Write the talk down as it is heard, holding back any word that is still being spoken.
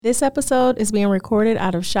This episode is being recorded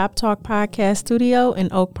out of Shop Talk Podcast Studio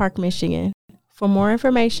in Oak Park, Michigan. For more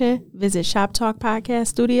information, visit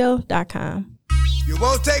shoptalkpodcaststudio.com. You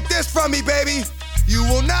won't take this from me, baby. You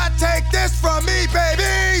will not take this from me, baby.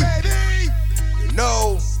 You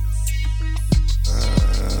know,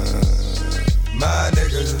 my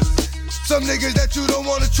niggas. Some niggas that you don't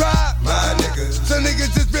wanna try, my niggas. Some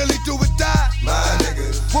niggas just really do or die, my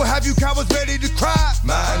niggas. We'll have you cowards ready to cry,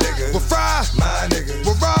 my niggas. We'll fry, my niggas.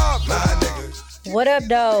 We'll rob, my niggas. What up,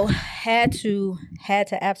 though? Had to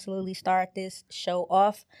absolutely start this show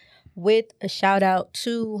off with a shout out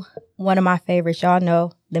to one of my favorites. Y'all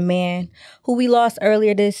know the man who we lost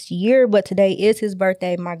earlier this year, but today is his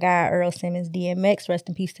birthday. My guy, Earl Simmons, DMX. Rest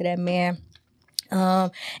in peace to that man.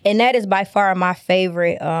 And that is by far my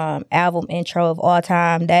favorite album intro of all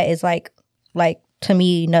time. That is like to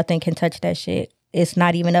me, nothing can touch that shit. It's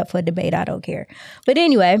not even up for debate. I don't care. But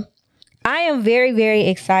anyway, I am very, very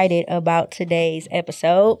excited about today's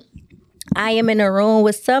episode. I am in a room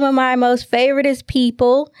with some of my most favoriteest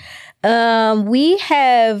people. We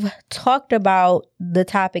have talked about the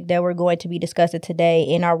topic that we're going to be discussing today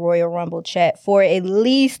in our Royal Rumble chat for at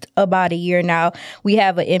least about a year now. We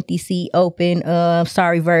have an empty seat open.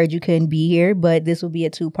 Sorry, Verge, you couldn't be here, but this will be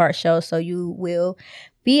a 2-part show, so you will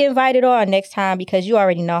be invited on next time because you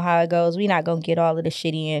already know how it goes. We're not going to get all of the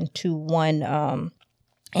shit into one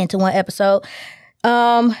episode.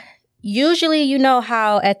 Usually, you know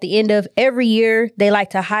how at the end of every year, they like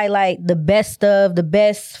to highlight the best of the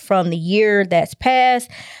best from the year that's passed.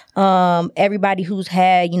 Everybody who's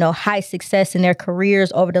had, high success in their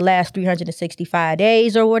careers over the last 365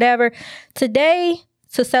 days or whatever. Today,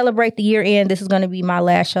 to celebrate the year end, this is going to be my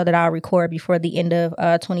last show that I'll record before the end of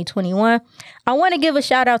 2021. I want to give a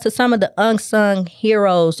shout out to some of the unsung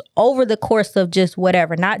heroes over the course of just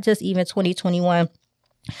whatever, not just even 2021.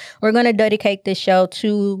 We're going to dedicate this show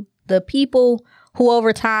to the people who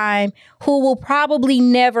over time, who will probably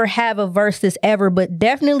never have a versus ever, but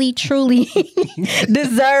definitely truly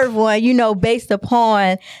deserve one, based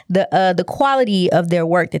upon the quality of their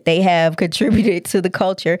work that they have contributed to the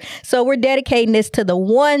culture. So we're dedicating this to the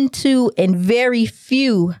 1, 2, and very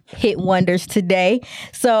few hit wonders today.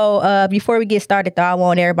 So before we get started, though, I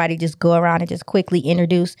want everybody to just go around and just quickly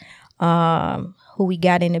introduce who we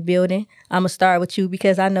got in the building. I'm going to start with you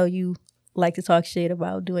because I know you like to talk shit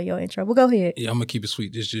about doing your intro. Well, go ahead. Yeah, I'm going to keep it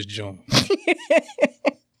sweet. This is just John.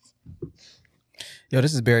 Yo,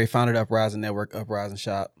 this is Barry, founder of Uprising Network, Uprising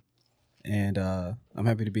Shop. And I'm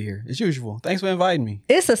happy to be here. As usual. Thanks for inviting me.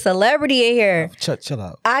 It's a celebrity in here. Chill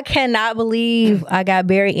out. I cannot believe I got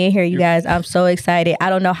Barry in here, you guys. I'm so excited.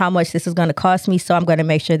 I don't know how much this is going to cost me, so I'm going to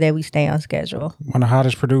make sure that we stay on schedule. One of the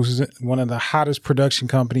hottest producers, one of the hottest production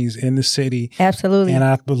companies in the city. Absolutely. And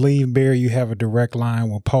I believe, Barry, you have a direct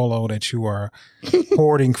line with Polo that you are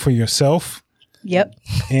hoarding for yourself. Yep.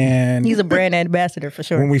 And he's a brand ambassador for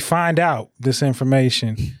sure. When we find out this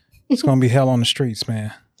information, it's going to be hell on the streets,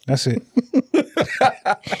 man. That's it.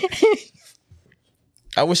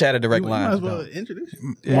 I wish I had a direct line. Might as well introduce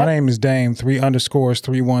you. My name is Dame,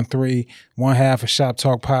 3_313, one half of Shop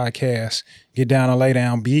Talk Podcast. Get down and lay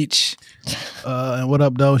down, beach. And what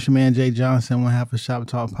up, though? It's your man Jay Johnson, one half of Shop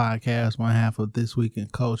Talk Podcast, one half of This Week in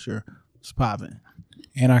Culture. It's popping.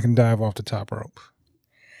 And I can dive off the top rope.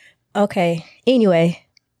 Okay. Anyway,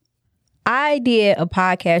 I did a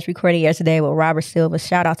podcast recording yesterday with Robert Silva.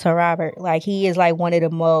 Shout out to Robert. He is one of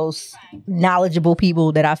the most knowledgeable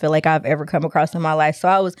people that I feel like I've ever come across in my life. So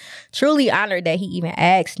I was truly honored that he even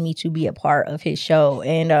asked me to be a part of his show.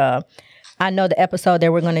 And I know the episode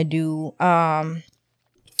that we're going to do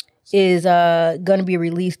is going to be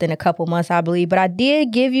released in a couple months, I believe. But I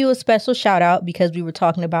did give you a special shout out because we were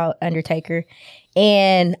talking about Undertaker.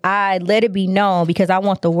 And I let it be known because I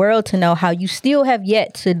want the world to know how you still have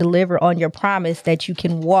yet to deliver on your promise that you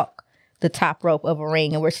can walk the top rope of a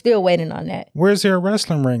ring. And we're still waiting on that. Where's there a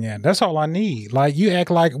wrestling ring at? That's all I need. You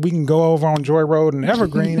act like we can go over on Joy Road and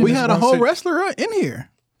Evergreen. We had a whole wrestler in here.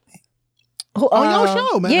 On your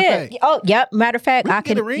show, matter of fact. Oh, yep. Matter of fact, I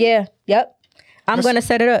can. Yeah, yep. I'm going to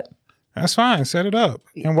set it up. That's fine. Set it up.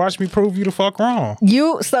 And watch me prove you the fuck wrong.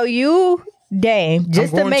 Dame,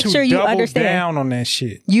 just to make sure you understand. Down on that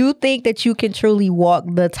shit. You think that you can truly walk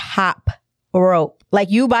the top rope?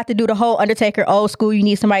 You about to do the whole Undertaker old school, you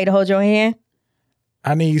need somebody to hold your hand?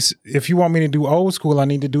 If you want me to do old school, I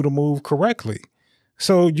need to do the move correctly.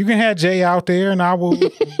 So you can have Jay out there and I will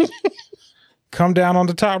come down on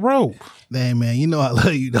the top rope. Dang, man, you know I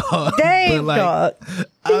love you, dog. Dang, dog.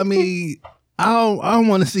 I mean, I don't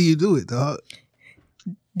want to see you do it, dog.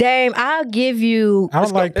 Dame, I'll give you...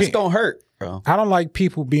 It's going to hurt, bro. I don't like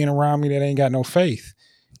people being around me that ain't got no faith.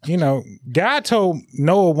 You know, God told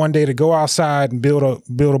Noah one day to go outside and build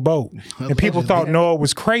a boat, and people thought Noah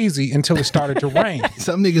was crazy until it started to rain.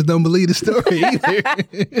 Some niggas don't believe the story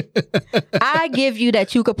either. I give you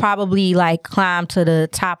that you could probably like climb to the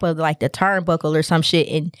top of like the turnbuckle or some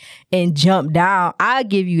shit and jump down. I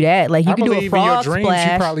give you that. Like you can do a frog in your dreams, splash.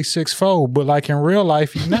 you're probably 6'4", but like in real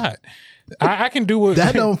life, you're not. I can do what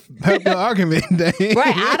That don't help your argument.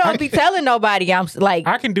 Right, I don't be telling nobody I'm like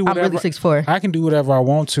I can do whatever. I'm really 6'4". I can do whatever I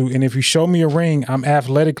want to, and if you show me a ring, I'm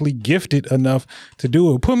athletically gifted enough to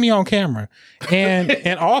do it. Put me on camera, and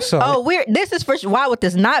also. Oh, this is for sure. Why would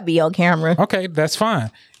this not be on camera? Okay, that's fine.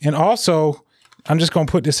 And also, I'm just gonna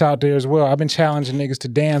put this out there as well. I've been challenging niggas to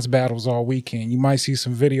dance battles all weekend. You might see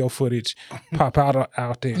some video footage pop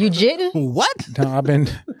out there. You jitting? What? No,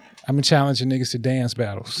 I've been challenging niggas to dance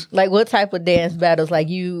battles. Like what type of dance battles? Like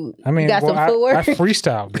you got some footwork? I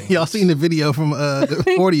freestyle dance. Y'all seen the video from the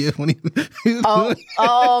 40th when he was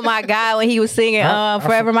oh my God, when he was singing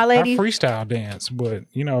Forever My Lady? I freestyle dance, but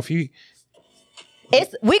you know, if you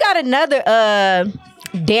we got another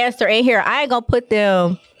dancer in here. I ain't gonna put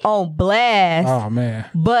them on blast. Oh man.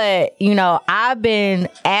 But, you know, I've been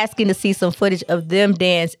asking to see some footage of them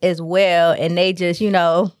dance as well, and they just, you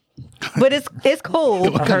know, but it's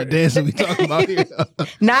cool. What kind of dance are we talking about here?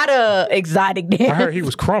 Not a exotic dance. I heard he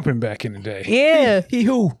was crumping back in the day. Yeah. He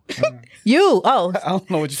who? You. Oh. I don't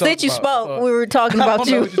know what you're talking about. Since you spoke, we were talking I about don't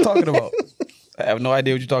you. know what you're talking about. I have no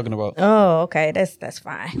idea what you're talking about. Oh, okay. That's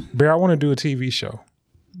fine. Bear, I want to do a TV show.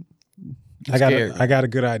 I got a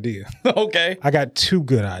good idea. Okay. I got 2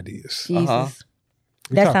 good ideas. Jesus.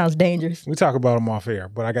 That sounds dangerous. We talk about them off air,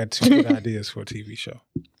 but I got 2 good ideas for a TV show.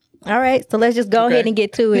 All right, so let's just go ahead and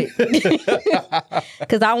get to it,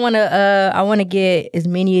 because I wanna get as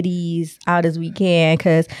many of these out as we can,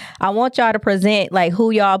 because I want y'all to present like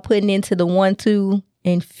who y'all putting into the 1, 2,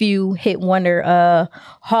 and few hit wonder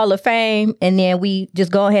Hall of Fame, and then we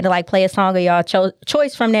just go ahead and like play a song of y'all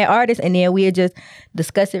choice from that artist, and then we'll just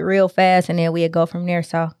discuss it real fast, and then we'll go from there.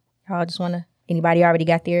 So y'all just anybody already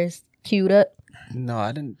got theirs queued up? No,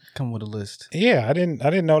 I didn't come with a list. Yeah, I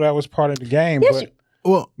didn't know that was part of the game, Yes,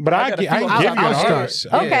 but I can give you an artist.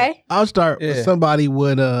 Okay. I'll start with somebody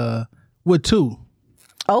with 2.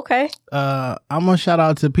 Okay. I'm gonna shout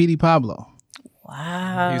out to Petey Pablo.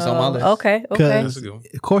 Wow. He's on my list. Okay. Because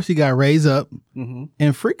of course he got Raise Up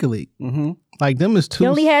and Freaky Leak. Mm-hmm. Like them is 2. You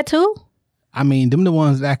only had 2? I mean, them the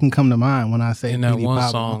ones that can come to mind when I say And that Petey one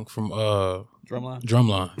Pablo. song from Drumline.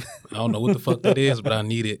 Drumline. I don't know what the fuck that is, but I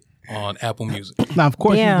need it on Apple Music. Now, of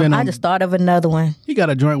course, Damn, he's been I on. just thought of another one. He got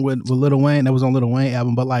a joint with Lil Wayne that was on Lil Wayne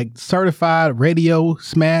album, but like certified radio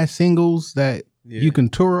smash singles that you can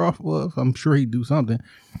tour off of. I'm sure he'd do something.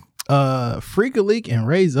 Freak a Leak and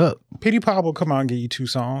Raise Up. Petey Pablo come out and give you 2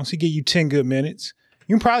 songs. He give you 10 good minutes.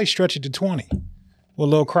 You can probably stretch it to 20 with a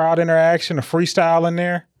little crowd interaction, a freestyle in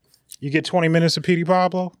there. You get 20 minutes of Petey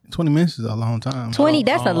Pablo. 20 minutes is a long time. 20.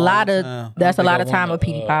 That's a lot of. That's a lot of time with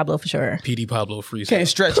Petey Pablo for sure. Petey Pablo freestyle. Can't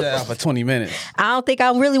stretch that out for 20 minutes. I don't think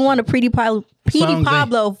I really want a Petey Pablo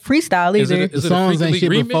freestyle Is either. it The a songs Freaky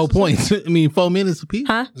ain't League shit but remix? 4 points. I mean, 4 minutes apiece.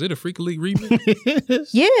 Huh? Is it a Freaky League remix?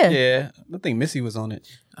 Yeah. Yeah, I think Missy was on it.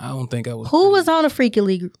 I don't think I was. Who was on a Freaky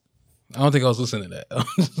League? I don't think I was listening to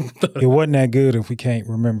that. It wasn't that good if we can't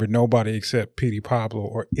remember nobody except Petey Pablo,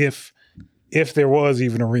 or if there was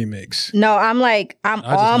even a remix. No, I'm know that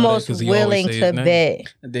almost 'cause he always willing say to his name.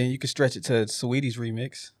 bet. And then you could stretch it to Sweetie's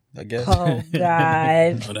remix, I guess. Oh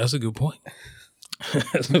God. Oh, that's a good point.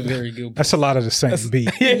 That's a very good point. That's a lot of the same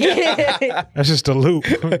beat. That's just a loop.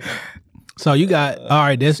 So you got all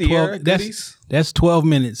right. That's Sierra 12. Goodies? That's 12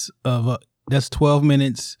 minutes of. That's 12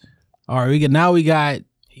 minutes. All right. We got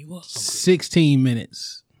He was 16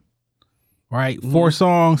 minutes. Right, 4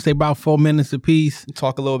 songs. They about 4 minutes apiece.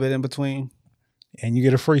 Talk a little bit in between. And you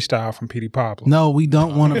get a freestyle from Petey Pablo. No, we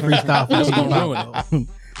don't want to freestyle. That's for gonna Pablo. ruin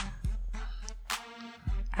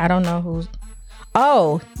I don't know who's.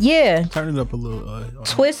 Oh yeah, Turn it up a little.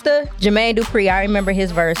 Twista, Jermaine Dupri. I remember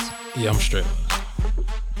his verse. Yeah, I'm straight.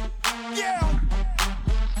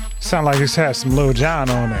 Sound like this has some Lil Jon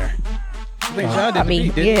on there. I think John did I the mean,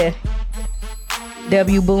 beat, didn't yeah.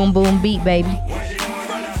 W boom boom beat, baby.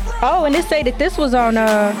 Oh, and they say that this was on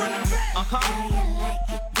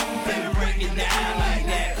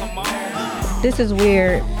This is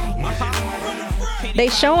weird. They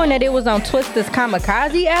showing that it was on Twista's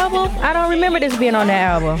Kamikaze album. I don't remember this being on that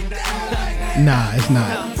album. Nah, it's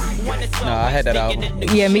not. he? No, I had that album.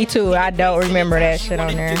 Yeah, me too. I don't remember that shit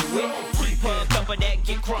on there.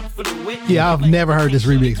 Yeah, I've never heard this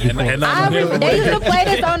remix before. They used to play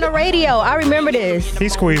this on the radio. I remember this. He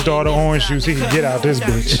squeezed all the orange juice he could get out this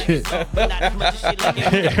bitch.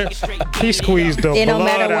 He squeezed the It don't blood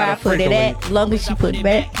matter where I out of put it Freak-a-Leak. at, long as she put it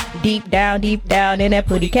back deep down in that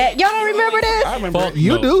putty cat. Y'all don't remember this? I remember.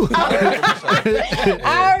 You do.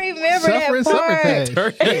 I remember Suffering that summertime.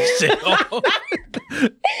 part.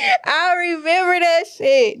 I remember that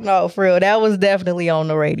shit. No, for real, that was definitely on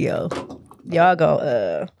the radio. Y'all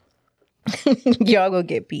go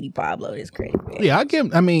get Petey Pablo this crazy. Yeah,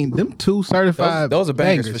 I mean, them two certified. Those are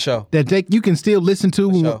bangers for sure. That you can still listen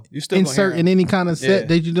to. sure. You still gonna insert hear in any kind of set Yeah.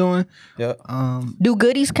 that you're doing. Yeah. Do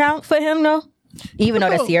goodies count for him though? Even though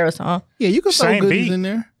that's Sierra song, Yeah, you can throw Same goodies beat. in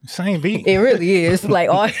there. Same beat. it really is. Like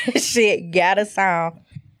all this shit got a sound.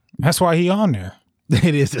 That's why he on there.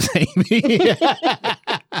 It is the same beat.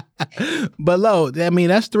 But low, I mean,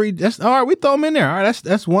 that's three. That's all right. We throw them in there. All right,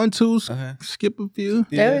 that's 1, 2. Skip a few.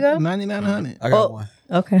 There we go. 9900. I got one.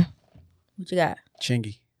 Okay, what you got?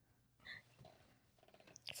 Chingy.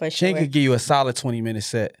 For sure. Chingy could give you a solid 20-minute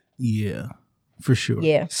set. Yeah, for sure.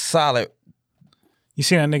 Yeah. Solid. You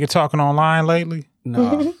see that nigga talking online lately?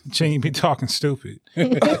 No. Chingy be talking stupid. Yo,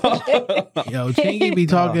 Chingy be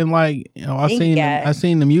talking like, I Chingy guy.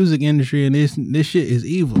 seen the music industry and this shit is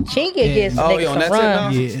evil. Chingy gets Oh, niggas yo, some that's it run. now?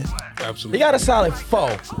 Yeah, He Absolutely. got a solid 4.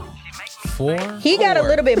 4? He got a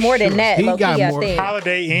little bit more than that. He Low got key, I more. think.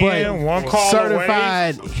 Holiday But Inn, one call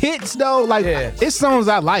certified hits though, like Yeah. it's songs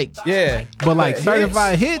I like, Yeah. but like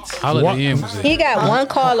certified hits. Holiday Inn was He it. got one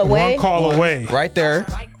call away. away. One call away. Right there.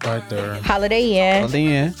 Right there. Holiday Inn,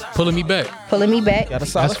 Then Pulling me back. pulling me back. got a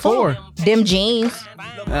solid That's 4. Them jeans,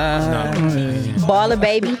 baller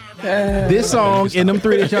baby. This song and them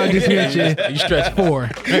 3 that y'all just mentioned, You stretch 4.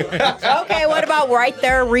 Okay, what about Right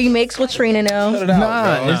There remix with Trina and them?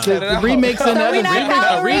 Nah, it's the remix and the So we other not remix.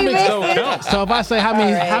 counting remix don't remixes? count. So if I say how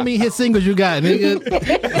many hit singles you got, nigga,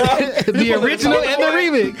 the original and the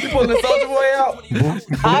remix. Pulling the Soulja Boy out.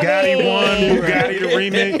 Bugatti mean- one, Bugatti the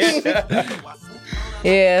remix.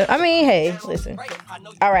 Yeah, I mean, hey, listen.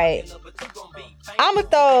 All right, I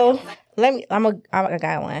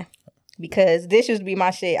got one because this used to be my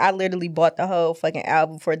shit. I literally bought the whole fucking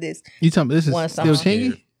album for this. You talking about this is One still song.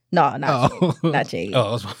 Chingy? No, not Oh. not Chingy.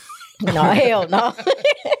 Oh, that's No, hell no.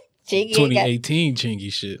 Chingy ain't got 2018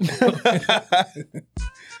 chingy shit.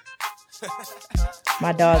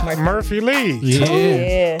 my dog Murphy. Murphy Lee.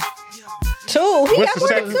 Yeah. 2. He What's got the more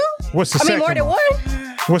second? than 2? What's the I mean, second more than one?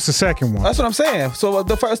 one. What's the second one? That's what I'm saying. So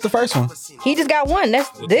the first one. He just got one. That's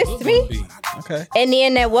this to me. Okay. And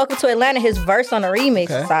then that Welcome to Atlanta, his verse on the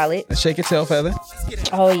remix, Okay. solid. And Shake Your Tail Feather.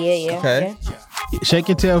 Oh yeah. Okay. Yeah. Shake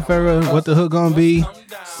Your Tail Farrah, what the hook gonna be?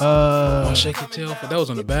 Shake your tail. That was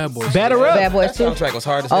on the Bad Boys. Batter Up. Bad Boys too. Soundtrack was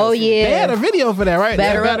hard as hell. Oh too. They had a yeah. video for that, right?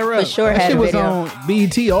 Batter Yeah, Up for sure that had shit a was video. on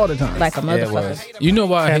BET all the time. Like a Yeah, it motherfucker. was. You know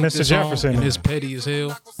why I And hate Mr. this Jefferson. song and it's petty as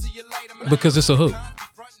hell? Because it's a hook.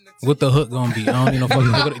 What the hook gonna be? I don't even know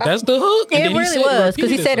fucking hook. That's the hook. And It then he really said- was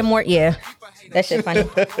because he repeated said it more. Yeah, that shit funny.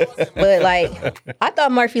 But like, I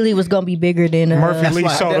thought Murphy Lee was gonna be bigger than Murphy Lee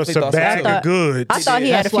why I sold us definitely a thought so, bag too. of goods. I thought he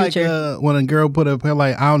had a That's like future. when a girl put up her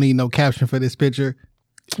like, I don't need no caption for this picture.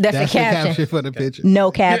 That's That's the the caption. caption for the picture.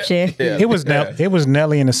 No caption. It was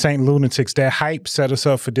Nelly and the Saint Lunatics. That hype set us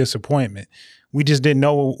up for disappointment. We just didn't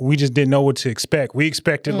know. We just didn't know what to expect. We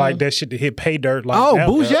expected like that shit to hit pay dirt. Like Oh,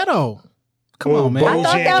 Nelly. Bougetto. Come Oh, on, man. I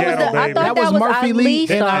thought Bougie that and was Ghetto, the. I baby. thought That was Murphy Ali Lee and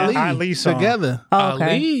song. Ali song. together. Oh, okay.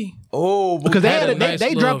 Ali Oh, Because they had a, nice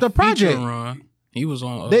they little dropped a project. feature run. He was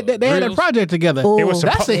on. They had a Grills. project together. Ooh. It was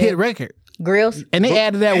That's a hit record. Grills. And they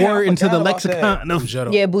added that Yeah, I word into the forgot about lexicon. of-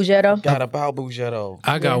 Bougetto. Yeah, Bougetto. got about Bougetto.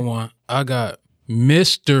 I got one. I got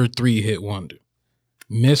Mr. 3-Hit Wonder.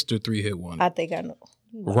 Mr. 3-Hit Wonder. I think I know.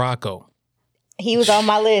 Rocco. He was on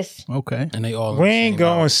my list. Okay. And they all. We ain't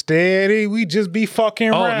going steady. We just be fucking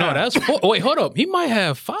Oh around. no, that's 4. Wait, hold up. He might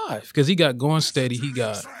have 5 because he got Going Steady. He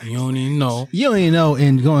got You Don't Even Know. You don't even know,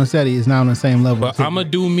 and Going Steady is not on the same level. But I'm gonna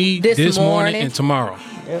do me This this morning morning. and tomorrow.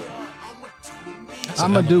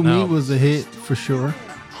 I'm gonna do me album. was a hit for sure.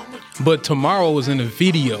 But tomorrow was in the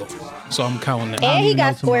video, so I'm counting that. And he even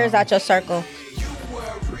got know squares out your circle.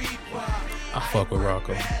 I fuck with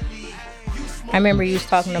Rocco. I remember you was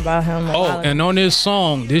talking about him. a Oh, while ago. and on this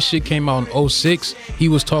song, this shit came out in 06. He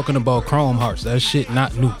was talking about Chrome Hearts. That shit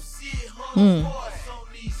not new. A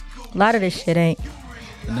lot of this shit ain't.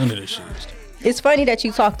 None of this shit is. It's funny that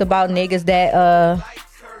you talked about niggas that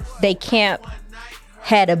they camp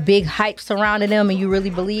had a big hype surrounding them and you really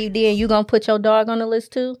believed in. You gonna put your dog on the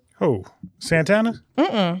list too? Who? Santana?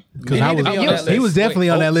 Because He need to be on that he was list. definitely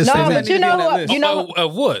on that list. No, Same but as- you need to be on know that what? list. You know,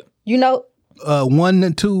 Of what? you know. 1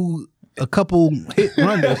 and 2 a couple hit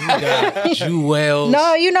wonders. Jewel.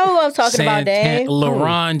 No, you know who I'm talking about, Dang.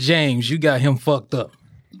 LeBron James. You got him fucked up.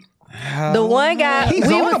 The one guy He's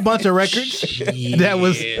on a bunch of records that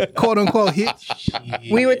was quote unquote hits.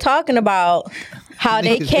 we were talking about how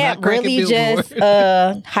they Niggas kept not cracking really Billboard. just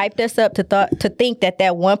hyped us up to think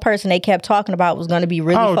that one person they kept talking about was going to be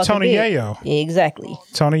really fucking Tony big. Yayo. Yeah, exactly.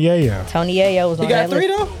 Tony Yayo. Tony Yayo was on You got that 3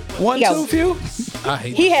 list. though? 1, He got- 2, few? I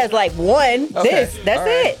hate He has like one. Okay. That's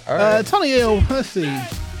it. All right. Tony Yayo, let's see.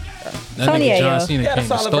 that Tony nigga John Yayo. Cena Got a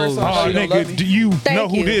came and solid verse stole. on Oh, You don't love me? nigga, do you Thank know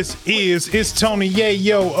who you. this is? It's Tony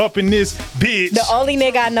Yayo up in this bitch. The only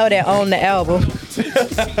nigga I know that owned the album.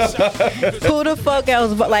 Who the fuck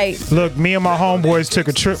else? But like, Look, me and my homeboys took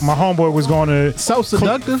a trip. My homeboy was going to So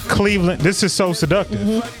seductive. Cleveland. This is so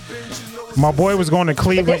seductive. My boy was going to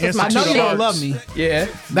Cleveland this is my I know Institute you of don't Arts. love me. Yeah.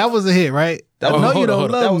 That was a hit, right? That I was- know hold you on, don't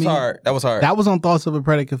hold on. love That was me. hard. That was hard. That was on Thoughts of a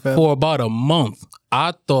Predicate Fest. For about a month,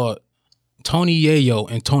 I thought Tony Yayo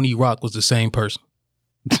and Tony Rock was the same person.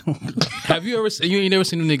 Have you ever seen? You ain't never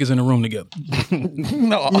seen them niggas in a room together.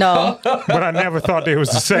 no. But I never thought they was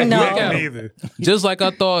the same No. nigga neither. Just like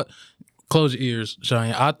I thought. Close your ears,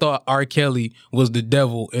 Cheyenne. I thought R. Kelly was the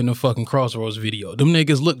devil in the fucking Crossroads video. Them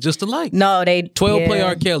niggas look just alike. No, they 12 yeah. play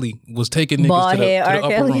R. Kelly was taking niggas Bald to the, head to the R.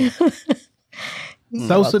 upper Kelly. room.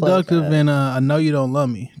 So seductive and I know you don't love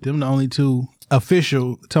me. Them the only two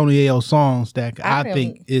official Tony Yayo songs that I really-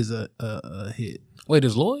 think is a hit. Wait,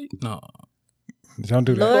 is Lloyd? No. Don't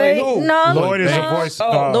do that. Lloyd, who? no, Lloyd is no. a voice.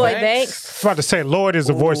 Lloyd Banks. I'm about to say Lloyd is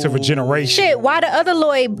the voice of a generation. Shit, why the other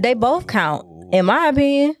Lloyd? They both count, in my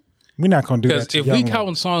opinion. We're not gonna do Because that. To if we young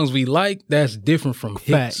count songs we like, that's different from hits.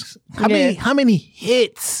 Facts. How Yeah. many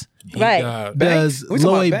hits He Right. got does We talking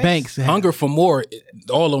about Lloyd Banks? Banks have? Hunger for More,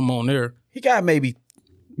 all of them on there. He got maybe.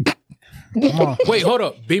 Wait, hold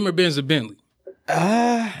up. Beamer, Benz, and Bentley. What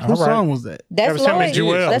All right. song was that? That's was him and Lloyd.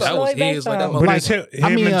 Joel. That's That was Lloyd Banks his, like, song. that But Like, it's him,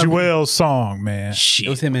 I mean, and Joel's song, man. Shit. It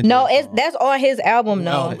was him and No, that's on his album.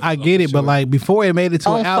 No, I get it, but like before it made it to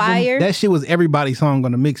On an album, Fire? that shit was everybody's song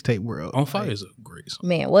on the mixtape world. On Fire is a great song.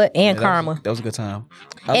 man, what? And Karma. That was a good time.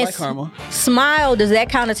 I And like Karma. Smile. Does that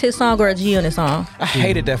count as his song or a G Unit song? I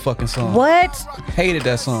hated that fucking song. What? Hated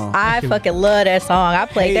that song. I fucking love that song. I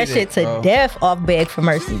played that Hated shit it, to bro. death off Beg for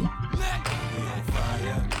Mercy.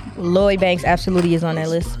 Lloyd Banks absolutely is on that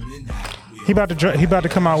list. He about to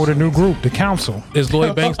come out with a new group, the Council. Is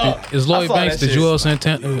Lloyd Banks is Lloyd saw Banks that the shit. Joel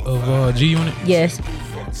Santana of G Unit? Yes.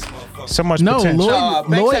 So much No, potential. Lloyd,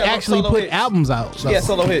 Banks Lloyd had actually solo put hits. albums out. So. Yeah,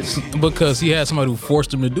 solo hits. Because he had somebody who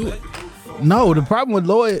forced him to do it. No, the problem with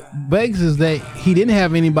Lloyd Banks is that he didn't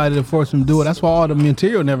have anybody to force him to do it. That's why all the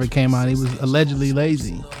material never came out. He was allegedly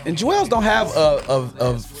lazy. And Joel's don't have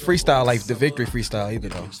a freestyle like the Victory freestyle either,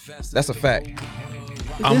 though. That's a fact.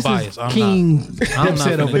 I'm This is biased. I'm King not. I'm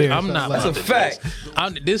Dipset not over there. I'm not. That's a fact.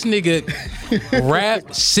 This nigga,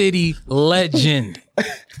 Rap City legend.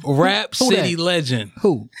 Rap City that? legend.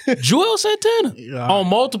 Who? Joel Santana. On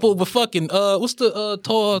multiple, but fucking, what's the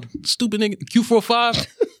tall, stupid nigga? Q45?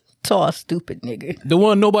 Tall, stupid nigga. The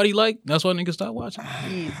one nobody liked? That's why niggas stopped watching.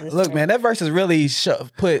 Look, man, that verse is really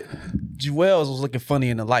put Joel's was looking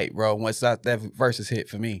funny in the light, bro. Once that verse is hit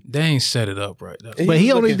for me. They ain't set it up right. That's- But he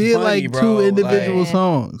was only looking did funny, like bro. two individual Like,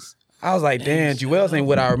 songs. I was like, damn, Joel's ain't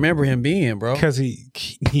what I remember him being, bro. Because he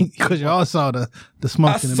Because y'all saw the I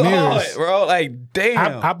smoke in the saw mirrors. it, bro. Like,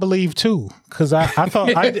 damn. I believe too. Because I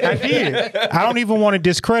thought I did. I don't even want to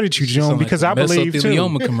discredit you, June, Sound like because a I believe too.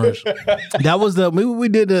 mesothelioma commercial. That was we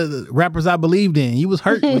did the rappers I believed in. You was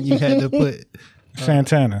hurt when you had to put.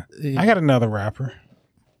 Santana. I got another rapper.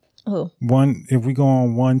 Who? One, if we go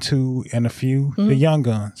on 1, 2, and a few, the Young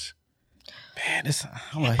Guns.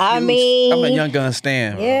 Man, I'm mean, a Young Gun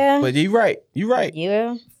stan. Bro. yeah. But you right. You right.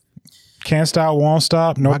 Yeah. Can't Stop, Won't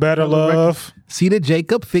Stop, No Better Love. See that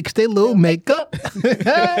Jacob fixed their little makeup.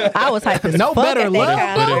 I was hyped as No fuck better at love.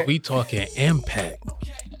 that But concert. if we talking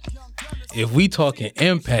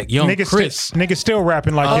impact, Young Chris, Niggas still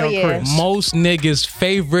rapping like Young yeah. Chris. most niggas'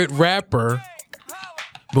 favorite rapper,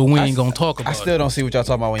 but we ain't gonna talk about I still it. don't see what y'all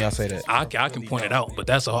talking about when y'all say that. I can point it out, but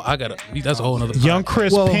that's a whole nother. Young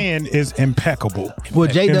Chris Well- pen is impeccable. Well,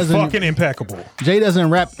 Jay And doesn't. fucking impeccable. Jay doesn't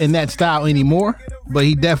rap in that style anymore, but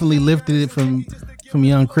he definitely lifted it from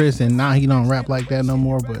Young Chris, and now he don't rap like that no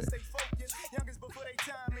more. But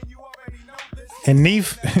And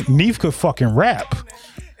Neef could fucking rap.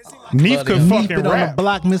 Neef could Neef fucking been on the rap.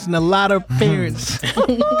 block missing a lot of parents.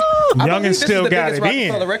 Youngin still got it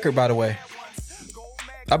Rockefeller in. record, by the way.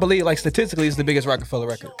 I believe, like statistically, it's the biggest Rockefeller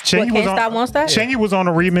record. Chingy Can't Stop, Won't Stop? Chingy was on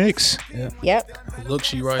a remix. Yep. Look,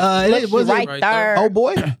 she right. It was right right there. there. Oh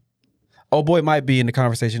boy, Old Boy might be in the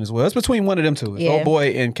conversation as well. It's between one of them two. It's Yeah. Old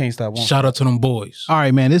Boy and Can't Stop Won't Shout out to them boys. All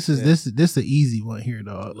right, man. This is an easy one here,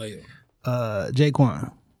 dog. Later.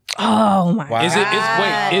 Jaquan. Oh my Wow.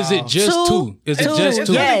 god. Is it just two? Is it Two. just It's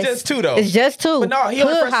two? really Yes. just two though. It's just two. But no, he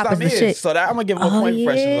only Hood freshes hoppers on the his. shit. So that I'm gonna give him a point for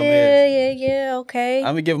freshness on his. Yeah, okay. I'm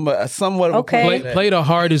gonna give him a somewhat of a Okay. point. Play the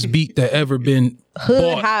hardest beat that ever been Hood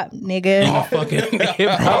bought hop, in nigga. the fucking hip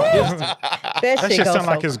hop history. That That shit shit goes sound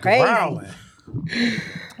like so it's crazy. growling.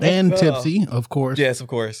 And Tipsy, of course. Yes, of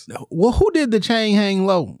course. Well, who did the chain hang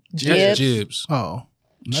low? Jibs. Jibs. Oh,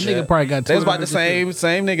 that nigga probably got. They was about the 200.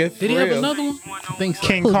 same nigga. Did he have another one? I think so.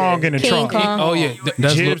 King Who's Kong that? in the King trunk. Kong. Oh yeah,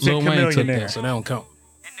 that's Jibs Lil and Wayne took Chameleonaire. that, so that don't count.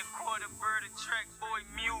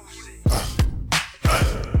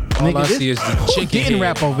 All Nigga, I this- see is the Who chicken didn't head.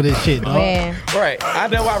 rap over this shit, dog? Man, Right. I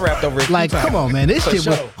know I rapped over it. a few Like, times. come on, man. This shit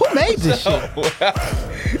was. Who made this shit?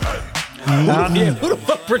 Who the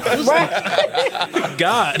fuck produced it?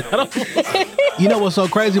 God, I don't. You know what's so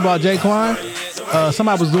crazy about Jaquan?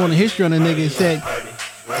 Somebody was doing a history on the nigga and said,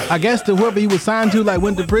 I guess whoever he was signed to like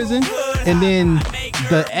went to prison, and then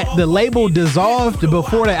the label dissolved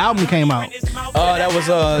before the album came out. That was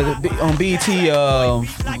on BET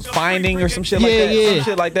Finding or some shit like that. Yeah. Some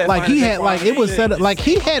shit like that. Like he had, like it was set up, like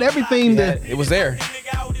he had everything that. It was there.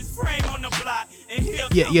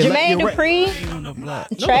 Yeah. Jermaine you're right.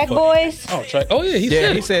 Dupri, Track Boys, Oh, try. Oh yeah, he Yeah,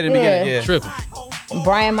 said he it. said it in the beginning. Yeah. Yeah. Tripping.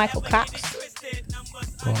 Brian Michael Cox.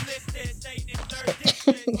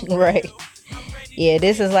 Right. Yeah,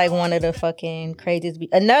 this is like one of the fucking craziest.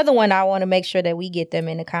 Another one I want to make sure that we get them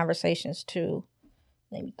in the conversations too.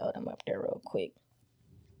 Let me throw them up there real quick.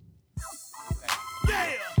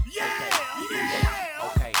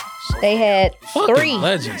 They had Fucking three.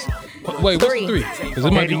 legends. Wait, what's Three. the three? Because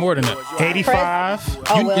it might be more than that. 85.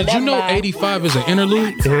 Oh, well, Did you never know mind. 85 is an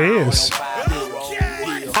interlude? It is.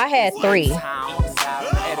 I had three.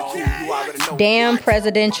 Damn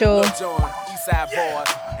Presidential.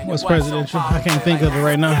 What's presidential? I can't think of it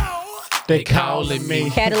right now. They calling me.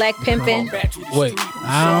 Cadillac Pimpin'. Wait,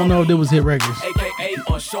 I don't know if there was hit records. They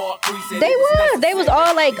was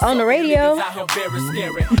all like on the radio.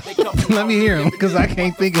 Let me hear them because I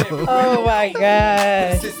can't think of them. Oh my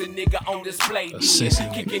god. sissy.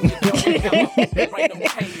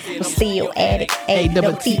 See you at it.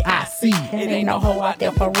 A-double-T-I-C. ATTIC. Ain't no hoe out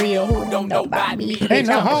there for real who don't know about me. Ain't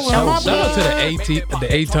no hoe on my Shout out to the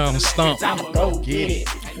A-Town Stomp. I'ma go get it.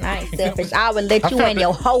 I ain't selfish. I would let you felt in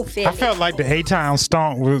your whole feel. I felt like the A-Town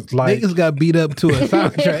stomp was like, Niggas got beat up to a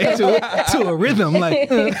soundtrack, to a rhythm. Like,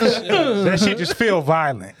 that shit just feel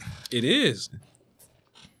violent. It is.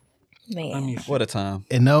 Man. What a time.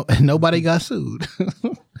 and nobody got sued.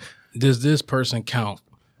 Does this person count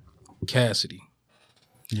Cassidy?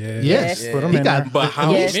 Yeah. Yes, Put 'em he in got there. But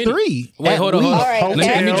how Yes. many? three. Wait, at hold on. least. All right,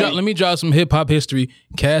 Let me drop some hip hop history.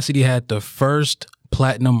 Cassidy had the first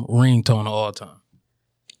platinum ringtone of all time.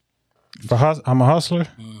 I'm a hustler.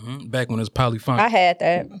 Back when it was polyphonic. I had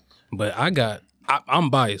that. But I'm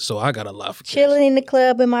biased, so I got a lot for Cassidy. Chilling in the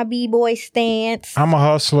club in my B-boy stance. I'm a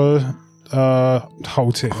hustler.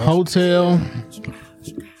 Hotel. Hotel,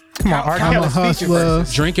 Come on, R. I'm a Kelly's feature hustler,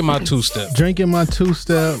 verses. Drinking my two-step. drinking my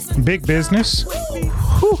two-step. Big business.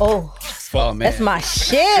 Oh, Oh man. that's my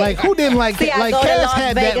shit. Like, who didn't like See, I like go to Cass Las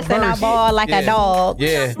had Vegas that and I verse. ball like a dog.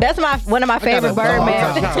 Yeah. That's one of my favorite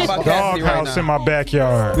Birdman. Talking about Cassidy right Doghouse now. in my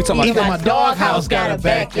backyard. We talking Even about my doghouse got a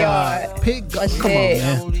backyard. Pig, come on, shit.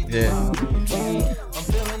 man. yeah.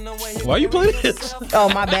 Why you play this? Oh,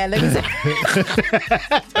 my bad. Let me see.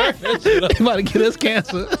 You about to get us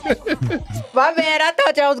cancer. My bad. I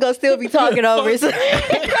thought y'all was going to still be talking over it. So ain't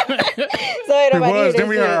It nobody hear was. this Then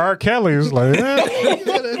we heard shit. R. Kelly. It was like,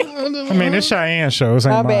 I mean, it's Cheyenne show. This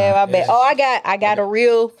ain't My mine. bad. Oh, I got a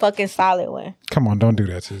real fucking solid one. Come on, don't do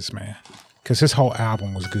that to this man. Because his whole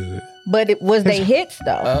album was good. But it was they hits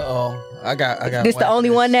though. Uh-oh. I got This the only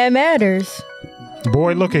one that matters.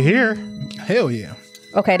 Boy, look at here. Hell yeah.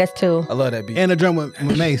 Okay, that's two. I love that beat. And a drum with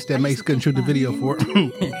Mace that Mace couldn't shoot the video for.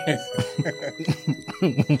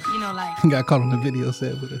 Got caught on the video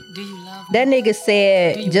set with it. That nigga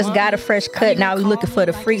said just got a fresh cut. Now we looking for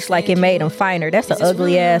the freaks like it made him finer. That's an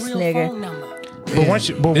ugly ass nigga. But once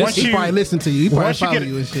He probably listened to you. He probably once you follow get-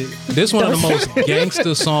 you and shit. This one of the most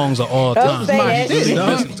gangster songs of all time. say that Really shit.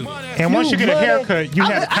 listen to it. and once you get a haircut, you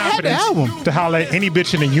have the I had the confidence album. to holler at any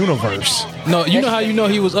bitch in the universe. No, you know how you know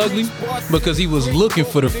he was ugly? Because he was looking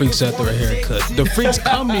for the freaks after a haircut. The freaks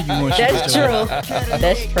come to you once you That's get your haircut. true.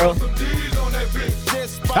 That's true.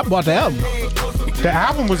 I bought the album. The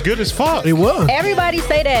album was good as fuck. It was. Everybody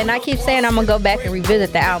say that, and I keep saying I'm gonna go back and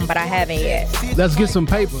revisit the album, but I haven't yet. Let's Get Some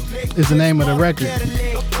Paper is the name of the record.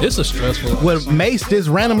 It's a stressful. When Mace just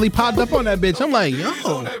randomly popped up on that bitch, I'm like, yo,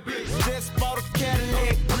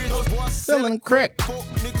 selling crack.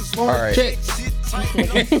 All right. Check.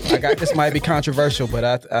 I got this. Might be controversial, but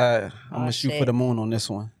I'm gonna shoot shit. for the moon on this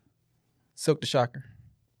one. Silk the Shocker.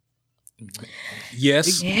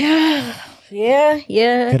 Yes. Yeah.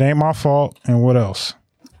 It ain't my fault. And what else?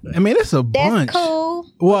 I mean, it's a That's bunch. cool.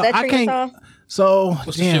 Well, That I Trina can't. song? So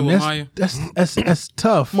What's the shit with Maya? that's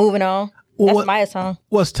tough. Moving on. Well, That's what- Maya's song.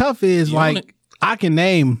 What's tough is You own like it. I can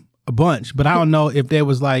name a bunch, but I don't know if there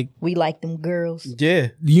was like We like them girls. Yeah.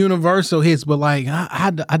 universal hits. But like I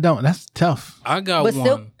don't. That's tough. I got But one.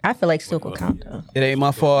 Silk, I feel like Silk will count though. It ain't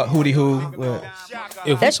my fault. Hootie Hoo. What?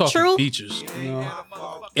 If That's we talking true. features,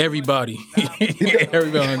 everybody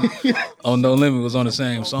on No Limit was on the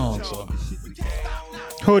same song. So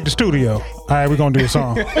Who at the studio? All right, we're gonna do a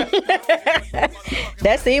song.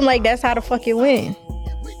 That seemed like that's how the fuck it went.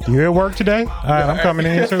 You at work today? All right, I'm coming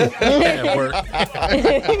in too. at work.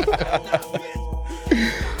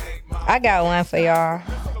 I got one for y'all.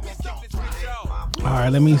 All right,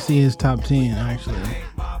 let me see his top 10 actually.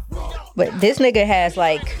 But this nigga has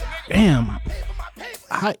like, Damn.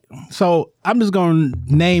 So I'm just gonna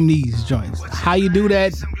name these joints. How you do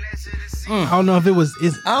that? I don't know if it was.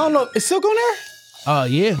 I don't know. Is Silk on there?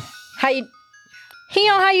 Yeah. how you, he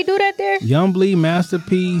on how you do that there? Young Blee, Master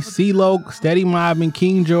P, CeeLo, Steady Mobbin,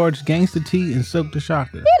 King George, Gangsta T, and Silk the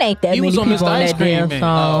Shocker. It ain't that He many was on people Mr. on Ice that Cream damn Man.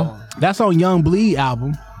 song. That's on Young Blee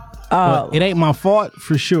album. Oh, It ain't my fault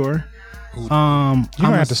for sure. You don't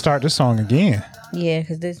have to start this song again. yeah,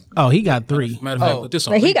 because this, Oh, he got 3. Matter of fact, put this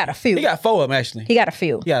on. like, he got a few. He got 4 of them actually. He got a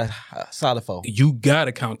few. He got a solid 4. You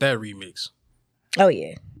gotta count that remix. Oh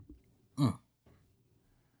yeah.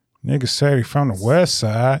 Nigga said he from the west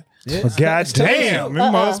side. But goddamn,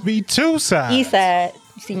 it must be two sides. East side.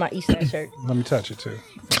 You see my East side shirt. Let me touch it too.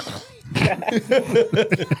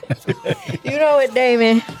 You know it,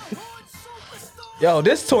 Damon. Yo,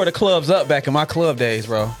 this tore the clubs up back in my club days,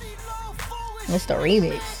 bro. It's the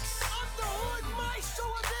remix.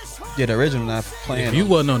 Yeah, the original not playing. If you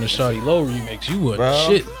wasn't on the Shawty Low remix, you wasn't Bro.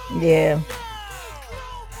 shit. Yeah.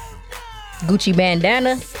 Gucci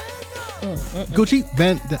bandana. Gucci,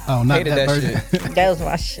 oh, not Hated that that version. shit. That was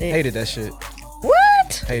my shit. Hated that shit.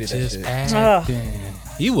 What? Hated that Just shit. acting.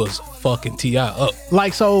 He was fucking T.I. up.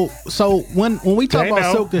 Like so when we talk They about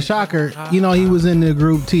know. Silk the Shocker, you know he was in the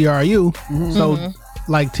group TRU. So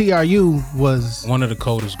like TRU was, One of the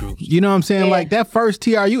coldest groups. you know what I'm saying? Yeah. Like that first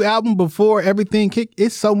TRU album before everything kicked,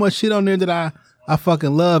 it's so much shit on there that I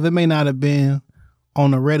fucking love. It may not have been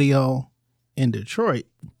on the radio in Detroit,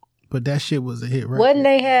 but that shit was a hit record. Wasn't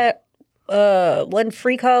they had wasn't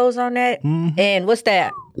Freak Hoes on that? And what's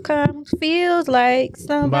that? Comes feels like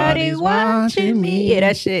somebody Somebody's watching watching me. me. Yeah,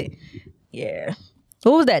 that shit. Yeah.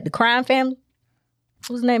 Who was that? The Crime Family?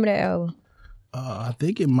 What was the name of that album? I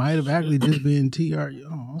think it might have actually just been TRU.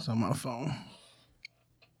 Oh, it's on my phone.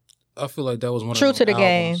 I feel like that was one True of those to the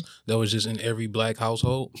game. albums that was just in every black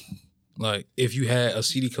household. Like if you had a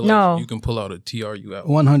CD collection, No. you can pull out a TRU album.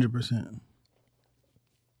 100%.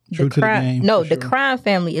 True to the game. No, for the sure. Crime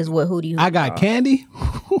Family is what Hootie. I got Candy.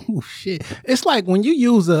 Ooh, shit. It's like when you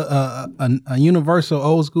use a universal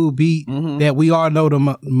old school beat that we all know the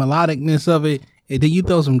melodicness of it, and then you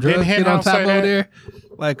throw some drug Didn't shit on Henhouse say top over that? there.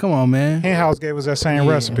 Like, come on, man. Henhouse gave us that same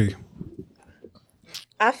recipe.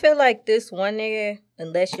 I feel like this one nigga,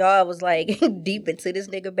 unless y'all was like deep into this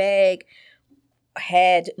nigga bag,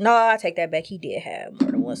 I take that back. He did have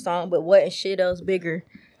more than one song, but wasn't shit else bigger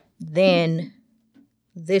than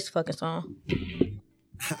this fucking song.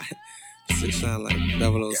 Shit sound like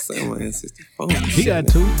 007 and 64. He got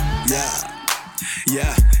 2.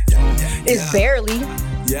 Yeah. It's barely.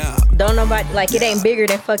 Yeah. Don't nobody like it ain't bigger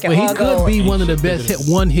than fucking But he Argo. could be one of the best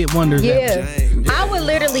one hit wonders ever. Yeah, I would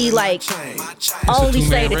literally like only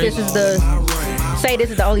say that this is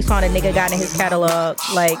the only song that nigga got in his catalog.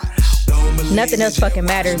 Like nothing else fucking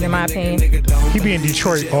matters in my opinion. He be in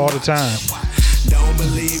Detroit all the time. Don't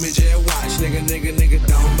believe me, just watch. Nigga,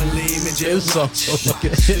 don't believe me, just watch.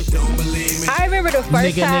 I remember the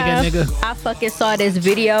first time nigga. I fucking saw this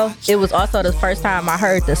video. It was also the first time I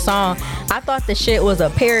heard the song. I thought the shit was a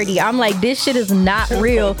parody. I'm like, this shit is not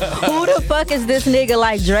real. Who the fuck is this nigga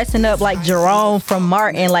like dressing up like Jerome from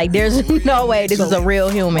Martin? Like, there's no way this is a real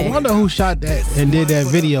I human. wonder who shot that and did that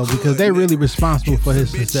video because they really responsible for his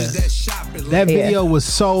success. That video was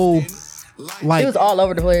so like It was all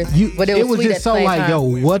over the place. But it was sweet just at so the same like, time. yo,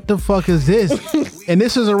 what the fuck is this? And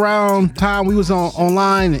this was around time we was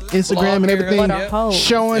online and Instagram and everything, What a hoe.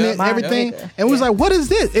 showing it, My everything, nigga. and was like, what is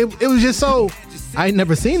this? It was just so. I ain't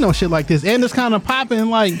never seen no shit like this, and it's kind of popping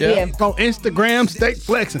like Yeah. on Instagram, state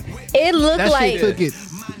flexing. It looked That like shit took it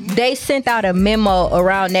they sent out a memo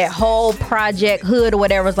around that whole project hood or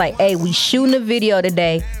whatever. It's like, hey, we shooting a video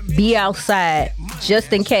today. Be outside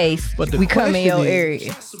just in case But the we come in your question is,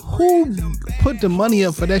 area. Who put the money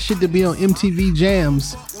up for that shit to be on MTV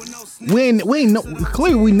Jams? We ain't know,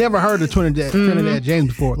 clearly we never heard of Trinidad James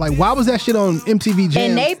before. Like, why was that shit on MTV Jams?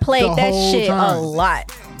 And they played the that whole shit time? a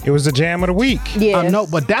lot. It was the jam of the week. Yeah. I know,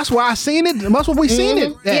 but that's why I seen it. That's what we seen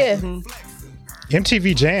it. Yeah,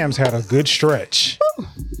 MTV Jams had a good stretch.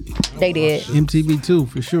 they did. MTV too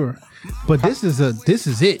for sure. But this is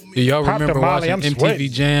it. Do y'all Pop the remember Molly, watching I'm MTV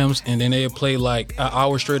sweating. Jams and then they'd play like an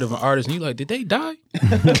hour straight of an artist and you like, did they die?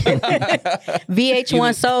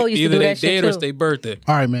 VH1 Soul used to Either do they that shit dead or it's too. their birthday.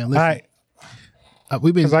 All right, man. All Listen, right,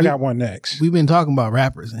 we've been because I got one next. we've been talking about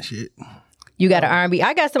rappers and shit. You got an R&B.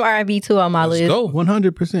 I got some R&B too on my Let's list. go.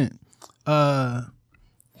 100%.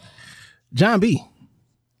 John B.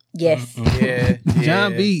 Yes. Yeah.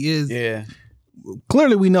 John B is Yeah.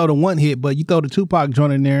 clearly we know the one hit, but you throw the Tupac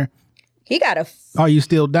joint in there. He got a Are you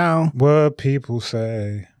still down? What people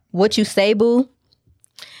say. What You Say, Boo.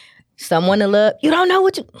 Someone to Love. You don't know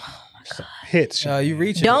what you... Hits. You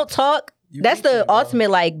reaching? Don't Talk. That's the ultimate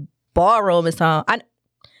like ballroom song.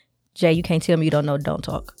 Jay, you can't tell me you don't know Don't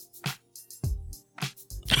Talk.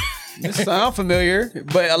 It sound familiar,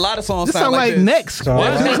 but a lot of songs This sound sound like this. next. So,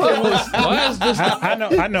 Why is this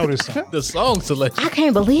I know this song. the song selection? I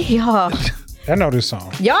can't believe y'all. I know this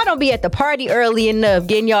song. Y'all don't be at the party early enough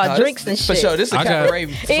getting y'all Nah, drinks this- and For shit. sure, this is a I got- cabaret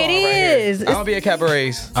song It right is. here. I don't be at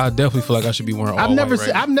cabarets. I definitely feel like I should be wearing all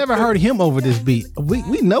I've never heard him over this beat. We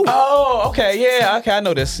know it. Oh, okay, yeah, okay, I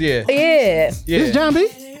know this. Yeah, Yeah. yeah. This John B?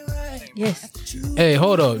 Yes. Hey,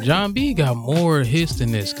 hold up. John B got more hits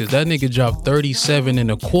than this because that nigga dropped 37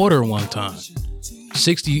 and a quarter one time.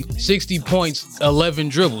 60 points, 11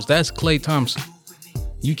 dribbles. That's Klay Thompson.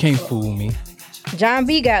 You can't fool me. John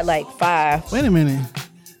B got like 5. Wait a minute.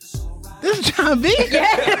 This is John B?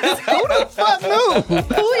 Yes. Who the fuck knew?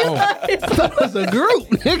 Who you thought? I thought it was a group,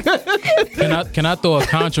 nigga. Can I throw a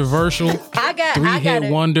controversial I got three-hit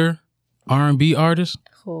it. wonder R&B artist?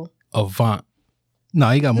 Cool. Avant. No,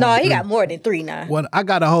 he got more No, than he three. got more than 3 now. What I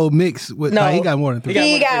got a whole mix with. No. No, he got more than three.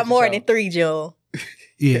 He got more than 3, Joe.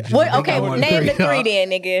 Yeah. What? he Okay, got more than name the 3 three. then,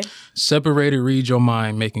 nigga. Separated, Read Your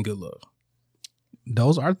Mind, Making Good Love.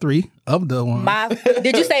 Those are 3 of the ones.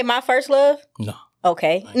 Did you say My First Love? No.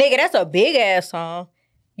 Okay. Nigga, that's a big ass song.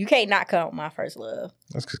 You can't not count My First Love.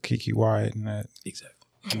 That's because Kiki Wyatt and that. Exactly.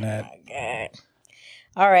 And that. God.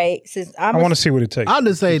 All right. Since I want to see what it takes. I'll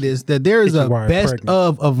just say this: that there is Kiki a Wyatt best pregnant.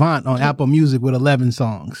 of Avant on Apple Music with 11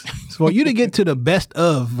 songs. So for you to get to the best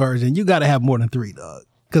of version, you got to have more than 3, dog.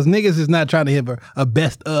 Because niggas is not trying to have a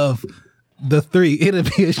best of the 3. It'll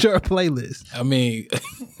be a short playlist. I mean,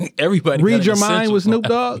 everybody. Read got Your an Mind essential with Snoop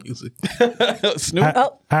for Apple Dogg? Music. Snoop. Oh,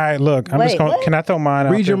 All right, look. I'm Wait, just going what? to. Can I throw mine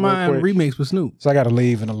out Read there Your Mind real quick? remix with Snoop. So I got to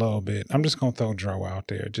leave in a little bit. I'm just going to throw Dro out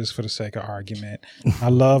there just for the sake of argument. I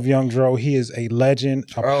love Young Dro. He is a legend,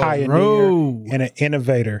 a pioneer, Dro. and an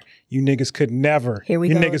innovator. You niggas could never. Here we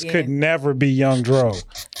you go niggas again. could never be Young Dro.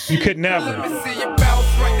 You could never.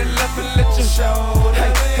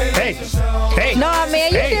 Hey, hey. no,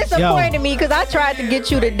 man, you Hey. disappointed me because I tried to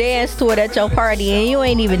get you to dance to it at your party and you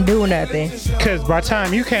ain't even do nothing. Because by the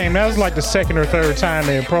time you came, that was like the second or third time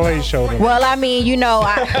they played show them. Well, I mean, you know,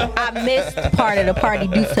 I missed part of the party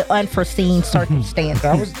due to unforeseen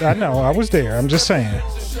circumstances. I know, I was there. I'm just saying.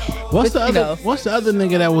 What's the you other? know. What's the other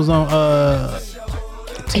nigga that was on?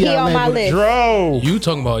 He on my list. Dro. You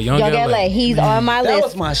talking about Young Young LA? LA, he's on my That list.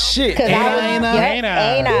 was my shit. Cause I was, Ain't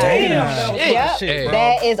I? Yep, Yep, Hey,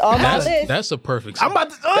 that is on my That's, list. that's a perfect I'm song. about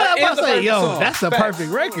to, I'm about to say, perfect yo, song. that's a Facts.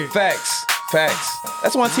 perfect record. Facts.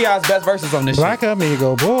 That's one of T.I.'s best verses on this shit. Black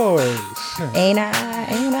Amigo boys. Ain't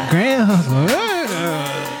I? Grand Hustle.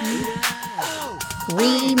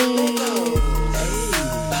 Remix.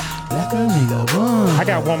 I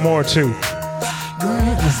got one more too.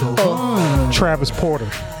 Travis Porter.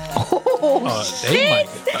 They might.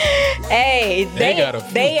 Hey, They got a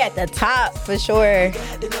few. they at the top for sure.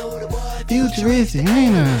 Futuristic,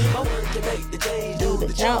 ain't it? Do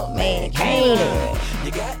the jump, man, can't it?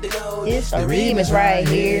 It's a remix right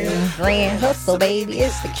here. Grand Hustle, baby,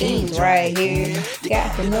 it's the Kings right here.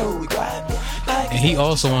 Got to know why. And he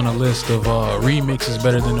also on a list of remixes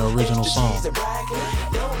better than the original song.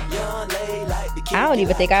 I don't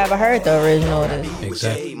even think I ever heard the original of this.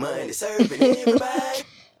 Exactly.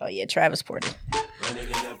 Oh yeah, Travis Porter.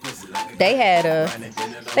 They had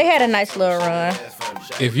a nice little run.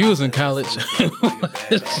 If you was in college, shit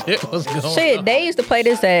was going Shit, on. they used to play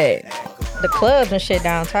this at the clubs and shit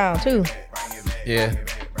downtown too. Yeah.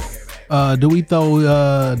 Do we throw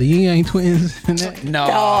the Yin Yang Twins in that? No.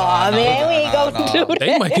 Oh man, we ain't gonna do that.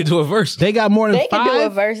 They might get to a verse. They got more than They can do a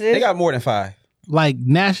 5 versus. They got more than 5. like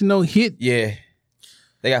national hit. Yeah.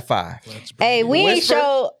 They got 5. Hey, we ain't Whisper.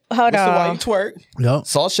 show. Hold Whistle while on. you twerk. Yep.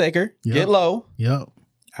 Salt shaker. Yep. Get low. Yep.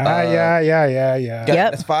 Yeah. Got,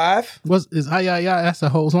 Yep. That's 5. Is yeah? That's the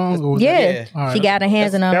whole song. Or was Yeah, Yeah. All right. she got her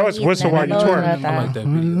hands in her. That was Whistle While You Twerk. I like that video.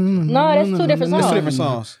 No, that's two different songs. That's 2 different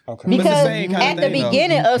songs. Okay. But it's the Because same kind at of the thing, though.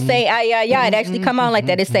 beginning of say yeah, it actually come on like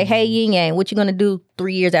that. It say, hey, yin yang, what you gonna do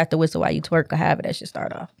 3 years after Whistle While You Twerk or however that should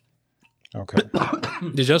start off. Okay.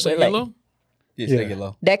 Did y'all say hello? Yeah, Yeah. they get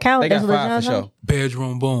low. That count? They got That's what 5 for John said? sure.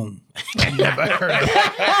 Bedroom boom.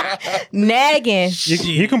 Nagging.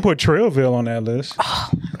 You can put Trillville on that list.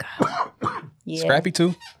 Yeah. Scrappy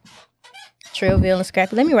too. Trillville and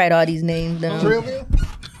Scrappy. Let me write all these names down.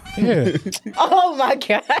 Yeah. Oh my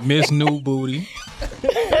God. Miss New Booty.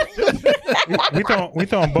 we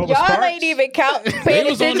throwing Bubba Y'all Sparks. ain't even paying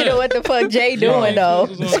was on attention to that. what the fuck Jay doing though.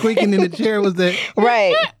 Squeaking in the chair was that.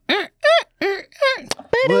 Right.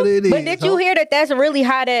 What it is? But did you hear that that's really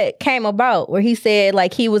how that came about? Where he said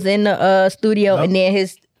like he was in the studio and then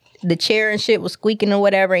the chair and shit was squeaking or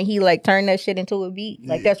whatever and he like turned that shit into a beat.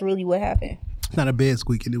 Like that's really what happened. It's not a bed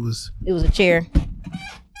squeaking. It was. It was a chair.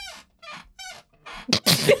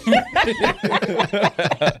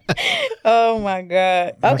 Oh my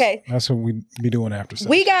God. Okay. That's what we be doing after sex.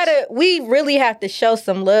 We really have to show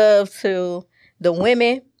some love to the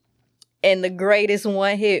women and the greatest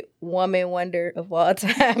one hit woman wonder of all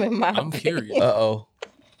time in my I'm opinion. curious. Uh-oh.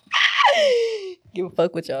 Give a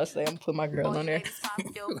fuck what y'all say. I'm gonna put my girl on there.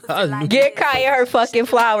 I knew- Get Kaya her fucking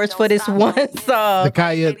flowers for this one song. The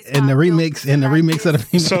Kaya and the remix of the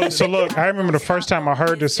remix. So look, I remember the first time I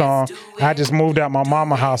heard this song, I just moved out my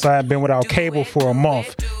mama house. I had been without cable for a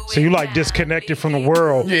month. So you like disconnected from the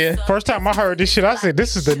world. Yeah. First time I heard this shit, I said,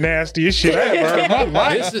 this is the nastiest shit I ever heard in my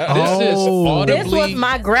life. This is Oh. audibly. This was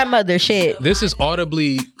my grandmother shit. This is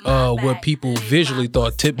audibly what people visually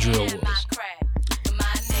thought tip drill was.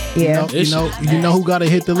 Yeah. You know who got to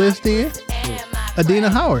hit the list then? Adina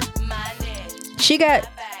Howard. She got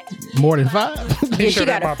More than 5. yeah, she T-shirt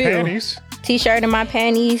got and a my few. panties. T-shirt and my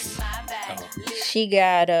panties. She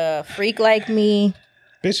got a freak like me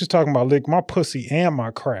Bitch is talking about lick my pussy and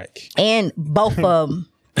my crack. and both of them.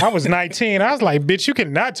 I was 19. I was like, bitch, you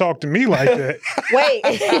cannot talk to me like that. Wait.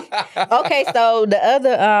 Okay, so the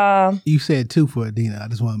other You said 2 for Adina.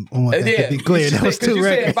 I want that to be clear. That was 2 You said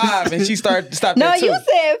records. 5 and she stopped no, at 2. you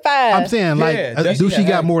said 5. I'm saying like, Yeah, that's- do she yeah.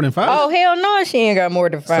 got more than 5? Oh hell no, she ain't got more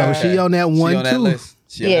than so 5. she on that She one on that too. list.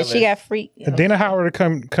 She on Yeah, that she list. got freak. Adina Howard to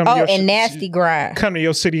come to Oh, your and nasty grind. come to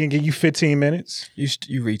your city and give you 15 minutes.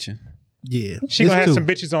 You reaching. Yeah, She gonna have some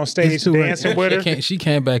bitches on stage It's two dancing with her. She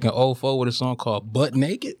came back in 04 with a song called Butt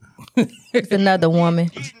Naked. It's another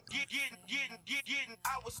woman.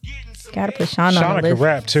 Gotta put Shauna on Shauna the can list.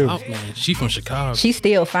 rap too. Oh man, she from Chicago. She's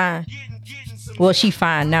still fine. Well, she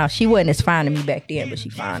fine now. She wasn't as fine to me back then, but she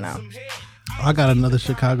fine now. I got another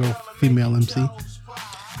Chicago female MC.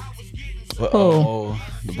 Oh,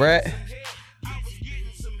 the Brat.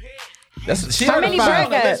 That's she How many Certified.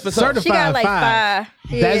 Brad got? Certified She got like 5. 5.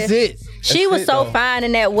 Yeah. That's it. She was it, so though. fine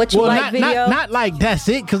in that What You Like video. not like that's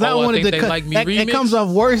it because I Oh, I wanted Think to They cut. Like Me It remix? comes off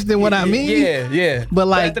worse than what I mean. Yeah. But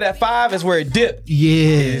like- after that 5 is where it dipped.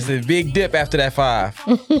 Yeah. It's a big dip after that 5.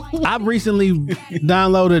 I've recently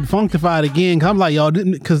downloaded Functified again. 'Cause I'm like, y'all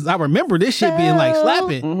didn't, because I remember this shit being like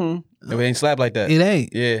slapping. It ain't slap like that. It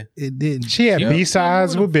ain't. Yeah. It didn't. She had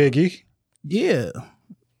B-sides with Biggie. Yeah.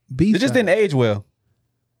 It just didn't age well.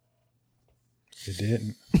 It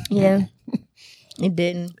didn't. Yeah. It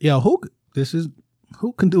didn't. Yo, who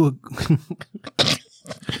can do a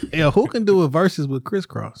who can do a verses with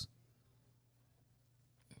Crisscross?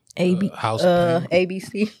 House of Pain.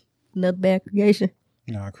 ABC. Another bad creation.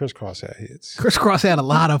 Nah, Crisscross had hits. Crisscross had a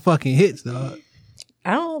lot of fucking hits, dog.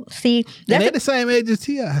 I don't see. And That's they the same age as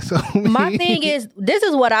T.I. So my thing is, this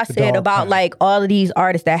is what I said dog about pound. like all of these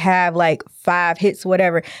artists that have like 5 hits,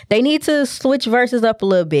 whatever. They need to switch verses up a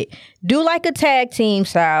little bit. Do like a tag team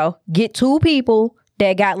style. Get 2 people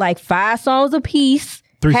that got like 5 songs apiece.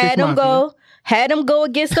 3 6 Had them Mafia. Had them go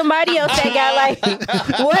against somebody else that got like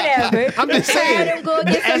whatever. I'm just saying, Had them go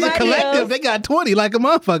against as a somebody collective, else. they got 20 like a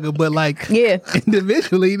motherfucker, but like Yeah.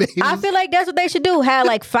 individually, they I was- feel like that's what they should do. Have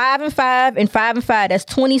like 5 and 5 and 5 and 5. That's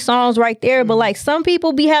 20 songs right there. But like some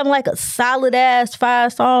people be having like a solid ass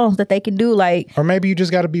 5 songs that they can do. Like Or maybe you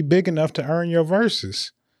just got to be big enough to earn your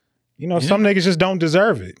verses. You know, some niggas just don't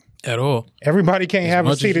deserve it. At all. Everybody can't have a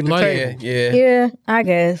much as seat you at the like table. Yeah. yeah, I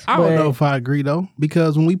guess. I don't but- know if I agree though,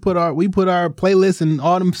 because when we put our playlist and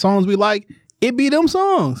all them songs we like, it be them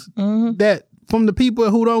songs that from the people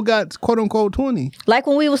who don't got quote unquote 20. Like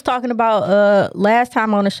when we was talking about last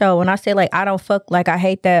time on the show, when I said like I don't fuck, like I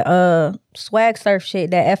hate that swag surf shit,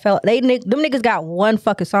 that FL. Them niggas got one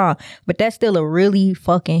fucking song, but that's still a really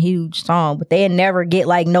fucking huge song. But they never get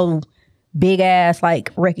like no big ass like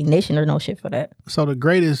recognition or no shit for that. So the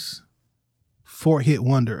greatest 4-hit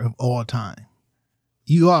wonder of all time.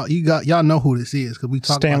 Y'all know who this is because we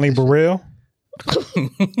talked Stanley about this Burrell.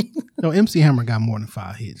 No, MC Hammer got more than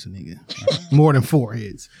 5 hits, nigga. More than 4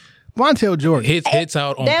 hits. Montel Jordan. Hits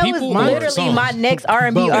out on That people. was or literally songs? my next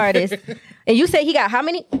R&B artist. And you said he got how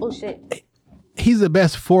many? Oh shit. He's the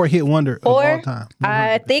best 4-hit wonder of all 4? time.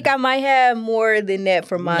 I think I might have more than that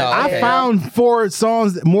for my. I found 4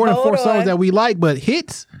 songs, more than 4 songs that we like, but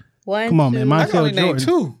hits. 1, Come on, 2, man. I can only Montel name Jordan.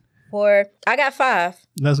 2. 4. I got 5.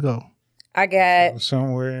 Let's go. I got.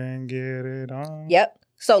 Somewhere and get it on. Yep.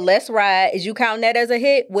 So Let's Ride. Is you counting that as a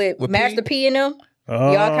hit with Master P and them?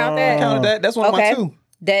 Y'all count that? Counted that. That's one of my 2.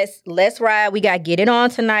 That's Let's Ride. We got Get It On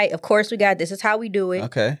Tonight. Of course, we got This Is How We Do It.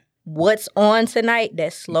 Okay. What's On Tonight?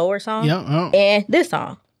 That slower song. Yeah. And this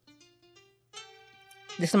song.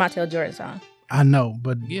 This is my Montel Jordan song. I know,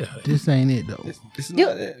 but this ain't it though. This is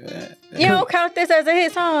not it, man. You don't count this as a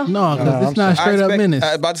hit song? No, because it's not straight up menace.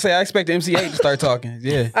 I about to say I expect MC8 to start talking.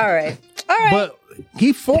 Yeah. All right. But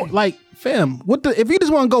he like fam. What the? If you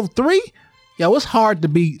just want to go 3, yo, it's hard to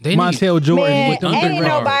beat Montel Jordan. Man, with them ain't big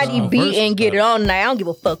bars. nobody beat and Get It On Tonight. I don't give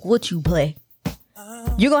a fuck what you play.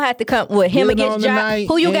 You gonna have to come with him Get It against On John. Tonight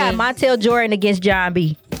Who you got? and- Montel Jordan against John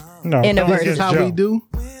B. No, in the This verse. is how we do.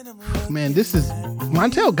 Man, this is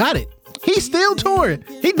Montel got it. He's still touring.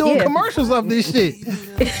 He doing commercials of this shit.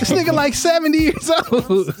 This nigga like 70 years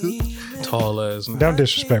old. Tall ass. Don't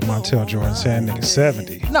disrespect Montel Jordan saying nigga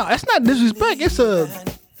 70. No, that's not disrespect. It's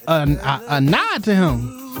a nod to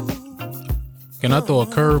him. Can I throw a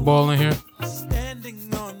curveball in here?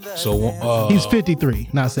 So He's 53,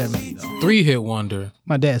 not 70 though. 3-hit wonder.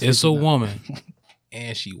 My dad's It's a 59. woman,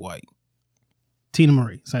 and she white. Tina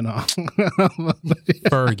Marie. Say no.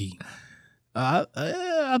 Fergie.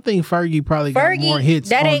 I think Fergie probably got Fergie, more hits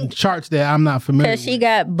that on ain't- charts that I'm not familiar Because she with.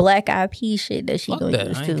 got Black Eyed Peas shit that she Fuck gonna that.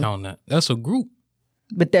 use I ain't too. counting that. That's a group.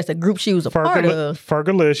 But that's a group she was a part of.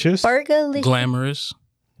 Fergalicious. Fergalicious. Glamorous.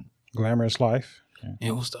 Glamorous Life.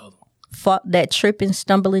 And what's the other one? Fought that tripping,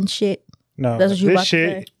 stumbling shit. No, That's what you this about to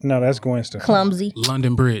shit. No, that's Gwen Stefani. Clumsy.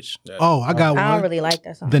 London Bridge. Oh, I got I don't one. really like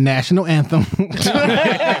that song. The national anthem.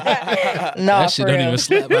 No, That shit for don't real. even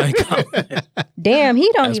slap. I ain't counting. Damn, he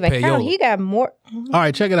don't That's even count. payola. He got more. All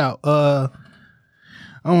right, check it out. I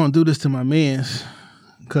want to do this to my mans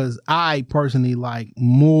because I personally like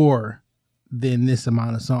more than this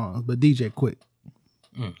amount of songs. But DJ Quick.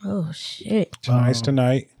 Oh shit. Tonight's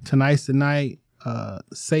tonight. Tonight's the night.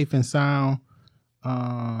 Safe and Sound.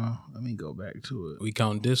 Let me go back to it. We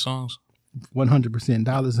count diss songs? 100%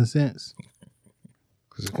 dollars and cents.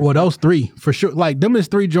 Well, those 3 for sure. Like them is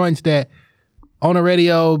 3 joints that on the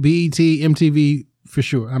radio, BET, MTV for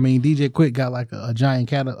sure. I mean, DJ Quick got like a giant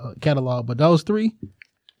catalog, but those 3.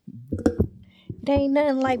 There ain't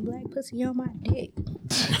nothing like black pussy on my dick.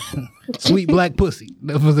 Sweet Black Pussy.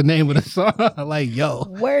 That was the name of the song. Like, yo.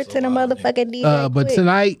 Word to the motherfucking DJ. But Quick.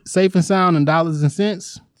 tonight, Safe and Sound and Dollars and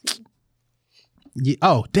Cents. Yeah,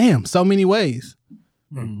 oh, damn. So many ways.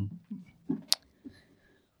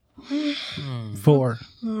 4.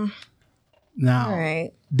 Now, All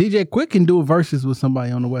right. DJ Quick can do a verses with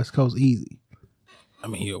somebody on the West Coast easy. I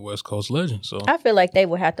mean, he a West Coast legend, so I feel like they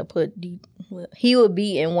would have to put he would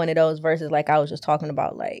be in one of those verses like I was just talking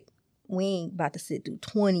about. Like we ain't about to sit through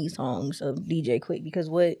 20 songs of DJ Quick because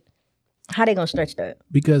how they gonna stretch that?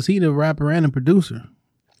 Because he the rapper and the producer.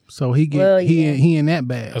 So he get Well, he yeah. he in that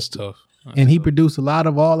bag. that's tough. And he produced a lot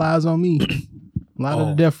of All Eyes on Me. A lot of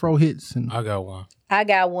the Death Row hits. And I got one. I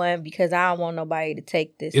got one because I don't want nobody to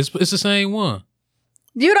take this. It's the same one.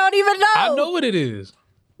 You don't even know. I know what it is.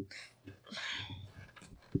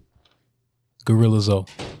 Gorilla Zoe.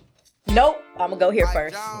 Nope. I'm gonna go here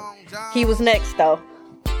first. He was next though.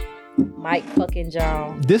 Mike fucking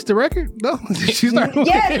Jones. this the record? No. She's not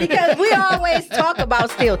Yes, because we always talk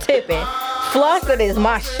about still tipping. Flossing is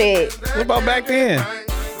my shit. What about back then?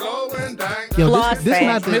 Yo, Floss this fan.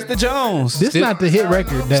 not the Mr. Jones. this Still- not the hit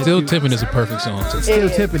record. That Still you- Tipping is a perfect song too. Still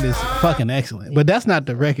is. Tipping is fucking excellent. But that's not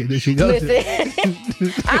the record that she goes to.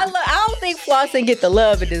 Listen, I don't think Flossing get the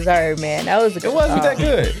love it deserved, man. That was a It wasn't that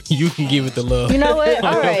good. You can give it the love. You know what?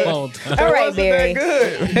 All right. Long time. All right, Wasn't Barry. that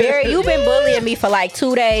good. Barry, you've been bullying me for like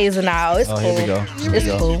 2 days now. It's Oh, cool. here we go. Here we It's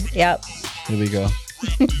go. cool. Yep. Here we go.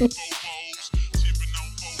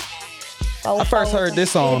 I first heard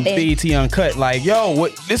this on BET Uncut. Like, yo,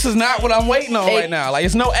 what? This is not what I'm waiting on right now. Like,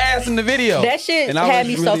 it's no ass in the video. That shit had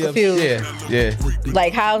me so confused. Yeah.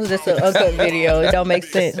 Like, how is this an uncut video? It don't make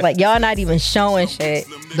sense. Like, y'all not even showing shit.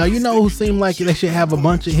 Now, you know who seem like they should have a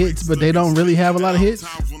bunch of hits, but they don't really have a lot of hits?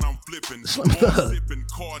 Slim Thug.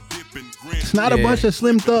 It's not a bunch of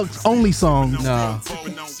Slim Thug's only songs. No.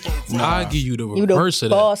 I'll give you the You the reverse of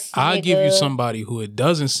that. boss, I'll give nigga. you somebody who it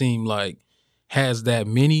doesn't seem like has that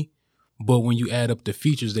many, but when you add up the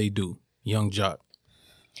features, they do. Young Jock.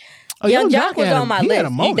 Oh, Young Jock was had on my he had a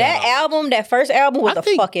list. moment. That first album was a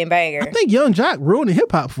fucking banger. I think Young Jock ruined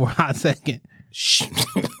hip hop for a hot second.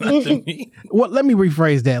 Well, let me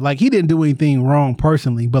rephrase that. Like, he didn't do anything wrong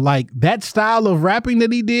personally, but like that style of rapping that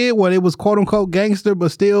he did, where it was quote unquote gangster,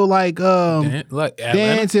 but still like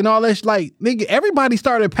dance and all that. Like, nigga, everybody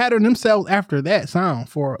started patterning themselves after that sound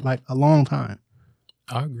for like a long time.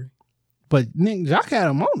 I agree. But nigga, Jock had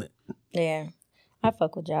a moment. Yeah, I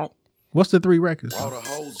fuck with Jock. What's the 3 records?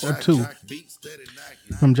 Or 2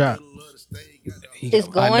 from Jock? It's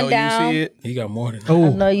going down. You see it. He got more than that. Oh,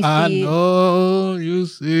 I know you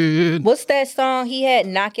see it. What's that song he had?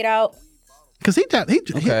 Knock It Out. Because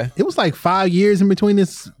it was like 5 years in between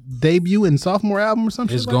his debut and sophomore album or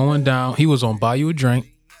something. It's going down. He was on Buy You a Drink.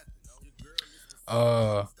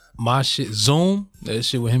 My shit, Zoom. That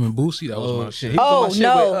shit with him and Boosie. That was my shit. He was on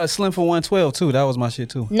my shit with Slim for 112 too. That was my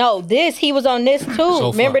shit too. No, he was on this too.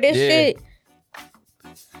 So Remember far. this shit?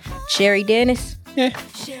 Sherry Dennis. Yeah.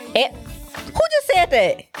 Who just said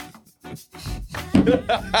that?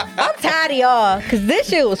 I'm tired of y'all because this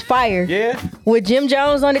shit was fire. Yeah. With Jim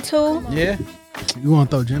Jones on it too. Yeah. You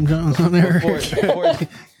want to throw Jim Jones on there?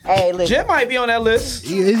 Hey, listen. Jim might be on that list.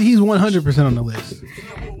 He's 100% on the list.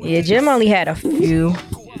 Yeah, Jim only had a few.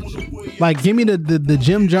 Like, give me the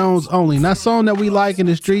Jim Jones only, not song that we like in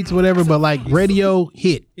the streets, whatever, but like radio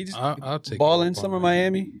hit. I'll take Ballin', Summer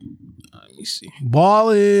Miami. Let me see.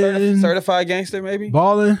 Ballin', Certified Gangster, maybe.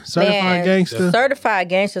 Ballin', Certified Man, Gangster. Certified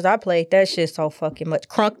Gangsters. I played that shit so fucking much.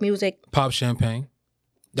 Crunk music. Pop Champagne.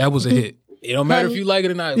 That was a hit. It don't matter if you like it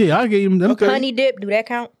or not. Yeah, I gave him them. Okay. Honey Dip. Do that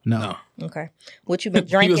count? No. Okay. What you been He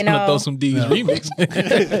was drinking gonna on? throw some D's remix.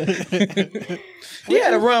 He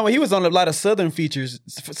had a run where he was on a lot of Southern features,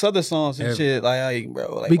 Southern songs and shit. Like,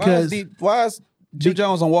 bro, like, Because why is Jim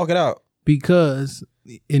Jones on Walk It Out? Because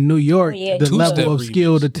in New York, Yeah, the two-step level of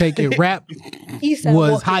skill to take it rap He said,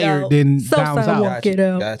 was walk it higher out. than Southside down south. walk it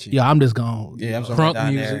out. Got you. Yeah, I'm just gone. Yeah, I'm Crunk sorry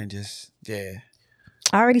down music. there and just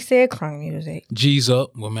I already said crunk music. G's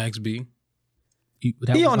Up with Max B. He was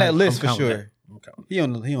on that like- list for counting sure. He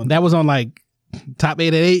on. That was on like top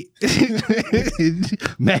 8 at 8.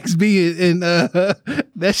 Max B and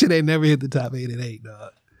that shit ain't never hit the top 8 at 8,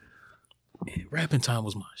 dog. Rapping Time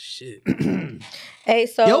was my shit. Hey,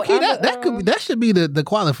 so Yo, Key, I'm that should be the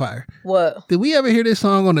qualifier. what? Did we ever hear this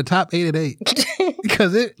song on the top 8 at 8?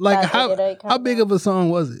 Because it like Top 8 at 8 how big of a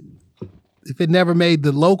song was it? If it never made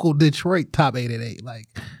the local Detroit top 8 at 8, like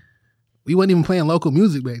we wasn't even playing local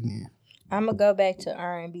music back then. I'm gonna go back to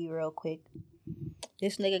R&B real quick.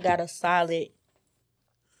 This nigga got a solid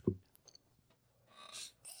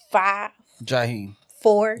 5, Jaheim.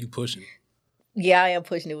 4. You pushing it. Yeah, I am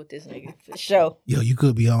pushing it with this nigga for sure. Yo, you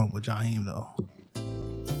could be on with Jaheim though.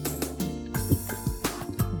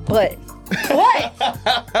 But what?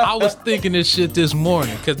 I was thinking this shit this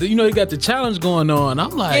morning because you know you got the challenge going on.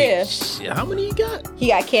 I'm like, Yeah. shit, how many you got? He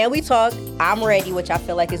got Can We Talk? I'm Ready, which I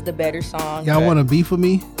feel like is the better song. Y'all want to beef with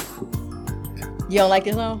me? You don't like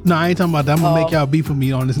this song? No, I ain't talking about that. I'm gonna make y'all beef with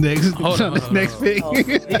me on this next Hold on, next pick.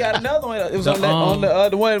 He got another one. It was The, on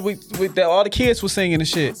the one with that all the kids were singing and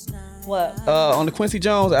shit. What? On the Quincy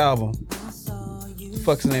Jones album.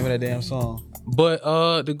 Fuck's the name of that damn song? But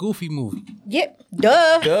the Goofy movie. Yep.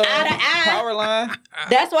 Duh. Duh. Eye to eye. Powerline.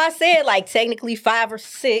 That's why I said like technically 5 or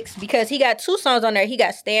 6 because he got 2 songs on there. He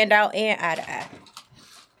got Stand Out and Eye to Eye.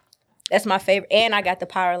 That's my favorite. And I got the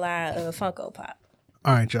Powerline Funko Pop.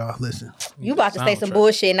 All right, y'all, listen. You about to say some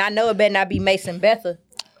bullshit, and I know it better not be Mason Betha.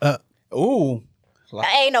 Ooh.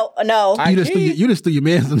 Ain't no. You just threw your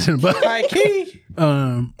man something, but High key.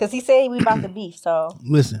 Because he said we about to beef, so.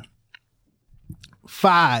 listen.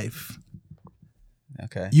 5.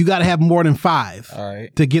 Okay. You got to have more than 5 All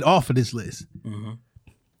right. to get off of this list.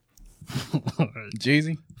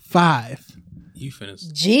 Jeezy. 5. You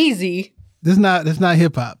finished. Jeezy. This is not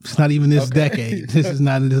hip hop. It's not even this decade. This is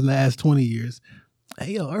not in the last 20 years.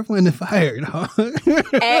 Hey, yo, Earth, Wind, and Fire, dog.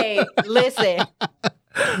 Hey, listen.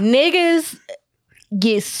 Niggas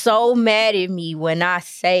get so mad at me when I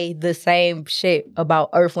say the same shit about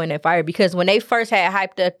Earth, Wind, and Fire because when they first had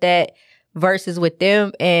hyped up that verses with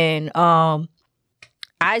them and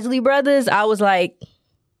Isley Brothers, I was like,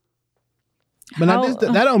 But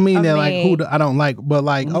that don't mean that like who I don't like. But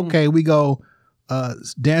like okay, we go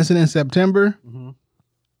Dancing in September.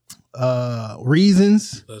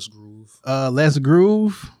 Reasons. Let's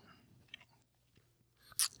Groove.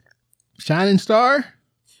 Shining Star.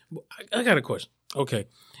 I got a question. Okay.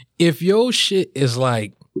 If your shit is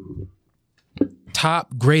like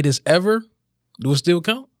top greatest ever, do it still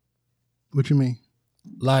count? What you mean?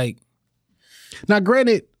 Like, now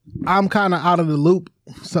granted, I'm kind of out of the loop.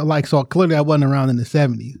 So clearly I wasn't around in the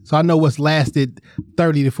 70s. So I know what's lasted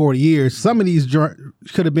 30 to 40 years. Some of these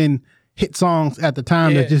could have been hit songs at the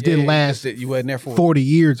time that just didn't last you wasn't there for 40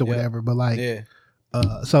 years or whatever. But like,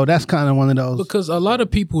 so that's kind of one of those. Because a lot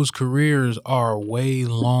of people's careers are way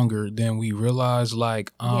longer than we realize.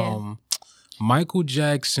 Like, Michael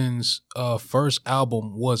Jackson's first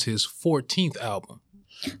album was his 14th album.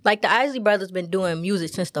 Like the Isley Brothers been doing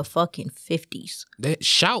music since the fucking 50s.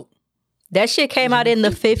 That shit came out in the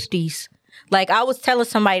 50s. Like I was telling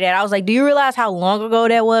somebody that I was like, do you realize how long ago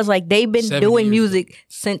that was? Like they've been doing music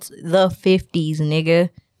since the 50s,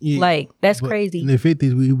 nigga. Yeah, like that's crazy. In the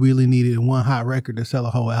 50s, we really needed one hot record to sell a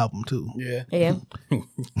whole album too. Yeah.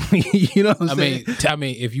 You know what I'm saying? I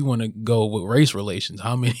mean, if you want to go with race relations,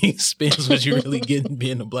 how many spins was you really getting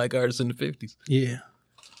being a black artist in the 50s? Yeah.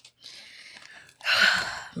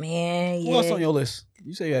 Man, yeah. Who else on your list?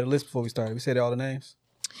 You said you had a list before we started. We said all the names.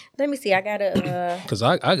 Let me see. I gotta. Because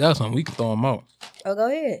I got some. We can throw them out. Oh, go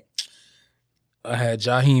ahead. I had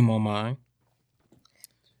Jaheim on mine.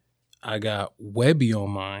 I got Webby on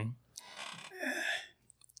mine.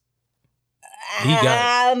 He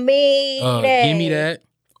got Give me that.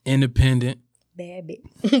 Independent. Bad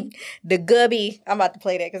bitch. The Gubby. I'm about to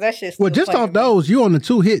play that because that shit's well, just off those, you on the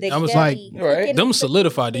 2 hits. The I was Gubby. like, right. Them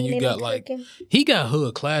solidified. Then you got like, he got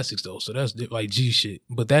hood classics though, so that's like G shit.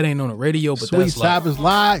 But that ain't on the radio. But Sweet that's like, Cypress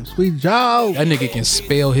Live, Sweet Joe. That nigga can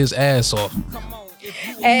spell his ass off.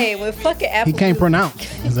 Hey, with fucking Apple. He can't pronounce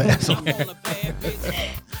his ass off.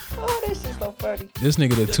 Oh, this is so funny. This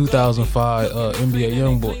nigga the 2005 NBA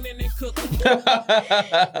YoungBoy.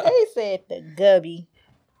 They said the Gubby.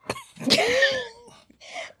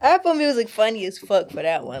 Apple Music funny as fuck for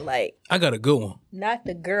that one. Like, I got a good one. Not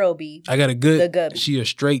the girl B. I got a good. The Gubby. She a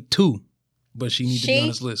straight 2, but she needs to be on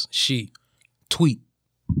this list. She Tweet.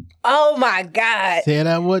 Oh my God. Said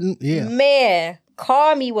I wouldn't. Yeah. Man,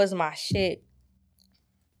 Call Me was my shit.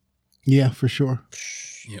 Yeah, for sure.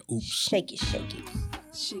 Yeah. Oops. Shake it, shake it.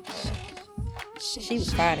 She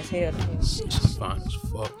was fine as hell. She's fine as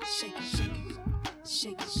fuck.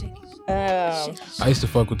 I used to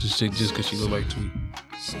fuck with this chick just because she looked like Tweet.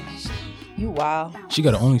 You wild. She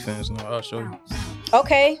got an OnlyFans now. I'll show you.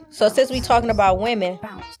 Okay, so since we talking about women,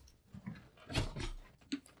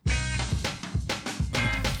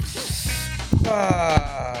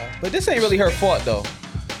 but this ain't really her fault though.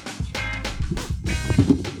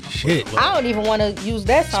 Shit. I don't even want to use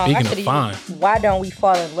that song. Speaking I of should've fine. used Why Don't We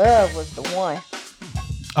Fall in Love was the one.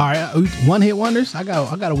 All right, one hit wonders. I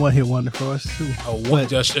got a one hit wonder for us too.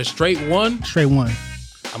 Just a straight one? Straight one.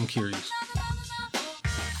 I'm curious.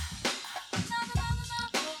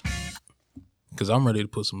 Because I'm ready to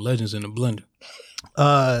put some legends in the blender.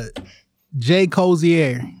 Jay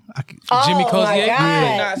Cozier. Jimmy Cozier?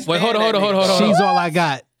 Yeah. Wait, hold on. She's all I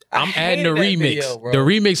got. I'm adding the remix. Video, the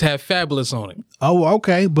remix had Fabulous on it. Oh,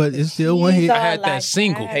 okay, but it's still one hit. I had that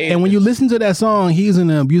single. And when you listen to that song, he's in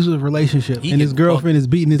an abusive relationship, and his girlfriend is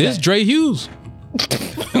beating his This ass. Dre Hughes.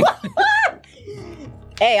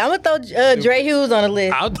 Hey, I'm going to throw Dre Hughes on the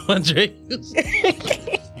list. I'll do Dre Hughes.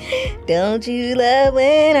 Don't you love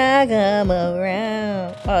when I come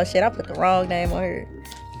around? Oh, shit, I put the wrong name on her.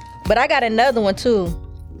 But I got another one, too.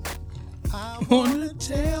 I wanna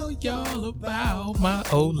tell y'all about my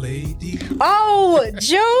old lady. Oh,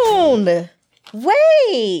 June.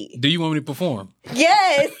 Wait. Do you want me to perform?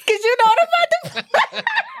 Yes, because you know what I'm about to play.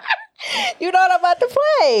 You know what I'm about to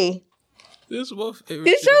play. This is my favorite.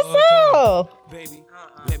 It's your song.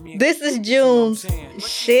 This is June's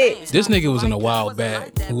shit. This nigga was in a wild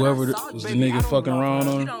bag. Whoever was the nigga fucking around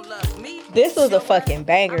on him. This was a fucking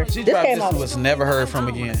banger. This came out. Was never heard from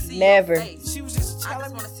again. Never.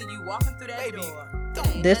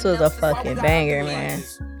 This was a fucking banger, man.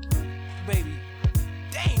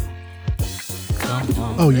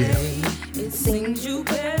 Oh yeah.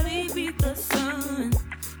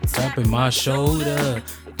 Tapping my shoulder,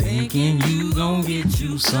 thinking you gon' get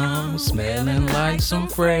you some, smelling like some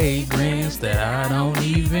fragrance that I don't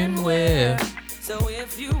even wear.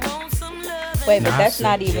 Wait, but that's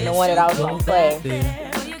not even the one that I was gonna play.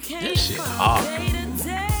 This shit hard.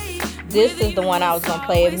 This is the one I was gonna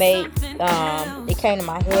play. It came to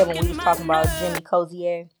my head when we was talking about Jimmy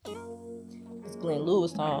Cozier. It's Glenn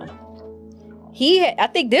Lewis song. I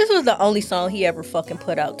think this was the only song he ever fucking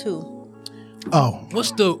put out too. Oh,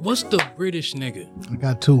 What's the British nigga? I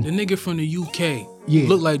got two. The nigga from the UK. Yeah.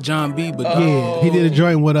 Look like John B, but Yeah, he did a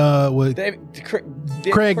joint with Craig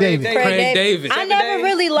David. Craig David. I never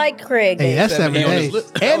really liked Craig. Hey, that's 7 He on his days.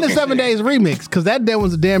 list. And the 7 days remix, because that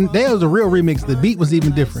was a real remix. The beat was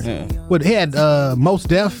even different. But he had Mos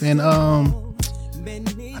Def and I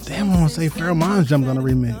want to say Pharoah Monch jumped on the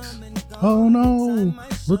remix. Oh no,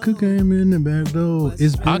 look who came in the back door.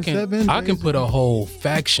 It's been 7 I can days. put a whole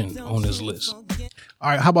faction on this list. All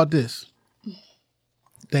right, how about this?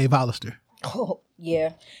 Dave Hollister. Oh,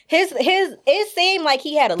 yeah. His it seemed like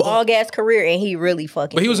he had a long ass career and he really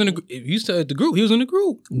fucking. But he was in the. You said the group. He was in the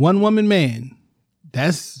group. One Woman Man.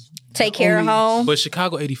 That's Take Care of Home. But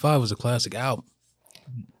Chicago '85 was a classic album.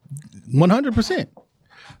 100%.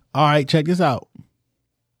 All right, check this out.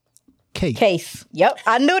 Case. Yep,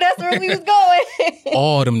 I knew that's where we was going.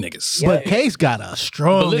 All them niggas. But Case got a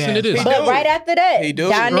strong But listen to ass this. vibe. But right after that, He do.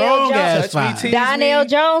 Donnell Strong ass Jones. vibe. Touch me, Donnell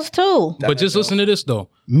Jones too. But just listen to this though.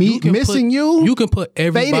 Me can Missing put, You. You can put Faded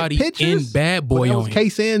everybody in Pictures. Bad Boy But that on was here.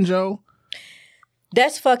 Case and Joe.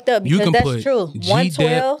 That's fucked up You because can that's put true. G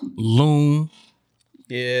 112. Dep, Loon,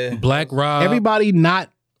 Yeah. Black Rob. Everybody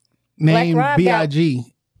not named Rob got- B.I.G.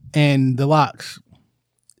 and the Locks.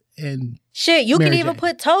 And Shit, you Mary can even J.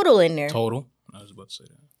 put Total in there. Total. I was about to say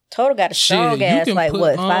that. Total got a Shit, strong you ass, can like put,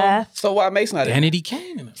 what, 5? So why Mason not in? Vanity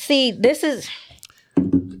Kane in it. See, this is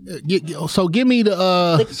so give me the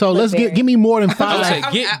Look, let's Barry. give me more than I five. would say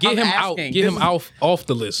I'm- get I'm him out. asking. Get This him is- off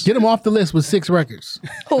the list. Get him off the list with 6 records.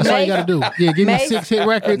 who That's all you made got to do. Yeah, give me Mace? 6 hit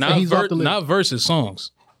records and Not, he's off the list. not versus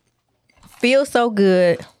songs. Feel So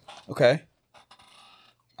Good. Okay.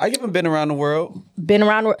 I haven't been around the world. Been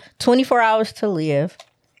around 24 Hours to Live.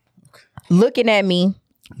 Looking at Me.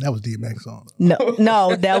 That was DMX song.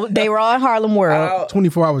 No, they were on Harlem World.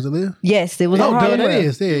 24 Hours to live. Yes, it was Oh, on duh, Harlem that World.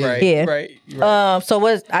 is. Yeah. Right. Yeah. Right. Right. So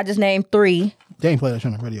I just named 3. They ain't play that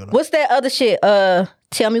shit on the radio though. What's that other shit?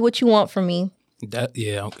 Tell Me What You Want From Me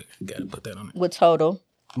Okay, gotta put that on it. with Total.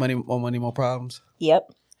 Money, more problems.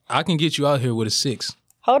 Yep. I can get you out here with a 6.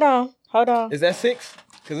 Hold on. Is that 6?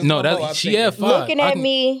 No, that she had 5. Looking at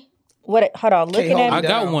me. What? Hold on. Looking hold at me I me.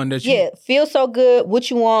 got down. one that you. Yeah. Feel So Good. What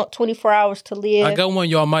You Want. 24 Hours to Live. I got one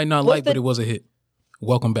y'all might not What's like, but the- it was a hit.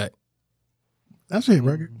 Welcome back. That's a hit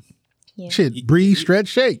record. Yeah. Shit, breathe, stretch,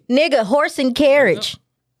 shake. Nigga, Horse and Carriage.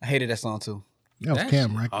 I hated that song too. That was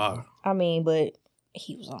Cam record. I mean, but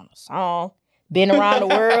he was on the song. Been Around the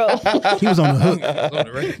World. He was on the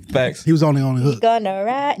hook. Facts. He was only on the hook. Gonna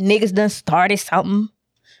ride. Niggas done started something.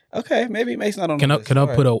 Okay, maybe Mason not on Can the I list. can I All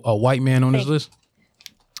put right. a white man on this list?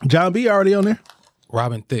 John B already on there.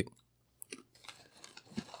 Robin Thicke.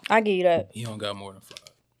 I give you that. He don't got more than 5.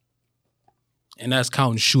 And that's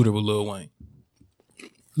counting Shooter with Lil Wayne.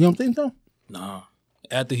 You don't think so? Nah.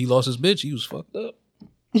 After he lost his bitch, he was fucked up.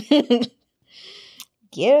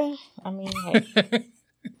 Yeah. I mean, hey.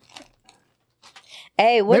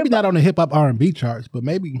 Hey, what Maybe about not on the hip hop R&B charts, but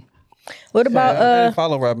maybe. what about I didn't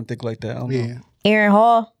follow Robin Thicke like that. I don't know. Yeah. Aaron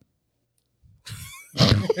Hall?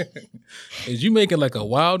 Is you making like a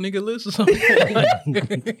wild nigga list or something?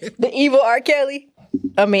 The evil R. Kelly?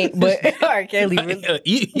 I mean, but R. Kelly really.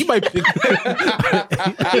 He might be he might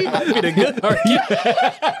be the good argument.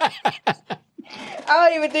 I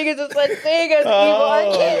don't even think it's a such thing as evil R.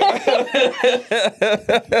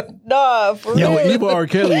 Kelly. Nah, for Yo, real. evil R.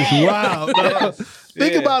 Kelly is wild. dog.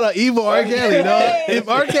 Think about an evil R. Kelly, dog. If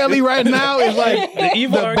R. Kelly right now is like The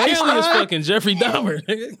evil The R. Kelly is baseline? fucking Jeffrey Dahmer.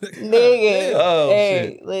 Nigga. Oh,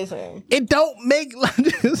 hey, shit. listen. it don't make like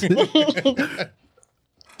this.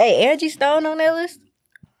 Hey, Angie Stone on that list?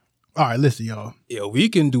 All right, listen, y'all. Yo, we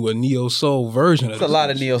can do a neo soul version of There's this. a lot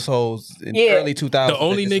of neo souls in Yeah. early 2000s. The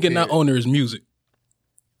only that nigga not disappeared. on there is music.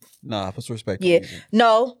 Nah, put some respect. on Yeah. music.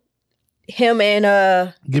 No. Him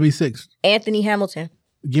and Give me 6. Anthony Hamilton.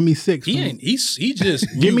 Give me 6. He ain't. He just.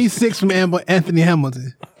 Give me 6 from Anthony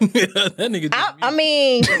Hamilton. that nigga. Just I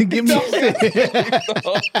mean, Give me 6.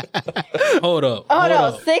 hold up. hold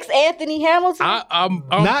on. up. 6 Anthony Hamilton? I'm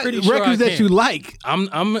Not pretty sure records I that you can. like. I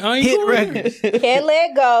ain't Hit doing it. records. Can't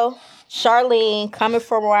Let Go. Charlene, Coming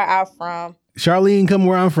From Where I'm From. Charlene, Come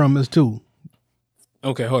Where I'm From is 2.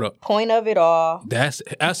 Okay, hold up. Point of It All. That's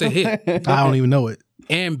a hit. I don't even know it.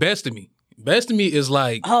 And Best of Me. Best of Me is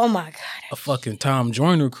like Oh my God. a fucking Tom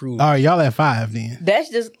Joyner crew. All right, y'all at 5 then. That's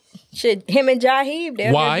just shit. Him and Jaheim,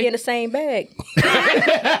 they're Why? gonna be in the same bag.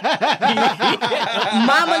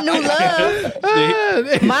 Mama Knew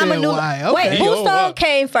Love. Mama Knew Why? Wait, Okay. whose Oh, song wow.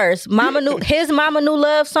 came first? His Mama Knew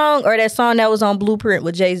Love song or that song that was on Blueprint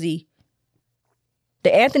with Jay-Z?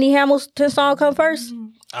 The Anthony Hamilton song come first?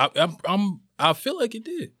 I feel like it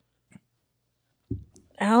did.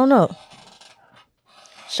 I don't know.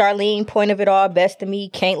 Charlene, Point of It All, Best of Me,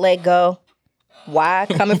 Can't Let Go. Why?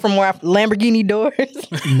 Coming from where Lamborghini doors.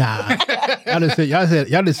 Nah,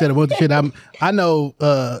 y'all just said a bunch of shit. I know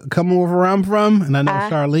coming where I'm from, and I know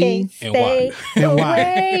Charlene. And why? And why?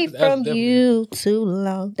 Away from you too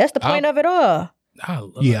long. That's the point of it all. I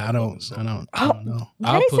don't know.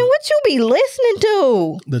 Jason, what you be listening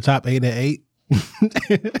to? The top 8 at 8.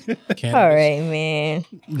 All right, man.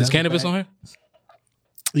 Is Cannabis on here?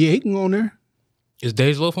 Yeah, he can go on there. Is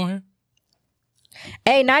Dej Loaf on here?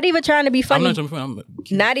 Hey, not even trying to be funny. I'm not trying to be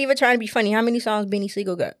funny. Not even trying to be funny. How many songs Beanie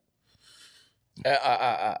Siegel got?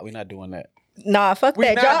 We're not doing that. Nah, fuck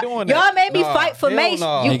that. Y'all made me fight for Mace.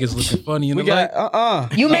 Niggas looking funny in the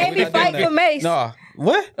light. You made me fight for Mace. Nah.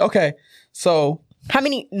 What? Okay. So how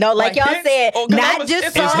many? No, like y'all said, not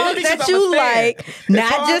just songs that you like,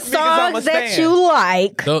 not just songs that you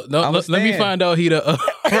like. Let me find out he the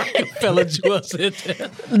Rockefeller Jewel said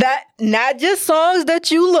that. Not just songs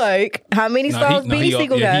that you like. How many songs Beanie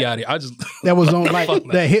Siegel got? That was on like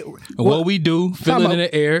that hit. What we do, feeling in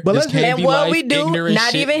the air. But and what we do,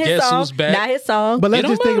 not even his song, not his song. But let's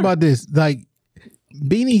just think about this, like.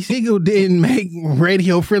 Beanie Siegel didn't make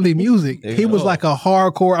radio friendly music. He was like a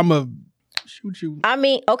hardcore. I'm a shoot you. I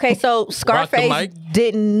mean, okay, so Scarface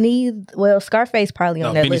didn't need. Well, Scarface probably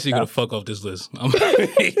on that Beanie list. Siegel to fuck off this list.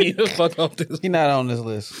 Fuck off this. He's not on this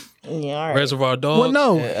list. Yeah, all right. Reservoir Dogs. Well,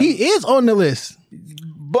 no, he is on the list.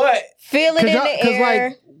 But Feel It in the Air.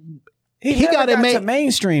 Like, he got to make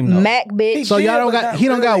mainstream though. Mac bitch. So y'all don't got. He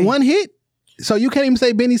don't got one hit. So you can't even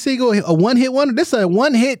say Beanie Siegel a one hit wonder. This is a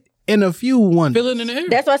one hit. In a few wonders. Feeling in the air.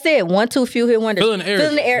 That's what I said. 1, 2 few hit wonders. Feeling in the air.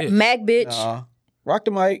 Feeling in the air. Mac bitch. Rock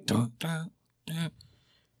the mic.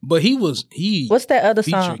 But he. What's that other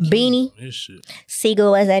song? Beanie. This shit.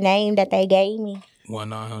 Siegel was a name that they gave me.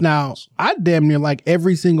 1-900. Now I damn near like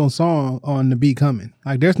every single song on The Be Coming.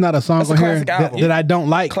 Like there's not a song on here that I don't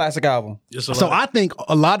like. Classic album. So I think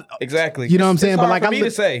a lot. Exactly. You know what I'm saying? It's But hard like for me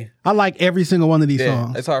to say. I like every single one of these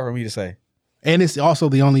songs. It's hard for me to say. And it's also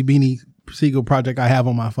the only Beanie Siegel project I have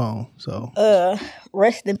on my phone. So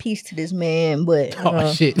rest in peace to this man. But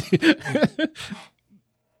oh shit,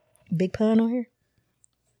 Big Pun on here.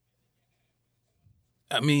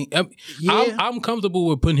 I mean, I'm comfortable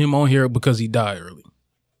with putting him on here because he died early.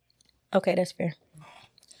 Okay, that's fair.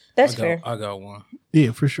 That's fair. I got one.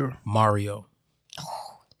 Yeah, for sure. Mario.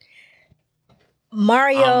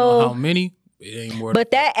 Mario. I don't know how many? It ain't more.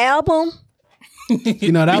 But that album.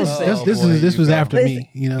 You know, that was this was after me.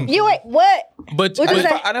 You know, you ain't what? But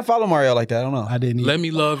I didn't follow Mario like that. I don't know. I didn't. Either. Let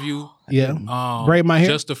Me Love You. Yeah. Braid My Hair.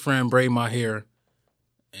 Just a Friend, Braid My Hair,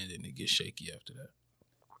 and then it gets shaky after that.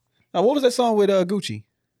 Now, what was that song with Gucci?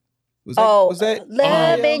 Was that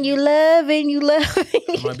loving you, loving you, loving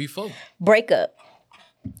you? It might be 4. Break Up.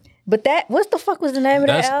 But what the fuck was the name of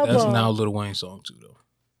that album? That's now Lil Wayne's song too, though.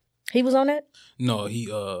 He was on that? No,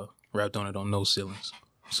 he rapped on it on No Ceilings.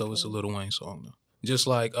 So it's a Lil Wayne song though. Just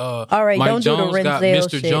like all right, Mike don't Jones do the got Renzel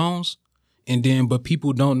Mr. shit. Jones, and then but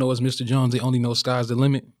people don't know it's Mr. Jones. They only know Sky's the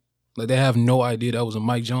Limit. Like they have no idea that was a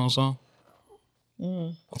Mike Jones song.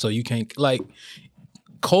 So you can't like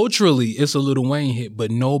culturally it's a Lil Wayne hit,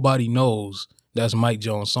 but nobody knows that's Mike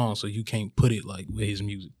Jones' song. So you can't put it like with his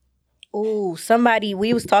music. Ooh,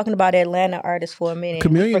 we was talking about Atlanta artists for a minute.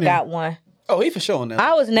 Chameleon. Forgot one. Oh, he for sure on that.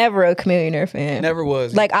 I was never a Chameleon fan. Never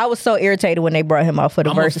was. Like I was so irritated when they brought him out for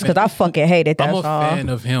the verses because I fucking hated that song. I'm a fan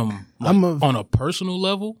of him on a personal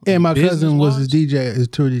level. And my cousin was his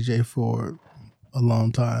tour DJ for a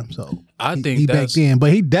long time. So I think he back then,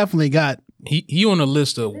 but he definitely got he on a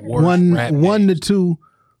list of worst rap one names. to two.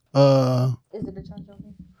 Is it the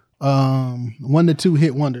Choncho? 1 to 2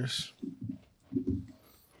 hit wonders.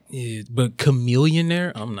 Yeah, but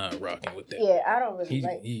Chameleonaire, I'm not rocking with that. Yeah, I don't really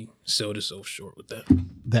like. He sold himself short with that.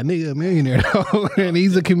 That nigga a millionaire though, and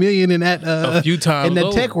he's a chameleon in that a few times in the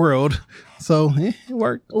over. tech world. So it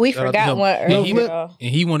worked. We forgot one earlier. And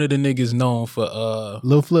he one of the niggas known for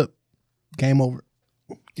Lil Flip came over,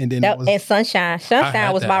 and then and Sunshine.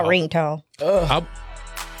 Sunshine was my ringtone.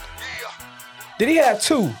 Did he have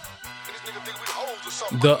 2?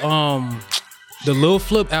 The Lil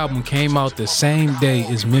Flip album came out the same day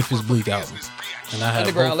as Memphis Bleak album, and I had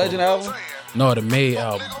Underground Legend album. No, the May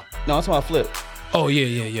album. No, that's my Flip. Oh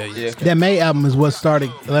yeah. That May album is what started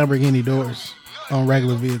Lamborghini doors on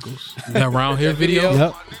regular vehicles. That Round Here video.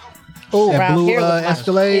 Yep. Oh, that Round blue Here was my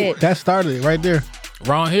Escalade. shit. That started it right there.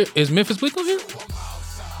 Round Here is Memphis Bleak on here.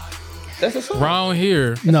 That's a song. Round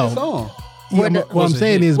Here. No. That's a song. What I'm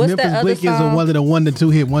saying is what's Memphis that other Bleak is song? one of the 1 to 2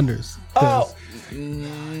 hit wonders. Oh,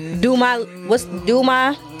 Do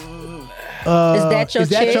my That Your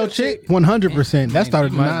Chick? Your Chick? 100%. That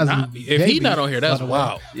started He might Nas. not and be. If he Jay-Z. not on here, that's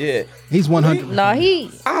wild. Yeah. He's 100. No, he.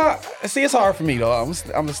 See, it's hard for me though.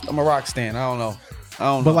 I'm a rock stan. I don't know.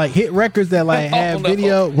 But like hit records that like have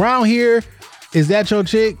video round here, Is That Your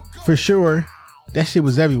Chick? For sure. That shit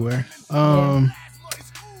was everywhere.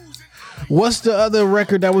 What's the other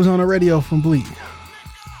record that was on the radio from Bleak?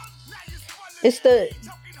 It's the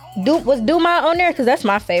was Do My on there because that's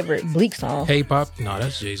my favorite Bleak song. Hey Pop, no,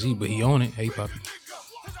 that's Jay-Z, but he on it. Hey Poppy.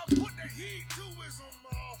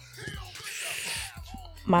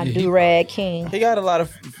 My Do-Rag King. He got a lot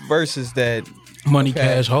of verses that Money,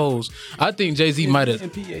 Cash, Hoes. I think Jay-Z might have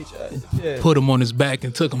put him on his back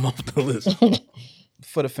and took him off the list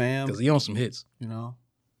for the fam. because he on some hits. You know,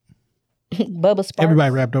 Bubba Sparks.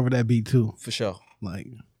 Everybody rapped over that beat too. for sure. Like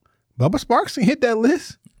Bubba Sparks hit that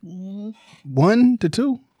list. 1 to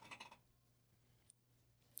 2.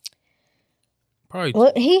 Probably.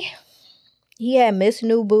 Well, he had Miss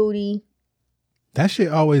New Booty. That shit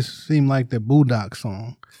always seemed like the Boondock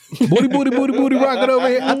song. Booty, booty, booty, booty, rocking over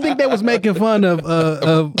here. I think they was making fun of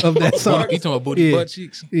that song. You talking about booty butt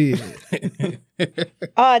cheeks? Yeah.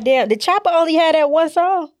 Oh damn! Did Chopper only had that one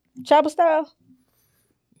song? Chopper Style?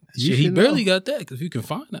 Shit, he barely got that because you can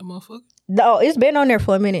find that motherfucker. No, it's been on there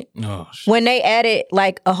for a minute. Oh shit. When they added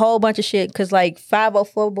like a whole bunch of shit, because like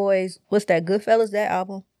 504 Boys, what's that? Goodfellas, that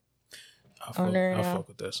album. I there, fuck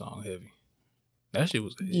with that song heavy. That shit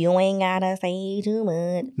was heavy. You ain't gotta say too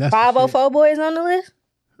much. That's the 504 Boys on the list.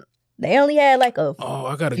 They only had like a Oh,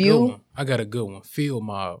 I got a few. good one. I got a good one. Field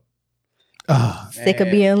Mob. Sick of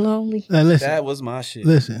being lonely. Now listen, That was my shit.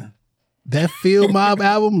 listen. That Field Mob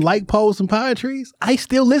album, Like Poles and Pine Trees, I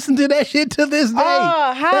still listen to that shit to this day.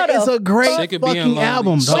 Oh, how That the is a great Sick of being fucking lonely.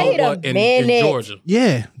 album, So dog. Wait a what, in minute. Georgia.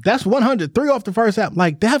 Yeah, that's 103 off the first album.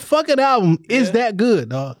 Like that fucking album is that good,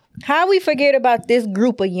 dog. How we forget about this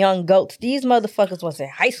group of young goats? These motherfuckers was in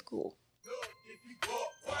high school.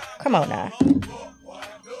 Come on now.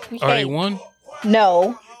 We Are they can't- one?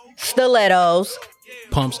 No. Stilettos.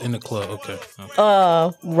 Pumps in the club. Okay.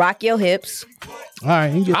 Rock Your Hips. All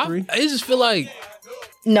right, you get 3. I just feel like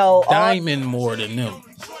No. Diamond more than them.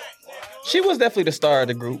 She was definitely the star of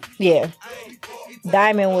the group. Yeah.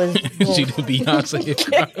 Diamond was. She the Beyonce.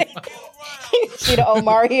 She the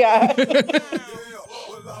Omarion.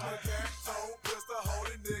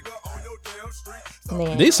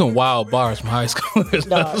 Man, These some wild bars from high school.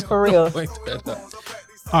 no, for real.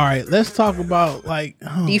 All right, let's talk about like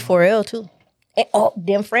D4L too. And,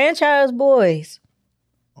 them franchise boys.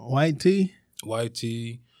 White Tee.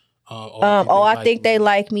 YT. I think they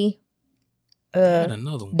like me. Had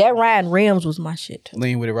another one. That Ryan Rims was my shit too.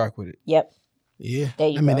 Lean with it, rock with it. Yep. Yeah, There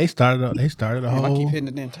you I mean go. they started a I keep whole. hitting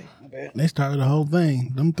the damn tape. My bad. They started the whole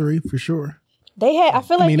thing. Them 3 for sure. They had. I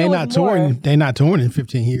feel like I mean it they was not more. touring. They not touring in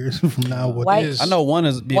 15 years from now. What? White- Is- I know one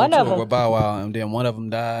is being One of toured them. with Bow Wow, and then one of them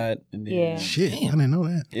died. And then, Yeah. Shit, I didn't know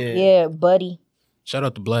that. Yeah, buddy. Shout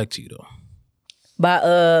out to Black T though. By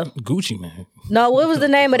Gucci man. no, what was the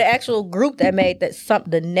name of the actual group that made that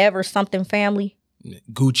the Never Something Family?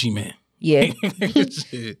 Gucci man. Yeah.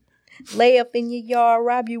 Shit. Lay up in your yard,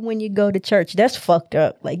 rob you when you go to church. That's fucked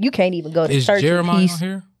up. Like you can't even go to Is church in Jeremiah peace. on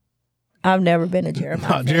here? I've never been a Jeremiah.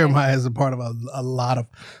 No, fan. Jeremiah is a part of a lot of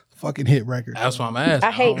fucking hit records. That's what I'm asking.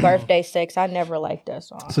 I hate don't know. Birthday Sex. I never liked that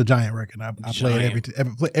song. It's a giant record. I play it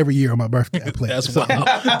Giant. every year on my birthday. I play That's it. So- wild.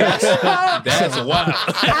 That's wild.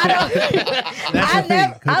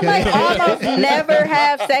 I like almost never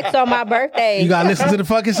have sex on my birthday. You gotta listen to the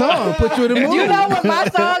fucking song. Put you in the mood. You know what my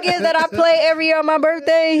song is that I play every year on my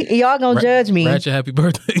birthday? Y'all gonna judge me. Ratchet happy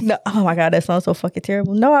birthday. No, oh my god, that sounds so fucking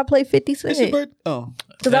terrible. No, I play 50 Cent. It's your birthday. Oh.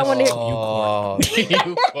 Because I want to. Oh.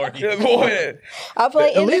 You corny. Boy. I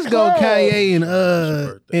play At in least the go club.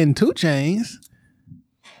 Kanye and 2 Chains.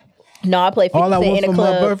 No, I play 50 All I Cent want in for the my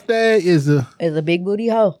club. birthday is a. Is a big booty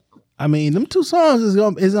hoe. I mean, them 2 songs is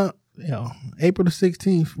on April the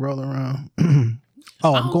 16th. Roll around.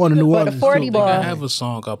 I'm going to New For the Orleans. 40 too. I bar. have a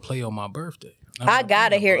song I play on my birthday. I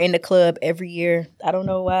gotta hear in the club every year. I don't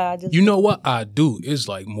know why. I just You know what I do? It's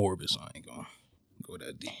like morbid, so I ain't gonna go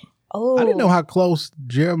that deep. oh, I didn't know how close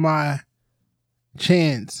Jeremiah,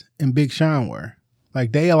 Chance, and Big Sean were.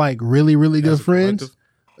 Like they are like really, really good As a friends. collective?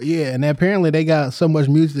 Yeah, and apparently they got so much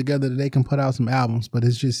music together that they can put out some albums, but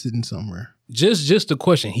it's just sitting somewhere. Just a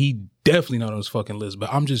question. He definitely not on his fucking list,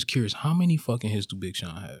 but I'm just curious. How many fucking hits do Big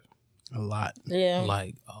Sean have? A lot. yeah.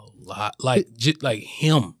 Like a lot. Like just like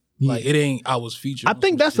him. Like it ain't. I was featured. I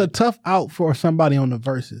think that's a tough out for somebody on the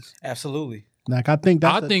verses. Absolutely. Like I think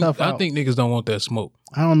that's I a think tough out. niggas don't want that smoke.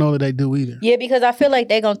 I don't know that they do either. Yeah, because I feel like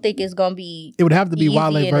they're gonna think it's gonna be It would have to be easy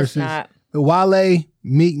Wale and it's versus not. Wale,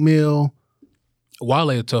 Meek Mill,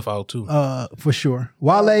 Wale a tough out too. For sure.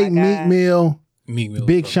 Wale, Meek Mill,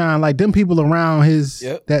 Big Sean, like them people around his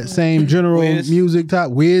that same general music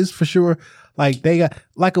type. Wiz for sure. Like they got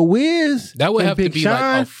like a Wiz. That would have Big to be Sean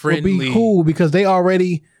like a friendly. would be cool because they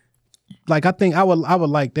already. Like I think I would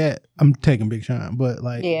like that. I'm taking Big Sean, but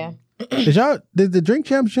like did the Drink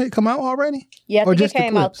Champ shit come out already? Yeah, I think it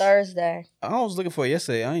came out Thursday. I was looking for it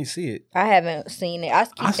yesterday. I ain't see it. I haven't seen it.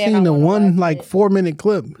 I seen the one like 4-minute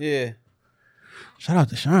clip. Yeah. Shout out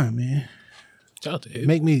to Sean, man. Shout out to him.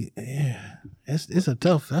 Make me that's a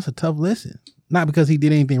tough listen. Not because he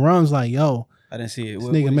did anything wrong. It's like, yo, I didn't see it. This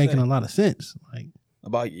nigga making a lot of sense. Like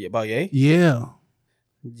about Ye? Yeah.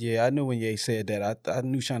 Yeah, I knew when Ye said that. I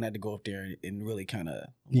knew Sean had to go up there and really kind of.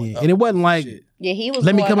 Yeah, and it wasn't like. Shit. Yeah, he was.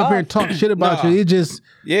 Let me come up here and talk shit about you. It just.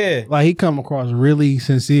 Yeah. Like he come across really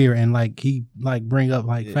sincere and like he like bring up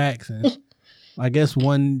like facts and I guess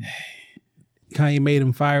one Kanye made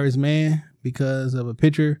him fire his man because of a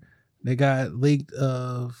picture that got leaked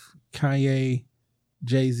of Kanye,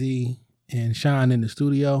 Jay-Z, and Sean in the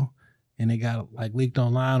studio, and they got like leaked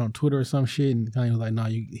online on Twitter or some shit, and Kanye was like, "No,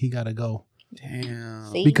 he got to go."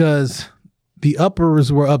 Damn. See? Because the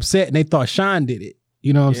uppers were upset and they thought Sean did it.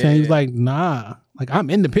 You know what I'm saying? He was like, "Nah, like I'm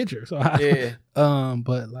in the picture." So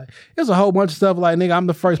but like there's a whole bunch of stuff like, nigga, I'm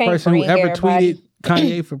the first person who ever tweeted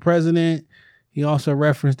Kanye for president. He also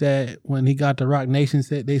referenced that when he got to Rock Nation,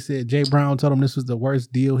 they said Jay Brown told him this was the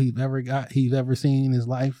worst deal he's ever seen in his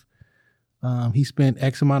life. He spent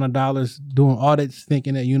X amount of dollars doing audits,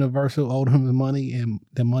 thinking that Universal owed him the money, and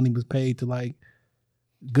the money was paid to like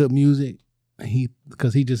good music.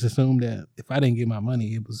 Because he just assumed that if I didn't get my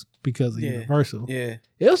money, it was because of Universal. Yeah,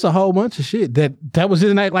 it was a whole bunch of shit that was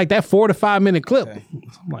in like that 4 to 5 minute clip. Okay.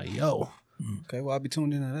 I'm like, yo, okay, well I'll be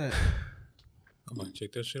tuned into that. I might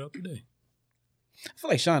check that shit out today. I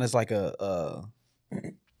feel like Sean is like a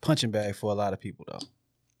punching bag for a lot of people though.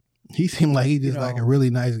 He seemed like he just like a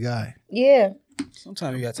really nice guy. Yeah.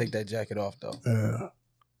 Sometimes you gotta take that jacket off though.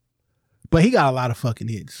 But he got a lot of fucking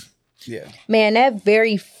hits. Yeah. Man, that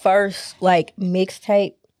very first like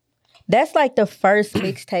mixtape, that's like the first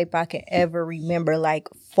mixtape I can ever remember like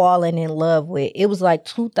falling in love with. It was like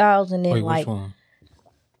 2000 and like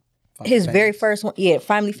his very first one. Yeah,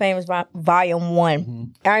 Finally Famous Volume 1.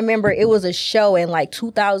 Mm-hmm. I remember it was a show in like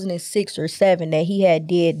 2006 or 7 that he had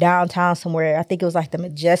did downtown somewhere. I think it was like the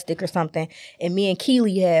Majestic or something. And me and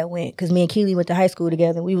Keely had went, because me and Keely went to high school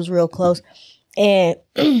together. We was real close. And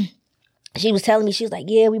she was telling me, she was like,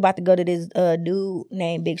 yeah, we about to go to this dude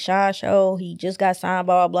named Big Sean show. He just got signed,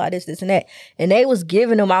 blah, blah, blah, this, and that. And they was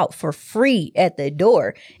giving them out for free at the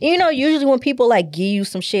door. And, you know, usually when people, like, give you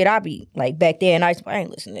some shit, I be, like, back then, I ain't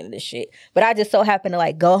listening to this shit. But I just so happened to,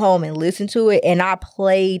 like, go home and listen to it. And I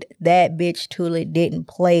played that bitch till it didn't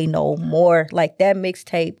play no more. Like, that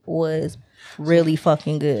mixtape was really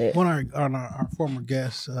fucking good. One of our former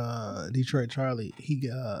guests, Detroit Charlie, he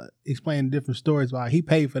explained different stories about he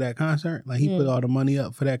paid for that concert. Like he put all the money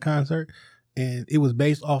up for that concert, and it was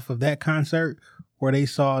based off of that concert where they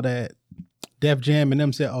saw that Def Jam and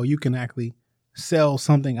them said, "Oh, you can actually sell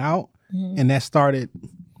something out," and that started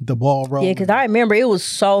the ball rolling. Yeah, because I remember it was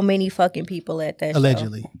so many fucking people at that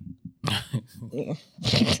allegedly.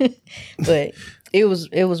 But it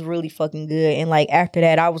was really fucking good. And like after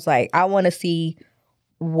that, I was like, I want to see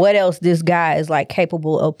what else this guy is like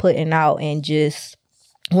capable of putting out. And just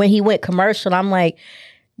when he went commercial, I'm like,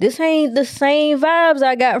 this ain't the same vibes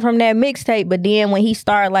I got from that mixtape. But then when he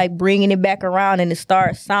started like bringing it back around and it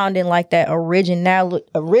started sounding like that original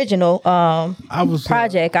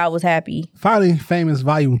project, I was happy. Finally Famous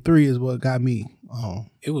Volume 3 is what got me.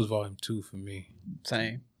 It was Volume 2 for me.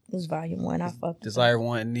 Same. It was Volume 1. I fucked Desire,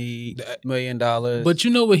 Want, Need, $1 million. But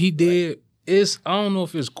you know what he did? I don't know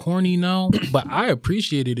if it's corny now, but I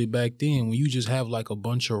appreciated it back then when you just have like a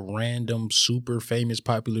bunch of random, super famous,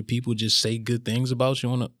 popular people just say good things about you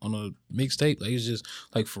on a mixtape. Like it's just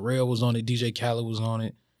like Pharrell was on it, DJ Khaled was on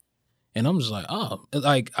it, and I'm just like, oh,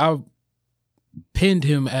 like I pinned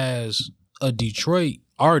him as a Detroit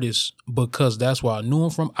artist because that's where I knew him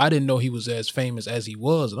from. I didn't know he was as famous as he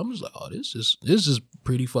was, and I'm just like, oh, this is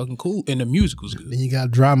pretty fucking cool, and the music was good. Then you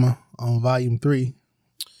got Drama on Volume 3.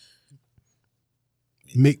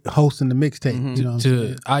 Hosting the mixtape. Mm-hmm. You know what I'm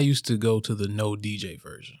saying? I used to go to the no DJ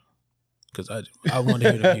version because I want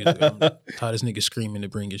to hear the music. I'm tired of this nigga screaming to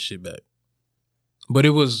bring his shit back. But it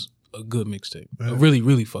was a good mixtape. A really,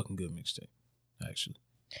 really fucking good mixtape, actually.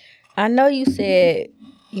 I know you said,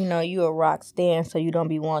 you know, you a rock stan, so you don't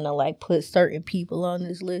be wanting to like put certain people on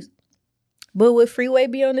this list. But would Freeway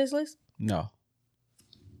be on this list? No.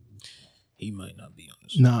 He might not be on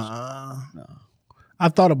this list. No. I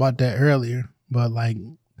thought about that earlier. But like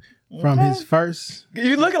from his first.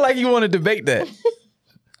 You looking like you want to debate that.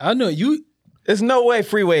 I know you. There's no way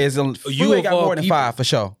Freeway is on. Freeway got more than 5 for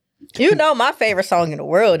sure. You know my favorite song in the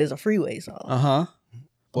world is a Freeway song. Uh-huh.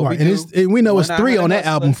 Right, and we know it's 3 on that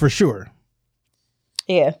album for sure.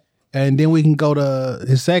 Yeah. And then we can go to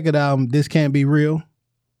his second album, This Can't Be Real,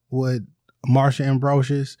 with Marsha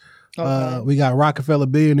Ambrosius. Okay. We got Rockefeller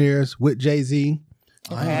Billionaires with Jay-Z.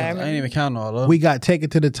 I ain't even counting all of them. We got Take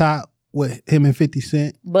It to the Top with him and 50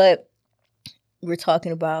 Cent. But we're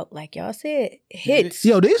talking about, like y'all said, hits.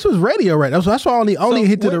 Yo, this was radio record. That's why I only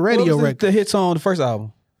hit to the radio what was record. the hits on the first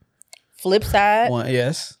album? Flip Side. One,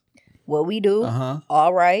 yes. What We Do. Uh-huh.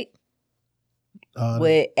 All Right. Uh,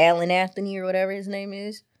 with Alan Anthony or whatever his name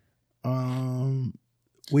is.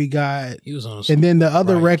 We got, He was on. and then the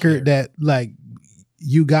other Mariah record Carey. that like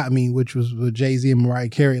You Got Me, which was with Jay-Z and Mariah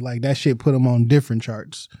Carey, like that shit put him on different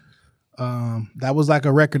charts. That was like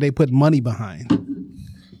a record they put money behind.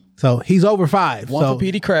 So he's over 5. One so for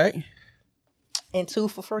Petey Crack. And 2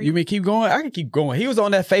 for free. You mean keep going? I can keep going. He was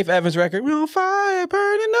on that Faith Evans record. We on fire,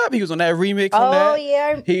 burning up. He was on that remix on that. Oh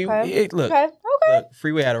yeah. Look, Okay. look,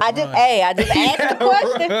 Freeway had a I just asked the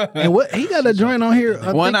question. and what he got a joint on here.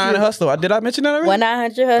 1-9 Hustle. Did I mention that already?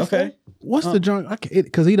 1-900 Hustler. Okay. What's the joint?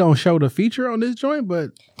 Because he don't show the feature on this joint,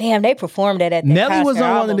 but Damn, they performed that at the Nelly was concert. I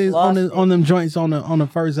on one of these almost lost on them joints on the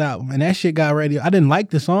first album, and that shit got radio. I didn't like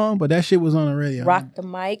the song, but that shit was on the radio. it. Rock the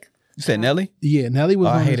Mic. You said Nelly? Yeah, Nelly was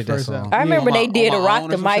Oh, I on his hated that first song. album. I remember on they my- did a on my Rock own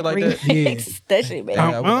the or some Mic shit like that? remix. That shit, man.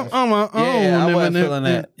 Yeah, I wasn't feeling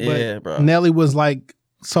that. But Yeah, bro. Nelly was like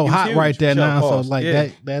so was hot huge, right there for sure, now. So pause. like Yeah.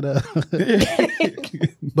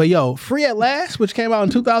 that. But yo, Free at Last, which came out in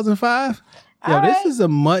 2005. Yo, All this right. is a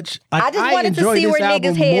much. Like, I just wanted to enjoy see this where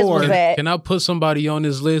album niggas' heads more. was at. Can I put somebody on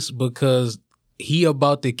this list because he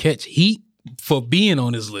about to catch heat for being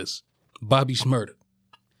on this list? Bobby Shmurda.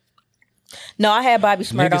 No, I had Bobby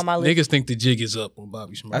Shmurda on my list. Niggas think the jig is up on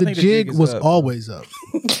Bobby Shmurda. The think the jig jig is was up. always up.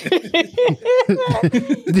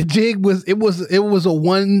 The jig was it was a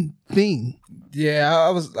one thing.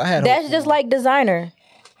 Yeah, I had That's just like Designer.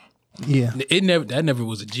 Yeah. That never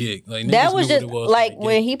was a jig. Like That niggas was knew just what it was like from the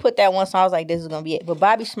when beginning. he put that one song, I was like, this is gonna be it. But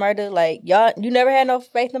Bobby Shmurda, like y'all, you never had no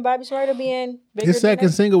faith in Bobby Shmurda being bigger. His second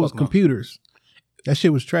than single was Fuck no. Computers. That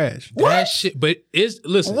shit was trash. That shit, but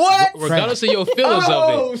listen. What? Regardless of your feelings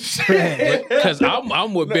Oh, of it, shit. because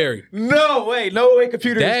I'm with Barry. No way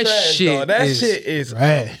computer That is trash, shit dog. That is shit is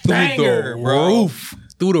Trash. banger, bro.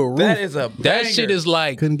 Through the roof. That is a That banger. shit is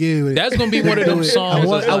like Couldn't give it. that's gonna be one of them songs.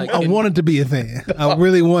 I wanted to be a fan. I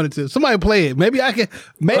really wanted to. Somebody play it. Maybe I can.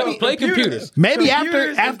 Maybe play computers. Maybe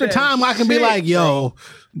Computers after is time that I can be shit, like, yo.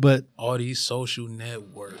 But All these social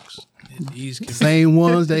networks. And these same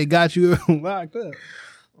ones they got you locked up.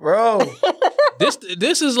 Bro.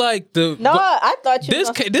 this is like the No, I thought you. this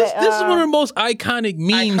was gonna this say, this is one of the most iconic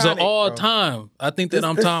memes of Iconic, all bro. time. I think that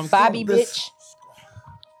I'm This- Tom. Bobby this- bitch.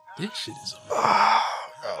 This shit is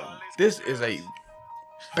This is a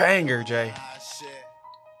banger, Jay.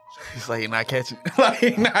 It's like you're not catching. Like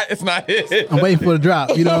it's not it. I'm waiting for the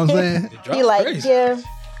drop. You know what I'm saying? He like, crazy. yeah.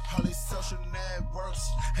 All these social networks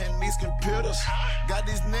and these computers got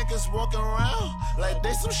these niggas walking around like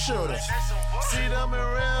they some shooters. See them in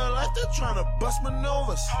real life, they're trying to bust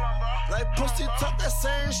maneuvers. Like pussy talk that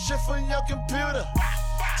same shit from your computer.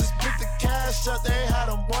 Just pick the cash up, they had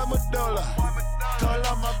them boy Medulla.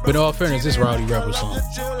 But in all fairness, this Rowdy Rebel song.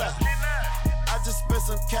 I just spent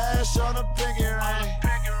some cash on a pinky ring.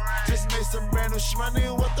 Just made some brand new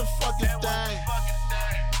shmoney, what the fuck is that?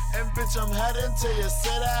 And bitch, I'm heading to your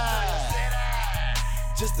city.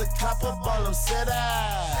 Just a cop up all them city.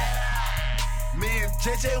 Me and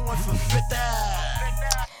JJ went for 50.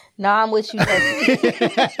 No, I'm with you. Jesse.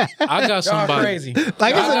 I got Y'all somebody. crazy.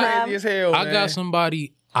 Like Y'all it's crazy as hell, I man. got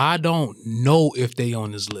somebody. I don't know if they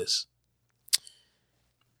on this list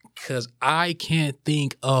because I can't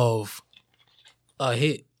think of a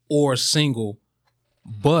hit or a single,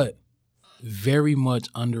 but very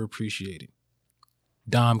much underappreciated.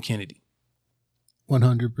 Dom Kennedy.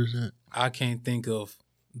 100%. I can't think of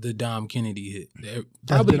the Dom Kennedy hit.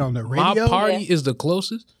 That's been on the My radio? Party Yeah. is the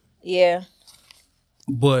closest, Yeah.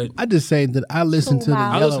 but I just say that I listened to the 2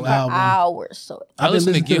 miles Yellow per album. hour. So I I've been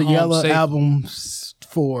listen to listening to Get the Home Yellow Safely. album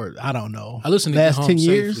for, I don't know, I listen to last Get Home 10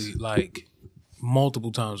 Safely years. like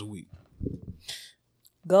multiple times a week.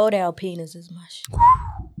 Gold Al Penis is my shit.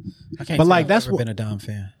 I can't But say like, I've that's ever what- been a Dom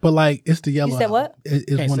fan. But like, it's the Yellow You said album. what? It's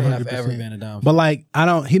Can't say 100%. I've ever been a Dom fan. But like,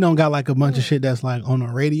 he don't got like a bunch of shit that's like on the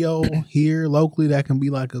radio here locally that can be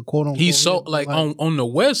like a quote unquote. He's so hit, but, like on the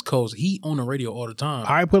West Coast, he on the radio all the time.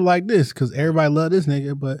 I put it like this because everybody love this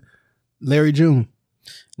nigga, but Larry June,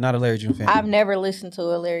 Not a Larry June fan. I've never listened to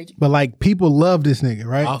a Larry June. But like people love this nigga,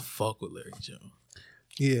 right? I fuck with Larry Jones.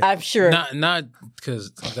 Yeah. I'm sure. Not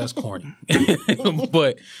because that's corny,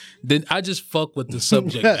 but then I just fuck with the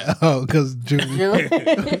subject matter. Oh, because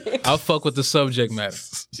I fuck with the subject matter.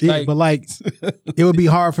 yeah, Like, but like it would be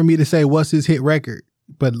hard for me to say what's his hit record.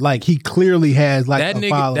 But like he clearly has like that a nigga,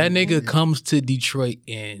 following. that nigga comes to Detroit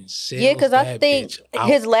and sells Yeah, because I that think bitch out.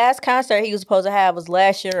 his last concert he was supposed to have was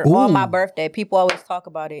last year Ooh. on my birthday. People always talk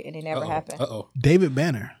about it, and it never happened. Uh-oh. David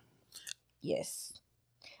Banner. Yes.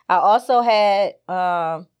 I also had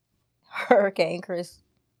Hurricane Chris.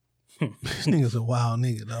 This nigga's a wild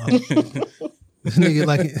nigga, dog. This nigga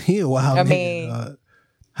like he a wild I nigga. mean- Dog.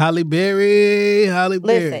 Holly Berry.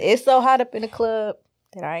 Listen, it's so hot up in the club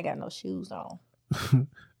that I ain't got no shoes on.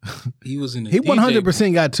 He was in the He DJ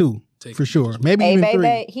 100% got two Take for sure. pictures. Maybe Hey, even three.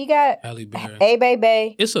 baby, he got Halle Berry. Hey,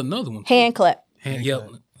 baby, It's another one. too. hand clap. Yep.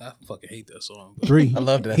 I fucking hate that song. But Three. I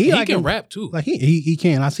love that. he like can him. rap too. Like he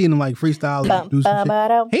can. I seen him like freestyle and do some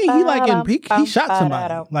shit. He like him. He shot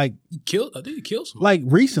somebody like He killed. I think he killed somebody.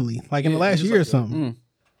 like recently, like in the Yeah, last just year or like something.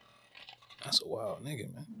 That's a wild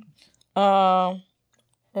nigga, man.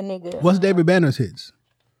 The nigga. What's David Banner's hits?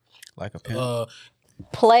 Like a pimp.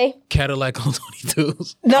 Play? Cadillac on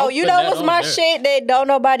 22s. No, I'll you put know that what's on my there. shit that don't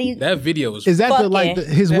nobody That video is Is that the Fucking. like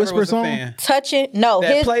his Never whisper was a song? fan. touching? No,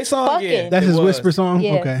 That his play song? fucking. Yeah. That's It his was. whisper song.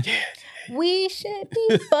 Yeah. Okay. We should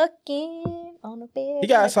be fucking on the bed. He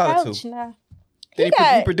got on a the solid couch two. now. He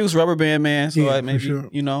got- produced Rubber Band Man, so Yeah, like for maybe sure.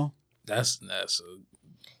 you know. that's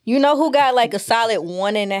You know who got like a solid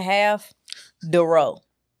 1.5? Duro.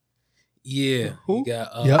 yeah. He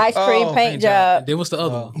got Yep. Ice cream Oh, paint job. Then what's the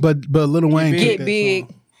other one? But Lil Wayne Big. took Get that big.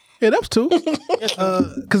 song. Yeah, that was two.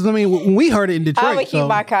 Because I mean, when we heard it in I'm gonna Detroit, keep so,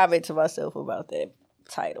 my comment to myself about that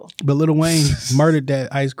title. but Lil Wayne murdered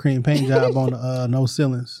that ice cream paint job on the No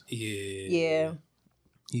Ceilings. Yeah. Yeah.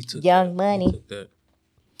 He took Young that. Money. He took that.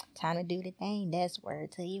 Time to do the thing. That's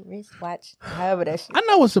word to your wristwatch. However that shit. I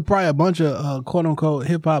know it's probably a bunch of quote unquote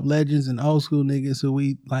hip hop legends and old school niggas who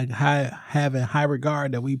we like have in high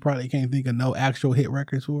regard that we probably can't think of no actual hit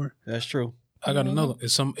records for. That's true. I got another.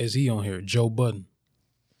 Is he on here? Joe Budden.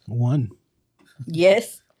 One,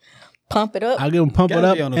 Yes. Pump it up. I'll give him Pump It Gotta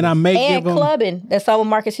Up, be on the and I list. may And give him clubbing. That song with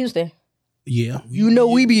Marcus Houston. yeah. You know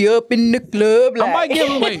we be up in the club. Like. I might give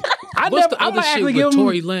him. Wait, I what's never- the I other might shit actually with give him-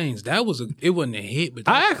 Tory Lanez? That was it wasn't a hit, but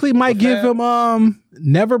I actually might give him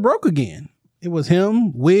Never Broke Again. It was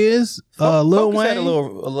him, Wiz, Lil Focus had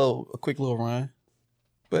Wayne. a quick little run,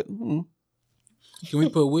 but can we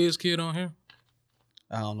put WizKid on here?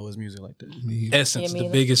 I don't know his music like that. Essence, Yeah, me the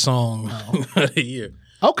either. biggest song of the year.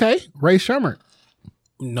 Okay, Ray Sherman.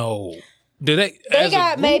 No, did they? They as a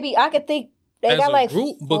got group- maybe, I could think, they as got a like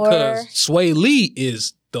group 4. because Sway Lee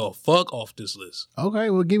is the fuck off this list.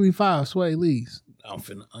 Okay, well give me 5 Sway Lees. I'm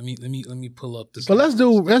finna. I mean, let me pull up this. But let's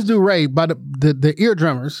do Ray by the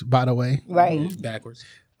eardrummers, by the way. Right. backwards.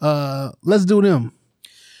 Let's do them.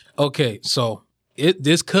 Okay, so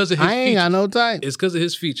this because of his I ain't features. got no type. It's because of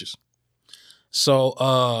his features.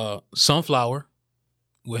 So Sunflower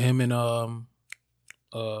with him and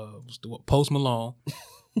what's the what, Post Malone.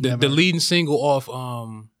 The leading single off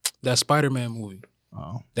that Spider-Man movie.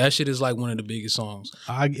 Oh. That shit is like one of the biggest songs.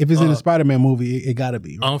 If it's in a Spider-Man movie, it gotta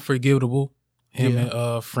be. Right? Unforgivable. Him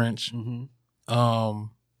Yeah. and French. Hold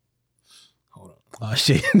on. Oh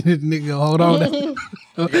shit, nigga, hold on.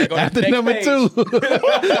 After number page. 2.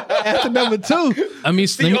 After number 2. I mean,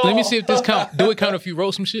 let me see if this count. Do it count if you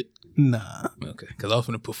wrote some shit? Nah. Okay, because I was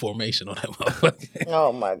finna put Formation on that motherfucker.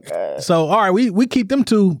 Oh my God. So all right, we keep them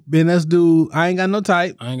 2. Then let's do I Ain't Got No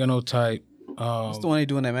Type. I ain't got no type. That's the one they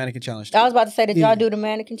doing that mannequin challenge. I was about to say, did Yeah. y'all do the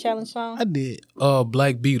mannequin challenge song? I did.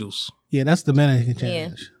 Black Beatles. Yeah, that's the mannequin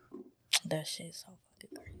challenge. That shit's so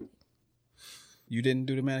fucking crazy. You didn't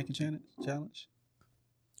do the mannequin challenge?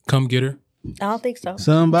 Come Get Her. I don't think so.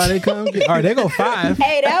 Somebody come get. All right, they go 5.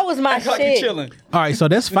 Hey, that was my Act like you shit. chilling. All right, so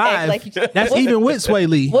that's 5. like you- That's even with Sway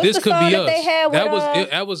Lee. What's This the could song be that us. they had with,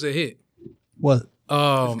 That was a hit. What?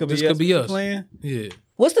 This could be us. Playing? Yeah,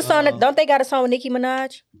 what's the song that, don't they got a song with Nicki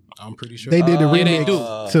Minaj? I'm pretty sure They did the Yeah, they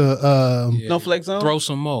remix do. to No flex zone? Throw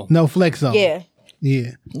some more. No Flex Zone. Yeah.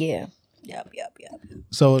 Yeah. Yeah. Yep.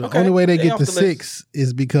 So the Okay, only way they they get off to the 6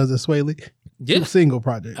 is because of Sway Lee. Yeah, 2 single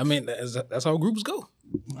projects. I mean that's how groups go.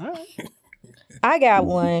 I got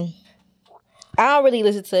one. I don't really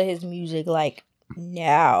listen to his music like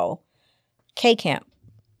now. K-Camp.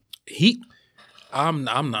 I'm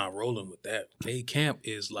not rolling with that. K Camp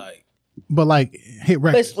is like but like hit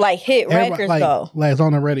records. It's like hit Everybody- records though. Like it's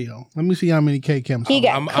on the radio. Let me see how many K-Camps. He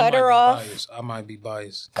got Cut Her Off. I might be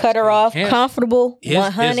biased. Cut Her Off, Comfortable, His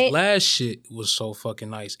 100. last shit was so fucking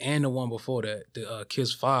nice, and the one before that, the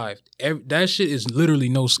Kiss 5. That shit is literally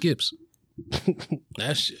no skips.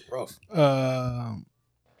 That shit rough.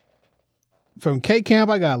 From K-Camp,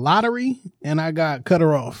 I got Lottery and I got Cut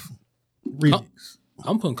Her Off. Remix.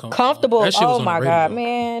 I'm putting Comfortable. That shit was Oh on my the God, radio.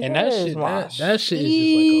 man. And that that is shit, my that shit is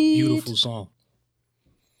just like a beautiful song.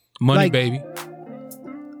 Money Like- Baby.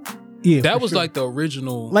 Yeah, That for was sure. like the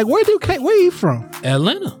original Like where he from?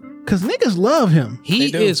 Atlanta. Cause niggas love him.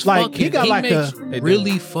 He do. is Like, fucking. he got like makes They do.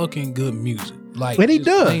 really fucking good music. Like, And he just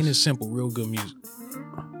does. plain and simple, real good music.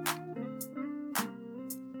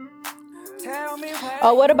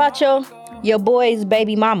 Oh, what about your boy's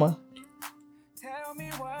baby mama?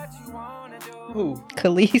 Who?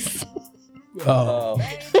 Khalees. Oh,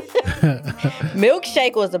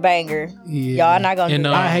 Milkshake was a banger. yeah. Y'all not gonna And, do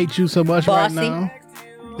I that. hate you so much Bossy. right now.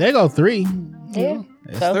 There go 3. Yeah.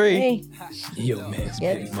 It's So, 3. hey. Yo, man,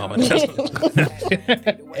 Yeah. baby mama. That's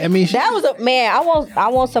I mean, That was a man. I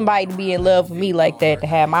want somebody to be in love with me like that to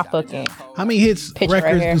have my fucking. how many hits Picture right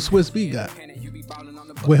records here. do Swiss Beat got?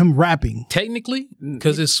 With him rapping. technically,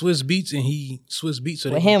 because it's Swiss Beats and he Swiss Beats. So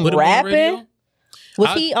they With can him put on the rapping? radio. Was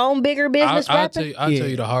I- he on Bigger Business I'll rapping? tell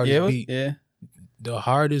you the hardest Yeah, beat. yeah. The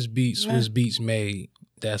hardest beat Swiss Beats made.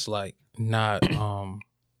 That's like not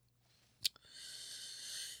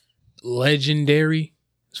legendary.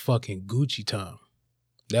 It's fucking Gucci Time.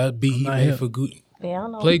 That beat he Not made him. for Gucci. Yeah, I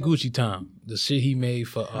don't know. Play Gucci Time. The shit he made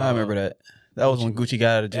for. I remember that. That was when Gucci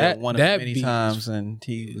got out of jail That- one of that many beat times, and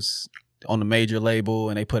he was on the major label,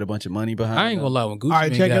 and they put a bunch of money behind. I ain't him. gonna lie. When Gucci All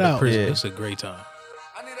right, Mane check got it out of out. prison, Yeah. it's a great time.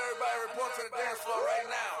 I need everybody to report to the dance floor right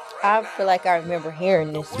now. I feel like I remember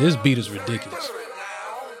hearing this. This beat is ridiculous.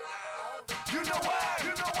 You know why? You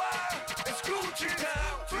know why? It's Gucci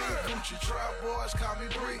now. Gucci trap boys call me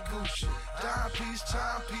Brick Gucci. Dime piece,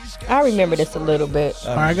 time piece. I remember this a little bit.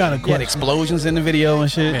 All right, I got a He had question. explosions in the video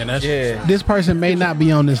and shit. Man, that's- yeah. This person may not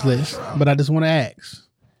be on this list, but I just want to ask: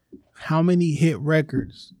 how many hit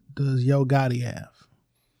records does Yo Gotti have?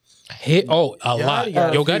 Hit a lot. got a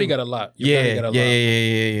Yo few. Gotti got a lot. Yo Yeah, Gotti got a lot.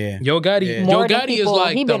 yeah. Yo Gotti, Yeah. Yo More than Gotti is people-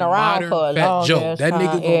 like he the been around modern for a Fat long Joe. ass That nigga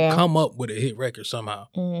time, gonna yeah. come up with a hit record somehow.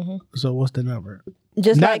 So what's the number?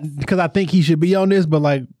 Just Not like, because I think he should be on this, but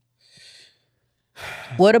like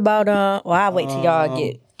what about well, I'll wait till y'all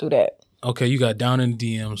get through that. Okay, you got Down in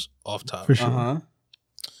the DMs off top. for sure.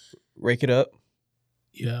 Rake It Up.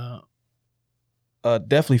 Yeah.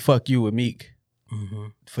 Definitely Fuck You with Meek Mm-hmm.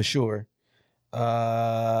 for sure.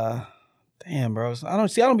 Damn, bro. I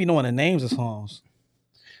don't be knowing the names of songs.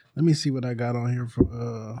 Let me see what I got on here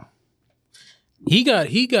for. He got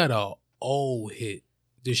a old hit.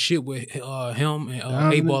 The shit with him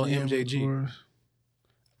and A-Ball and MJG.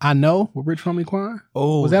 I know with Rich Homie Quan.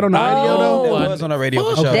 Oh, Was that on the radio though? That was on the radio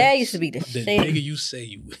for Fuck. sure. That used to be the The shit. nigga you say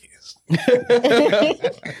you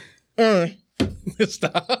is.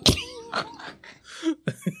 Stop.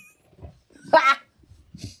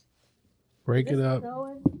 Break it up.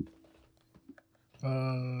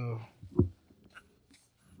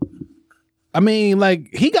 I mean, like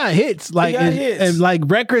he got hits, like got and, hits. and like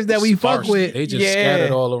records that we fuck Sparsely. with. They just Yeah.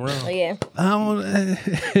 scattered all Oh around. yeah. I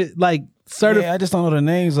don't like certain. Yeah, I just don't know the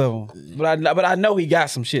names of them. But I know he got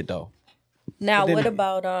some shit though. Now, then- what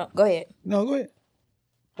about go ahead. No, go ahead.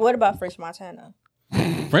 What about French Montana?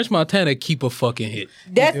 French Montana keep a fucking hit.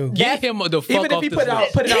 That's Get him the fuck Even if off he this put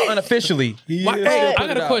list. it out unofficially. Why- still hey, put I got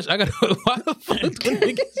it a out. question. Why the fuck do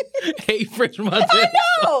niggas hate French Montana?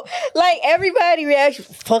 no, like everybody reaction.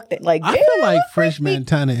 Fuck that. Like I damn, feel like French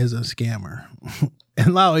Montana is a scammer,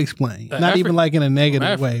 and I'll explain. Not even like in a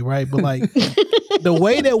negative way, right? But like the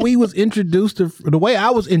way that we was introduced to, the way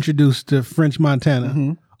I was introduced to French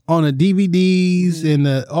Montana on the DVDs and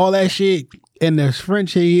all that shit, and the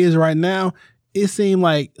French he is right now. It seemed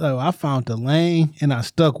like I found the lane and I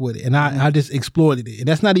stuck with it and I just exploited it. And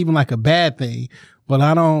that's not even like a bad thing, but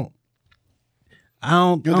I don't You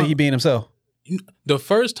don't think he being himself? The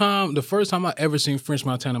first time I ever seen French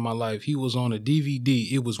Montana in my life, he was on a DVD.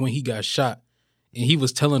 It was when he got shot, and he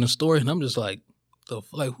was telling a story, and I'm just like, who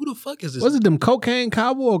the fuck is this? was it them Cocaine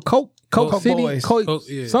Cowboy or Coke Coke City? Boys. Coke,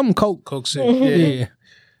 yeah. Something Coke. Coke City. Yeah.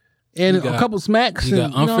 And He got- a couple smacks. He and, got you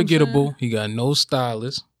know what I'm Unforgettable. saying? He got No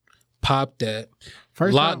Stylist. Pop That.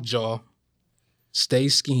 First time- Lockjaw. Stay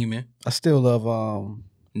Scheming. I still love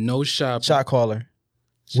No Shopping. Shot Caller.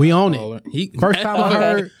 We own it. He, First time I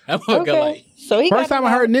heard- That motherfucker okay. like, So he First got time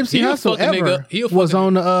I heard Nipsey He a Hussle fucking ever nigga. He a was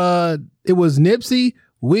fucking- on it was Nipsey,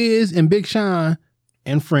 Wiz, and Big Sean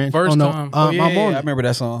and French. First no, time. I Morgan. remember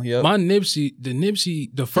that song. Yep. My Nipsey,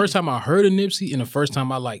 the first time I heard of Nipsey and the first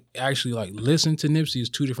time I actually listened to Nipsey is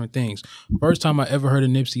two different things. First time I ever heard of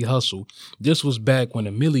Nipsey Hussle, this was back when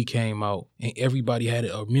the Millie came out and everybody had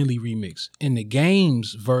a Millie remix. And the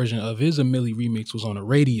Game's version of his Millie remix was on the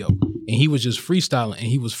radio and he was just freestyling, and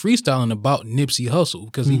he was freestyling about Nipsey Hussle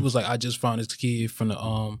because he was like, I just found this kid from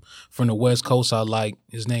the West Coast I like,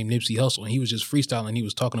 his name Nipsey Hussle, and he was just freestyling. He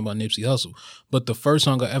was talking about Nipsey Hussle. But the first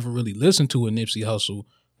song I ever really listened to with Nipsey Hussle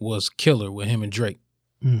was Killer with him and Drake.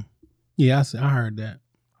 Yeah, I heard that.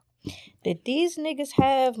 Did these niggas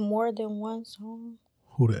have more than one song?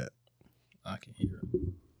 Who that? I can hear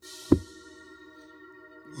it.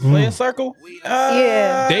 Play a circle.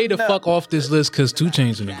 Yeah. They the fuck off this list because 2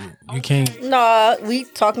 Chainz in the group. You can't. No, we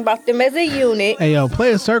talking about them as a unit. Hey, yo,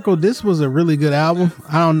 Play a Circle. This was a really good album.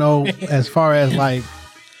 I don't know as far as like.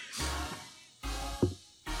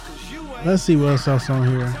 Let's see what else on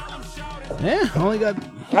here. Yeah, only got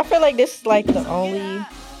I feel like this is like the only.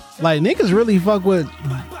 like niggas really fuck with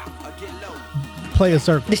Play a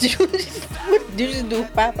Circle. Did you just do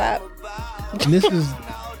pop pop? And this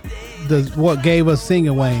is what gave us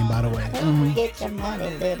Singing Wayne, by the way. Get your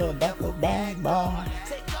money, little duffel bag boy.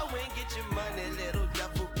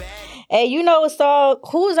 Hey, you know a song?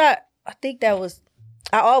 Who was I think that was.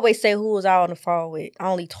 I always say who was I on the phone with. I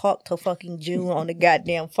only talked to fucking June on the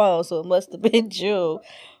goddamn phone, so it must have been June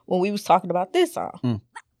when we was talking about this song.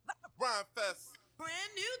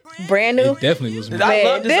 Brand new. It definitely was. Man, I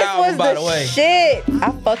love this album, was by the the way. shit.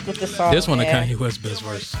 I fucked with the song. This one of man. Kanye West's best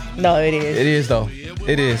verse. No, it is. It is though.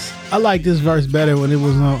 It is. I like this verse better when it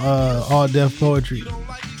was on All Deaf Poetry.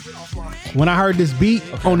 When I heard this beat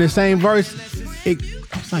on the same verse, I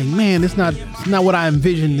was like, man, it's not what I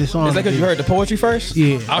envisioned this song. Is that because you heard the poetry first?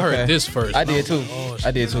 Yeah. I heard Okay. this first. I did too. Oh,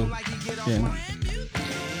 I did too. Yeah.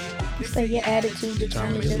 Say your attitude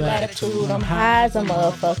determines your latitude. I'm high as a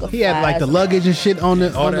motherfucker. He had like the luggage and shit on the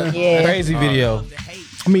Yeah. Crazy video.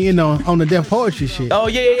 I mean, you know, on the Deaf Poetry shit. Oh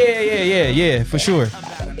yeah, for sure.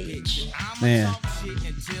 Man.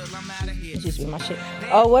 It's just be my shit.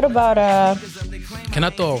 Oh, what about Can I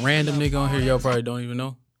throw a random nigga on here y'all probably don't even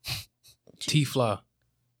know? T-Fly.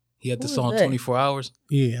 He had the Who song is that? 24 Hours.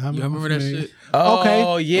 Yeah, You remember that shit?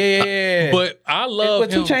 Oh yeah. But I love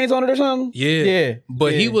with him. 2 Chainz on it or something? Yeah. Yeah.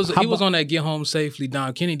 But yeah. he was on that Get Home Safely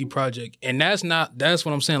Don Kennedy project. And that's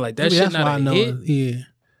what I'm saying. Like that Maybe shit that's why I not a know hit. it. Yeah.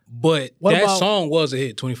 But What that about- song was a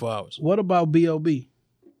hit, 24 Hours. What about B.O.B.?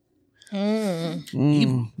 Yeah,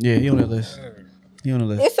 he on that list. He on the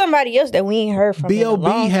list. it's somebody else that we ain't heard from. in a B.O.B.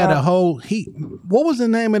 long had time. a whole what was the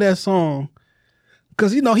name of that song?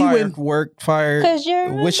 Because you know he went Fire. 'Cause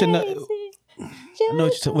you're Wishing amazing. I know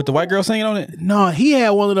what with the white girl singing on it. no, he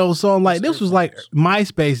had one of those songs like this was like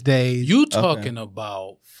MySpace days. You talking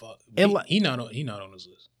about fuck. And like- He not on this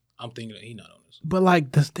list. I'm thinking that he not on this list. But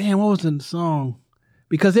like what was the song?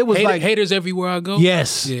 Because it was like Haters Everywhere I Go.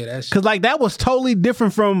 yes, Yeah, that's because like that was totally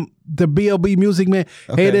different from the B.O.B. Music Man.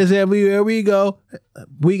 Okay. Haters everywhere we go,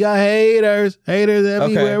 we got haters everywhere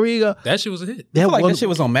Okay. we go. that shit was a hit. I feel like that shit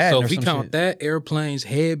was on Madden So or if we some count shit. that, Airplanes,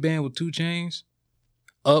 Headband with 2 Chainz,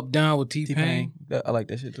 Up Down with T-Pain. I like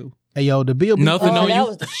that shit too. Hey yo, the B.O.B. Nothing Oh, on that you.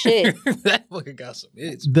 was the shit. That fucking got some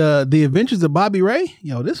hits. The Adventures of Bobby Ray.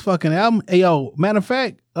 Yo, this fucking album. Hey yo, matter of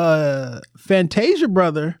fact, Fantasia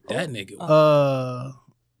brother That nigga.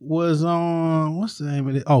 was on what's the name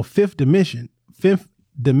of it? Oh, Fifth Dimension.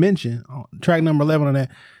 Track number 11 on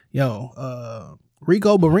that. Yo,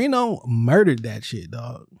 Rico Barrino murdered that shit,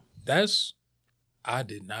 dog. I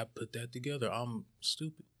did not put that together. I'm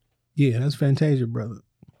stupid. Yeah, that's Fantasia brother.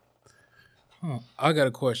 Huh. I got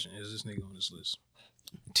a question. Is this nigga on this list?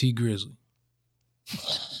 T Grizzly.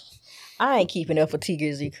 I ain't keeping up with T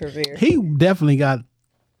Grizzly career. He definitely got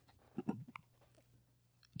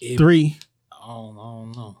 3. I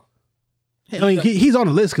don't know. I mean, he's on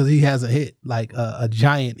the list because he has a hit, like a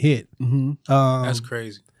giant hit. Mm-hmm. That's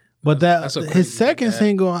crazy. But That's a crazy his second thing to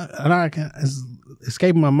single, and I can't, it's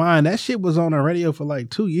escaping my mind. That shit was on the radio for like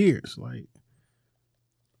 2 years. Like,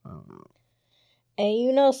 And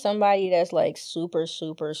you know somebody that's like super,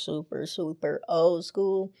 super, super, super old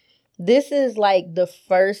school? This is like the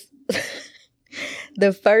first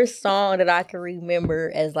the first song that I can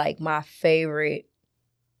remember as like my favorite,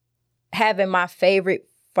 having my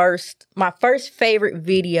first favorite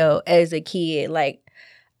video as a kid. Like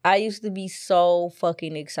I used to be so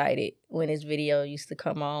fucking excited when this video used to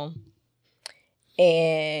come on.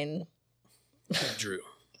 And Drew.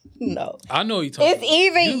 no. I know you talking It's about.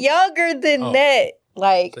 even younger than Oh. that.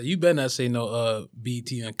 Like So you better not say no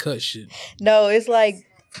BT Uncut shit. no, it's like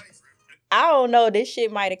I don't know. This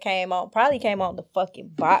shit might have probably came on the fucking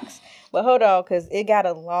box. But hold on, because it got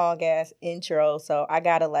a long ass intro. So I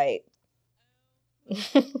gotta like.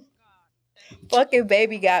 Fucking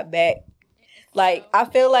Baby Got Back. Like, I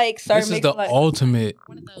feel like Sir This is the ultimate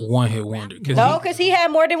one-hit wonder. No, because he had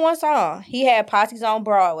more than one song. He had Posse's on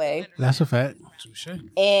Broadway. That's a fact.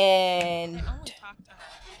 And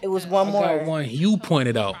it was one more. Got one you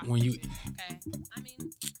pointed out when you...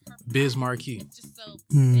 Biz Markie.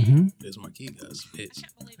 Mm-hmm. Biz Markie got some hits.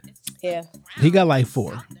 Yeah. He got like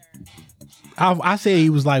 4. I say he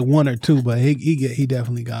was like 1 or 2, but he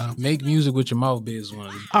definitely got them. Make music with your mouth, Biz.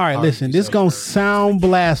 One. All right, listen. This gonna sound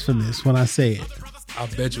blasphemous when I say it. I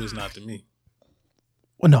bet you it's not to me.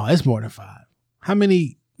 Well, no, it's more than 5. How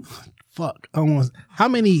many? Fuck, almost. How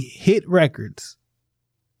many hit records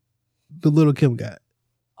the Little Kim got?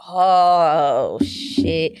 Oh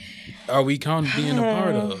shit! Are we counting being a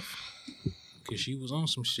part of? Because she was on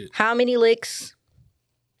some shit. How many licks?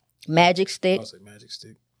 Magic Stick. I'll say Magic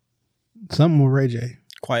Stick. Something with Ray J.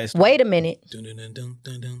 Quiet Storm. Wait a minute. Dun, dun, dun, dun,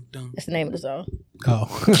 dun, dun, dun. That's the name of the song. Oh,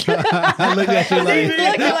 I looked at you like.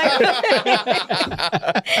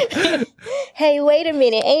 Hey, wait a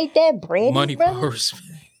minute. Ain't that Brandy? Money, brother? power, respect.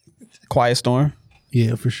 Quiet Storm.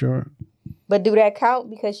 Yeah, for sure. But do that count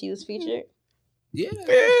because she was featured?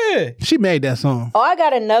 Yeah. She made that song. Oh, I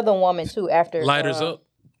got another woman too after. Lighters Up.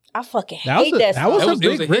 I fucking That was hate a, that that song. was It a was big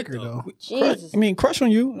a hit, record though. though. Jesus. I mean, Crush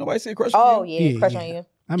on You. Nobody said Crush on Oh You. yeah, Yeah, Crush yeah. on You.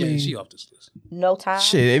 I Yeah, mean, she off this list. No time.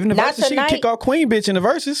 Shit, even the Not verses, she can tonight. kick out Queen bitch in the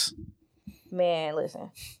verses. Man,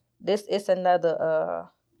 listen. It's another.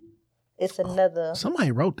 It's another.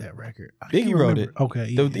 somebody wrote that record. I Biggie can't wrote remember. it. Okay,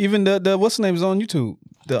 yeah. Even the what's the name is on YouTube.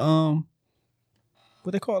 The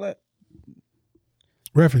what they call that?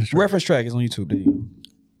 reference track. Reference track is on YouTube. There you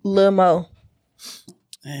Lil Mo. go.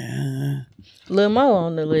 Yeah. Lil Mo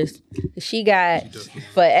on the list. She got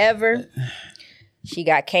Forever. She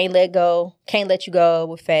got Can't Let You Go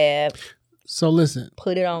with Fab. So listen,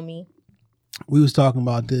 Put It On Me. we was talking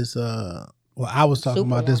about this. I was talking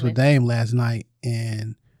about this with Dame last night,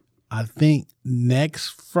 and I think next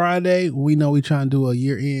Friday we know we trying to do a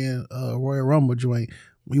year-end Royal Rumble joint.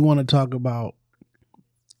 We want to talk about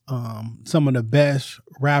some of the best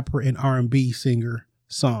rapper and R&B singer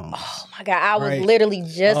songs. Oh my God. I was Right. literally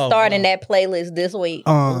just starting that playlist this week.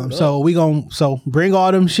 So we gonna bring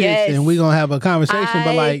all them shits Yes. and we gonna have a conversation.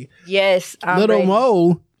 But like yes, I'm Little ready.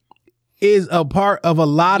 Mo is a part of a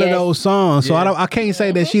lot of Yes. those songs. So I can't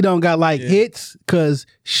say that she don't got like hits, because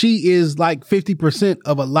she is like 50%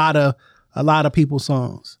 of a lot of people's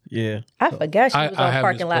songs. Yeah. I forgot she I was on have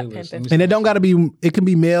Parking this Lot playlist. Pimping. And it don't gotta be, it can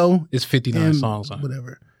be male It's 59 and songs on it.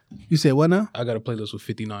 whatever. You said what now? I got a playlist with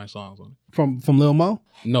 59 songs on it. From Lil Mo?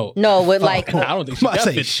 No. No, with like, I don't think she I got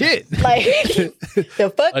say 50. shit. like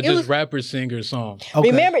the fuck. It Just was, rapper, singer, songs.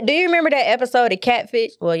 Okay. do you remember that episode of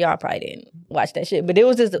Catfish? Well, y'all probably didn't watch that shit, but it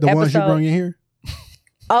was just The ones you episode. bring in here?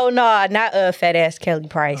 Oh no, not fat ass Kelly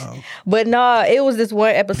Price. But no, it was this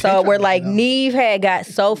one episode where like Neve had got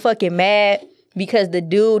so fucking mad because the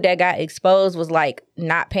dude that got exposed was like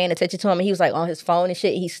not paying attention to him, and he was like on his phone and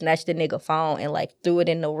shit. He snatched the nigga phone and like threw it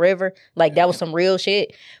in the river. Like that was some real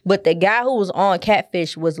shit. But the guy who was on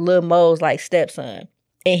Catfish was Lil Mo's like stepson,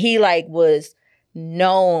 and he like was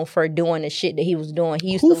known for doing the shit that he was doing.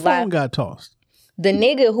 He used Who to lie. phone got tossed? The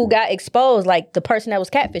nigga who got exposed, like the person that was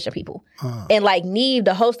catfishing people. And like Neve,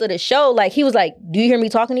 the host of the show, like he was like, do you hear me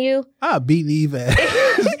talking to you? I beat Eve ass.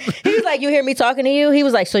 He was like, you hear me talking to you? He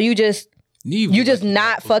was like, so you just Neve you was just like,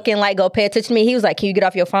 not fucking like go pay attention to me? He was like, can you get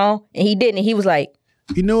off your phone? And he didn't. And he was like,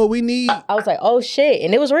 You know what we need? I was like, oh shit.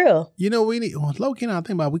 And it was real. You know what we need? Well, low key, now I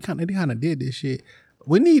think about it, they kind of did this shit.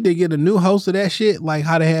 We need to get a new host of that shit, like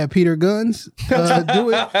how they had Peter Guns do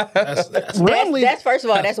it. Randomly, That's first of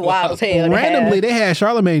all, that's wild as hell. to randomly have. they had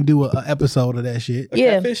Charlamagne do a episode of that shit.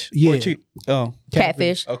 Yeah. Catfish? Yeah. Or cheap? Oh.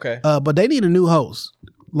 Catfish. Okay. But they need a new host,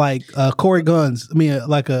 like Corey Guns. I mean,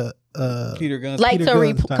 like a Peter Guns. Like Peter to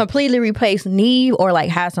Guns type. completely replace Neve or like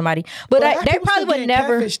hire somebody. But How they people probably still would getting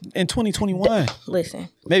never catfished in 2021. listen.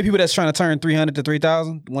 Maybe people that's trying to turn 300 to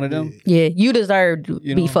 3,000. One of them. Yeah, you deserve to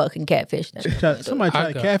You be know. fucking catfish. Somebody tried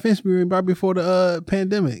to got- catfish me right before the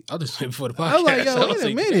pandemic. I'll just say before the podcast. I was like, yo, I'll wait a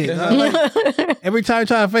say- minute. I was like, every time I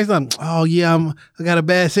try to FaceTime, oh yeah, I got a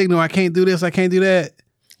bad signal. I can't do this. I can't do that.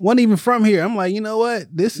 Wasn't even from here. I'm like, you know what?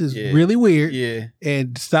 This is Yeah. really weird. Yeah.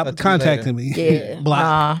 And stop Talk to you contacting me. Yeah. Block.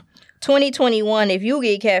 Nah. 2021, if you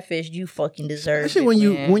get catfished, you fucking deserve Especially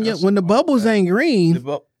it. when the bubbles ain't green,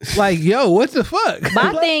 like, yo, what the fuck?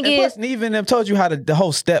 My thing is, even them told you how to the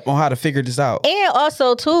whole step on how to figure this out. and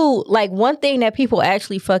also too, like one thing that people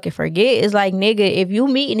actually fucking forget is like, nigga, if you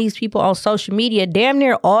meeting these people on social media, damn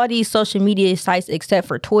near all these social media sites except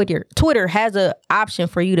for Twitter has a option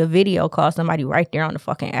for you to video call somebody right there on the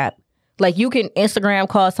fucking app. Like you can Instagram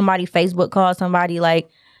call somebody, Facebook call somebody, like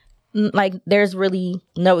there's really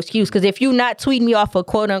no excuse. Because if you not tweeting me off a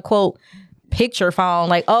quote unquote picture phone,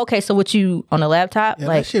 like, oh, okay, so what, you on a laptop? Yeah,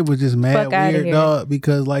 like that shit was just mad weird, dog.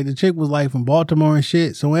 Because like the chick was like from Baltimore and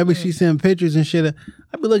shit. So whenever she send pictures and shit,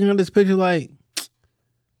 I'd be looking at this picture like,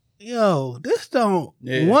 yo, this don't.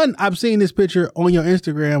 Yeah. One, I've seen this picture on your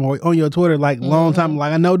Instagram or on your Twitter like long time.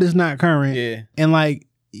 Like I know this not current. Yeah. And like,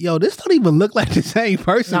 yo, this don't even look like the same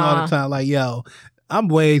person all the time. Like, yo, I'm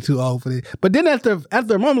way too old for this. But then after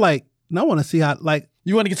a moment, like, I want to see how, like,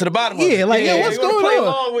 you want to get to the bottom of it. Yeah, like, yo, what's going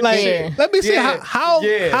on? Like, let me see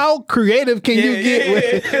how creative can you get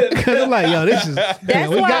with it? Because I'm like, yo, this is,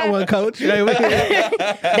 we got one, coach.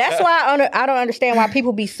 That's why I don't understand why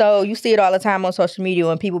people be so, you see it all the time on social media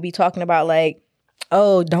when people be talking about like,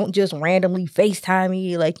 oh, don't just randomly FaceTime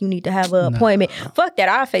me. Like, you need to have an appointment. Fuck that.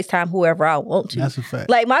 I'll FaceTime whoever I want to. That's a fact.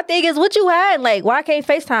 Like, my thing is, what you had? Like, why can't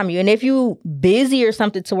FaceTime you? And if you busy or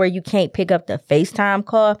something to where you can't pick up the FaceTime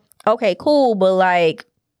call, okay, cool. But, like,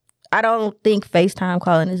 I don't think FaceTime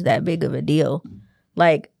calling is that big of a deal.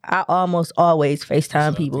 Like, I almost always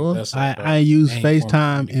FaceTime people. I use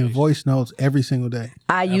FaceTime and voice notes every single day.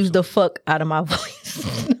 I use the fuck out of my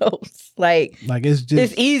voice notes. Like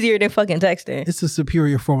it's easier than fucking texting. It's a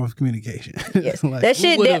superior form of communication. Yes. Like, that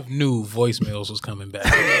shit. Who would have knew voicemails was coming back?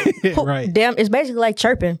 Right. Damn, it's basically like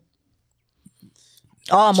chirping.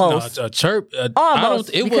 Almost. No, a chirp.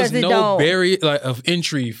 Almost. It was no barrier like of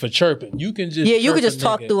entry for chirping. You can just you can just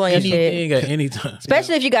talk through on your shit at any time.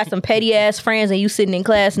 Especially if you got some petty ass friends and you sitting in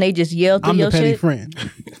class and they just yell through your shit. I'm the petty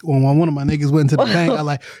friend. When one of my niggas went to the bank, I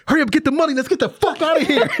like, hurry up, get the money. Let's get the fuck out of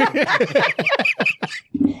here.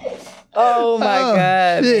 Oh my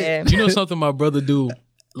God, man. You know something my brother do?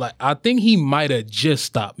 Like, I think he might have just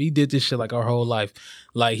stopped. He did this shit like our whole life.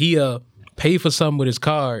 Like, he paid for something with his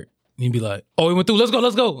card. And he'd be like, oh, he went through. Let's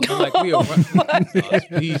go. I'm like,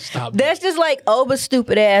 please stop. That's just like Oba's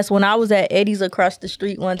stupid ass. When I was at Eddie's across the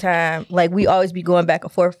street one time, like we always be going back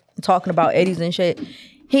and forth talking about Eddie's and shit.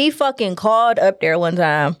 He fucking called up there one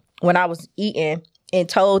time when I was eating and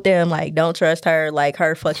told them like, don't trust her. Like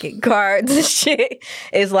her fucking cards and shit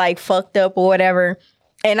is like fucked up or whatever.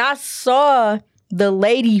 And I saw the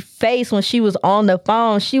lady face when she was on the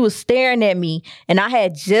phone. She was staring at me and I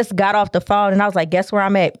had just got off the phone and I was like, guess where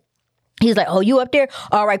I'm at? He's like, oh, you up there?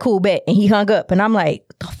 All right, cool, bet. And he hung up. And I'm like,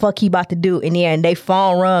 the fuck he about to do? And then they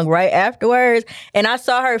phone rung right afterwards. And I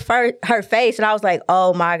saw her face and I was like,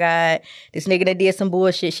 oh my God, this nigga that did some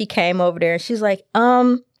bullshit. She came over there and she's like,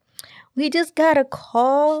 we just got a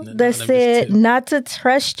call that said not to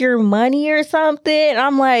trust your money or something. And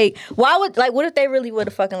I'm like, what if they really would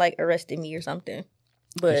have fucking like arrested me or something?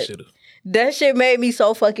 But that shit made me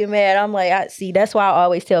so fucking mad. I'm like, that's why I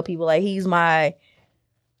always tell people like he's my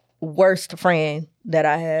worst friend that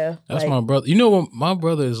I have. That's like, my brother. You know what? My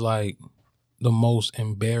brother is like the most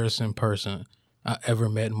embarrassing person I ever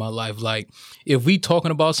met in my life. Like, if we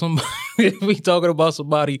talking about somebody,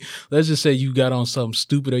 let's just say you got on something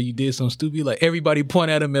stupid or you did something stupid, like everybody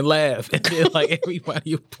point at him and laugh, and then like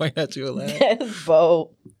everybody point at you and laugh. That's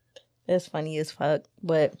bold. That's funny as fuck.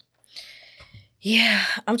 But yeah,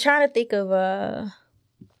 I'm trying to think of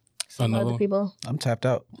some other people. I'm tapped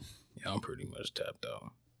out. Yeah, I'm pretty much tapped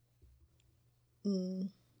out.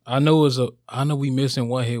 I know we missing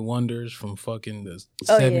one hit wonders from fucking the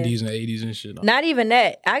 70s and 80s and shit. Not even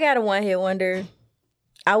that. I got a one hit wonder.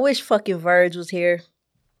 I wish fucking Verge was here,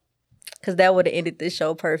 because that would have ended this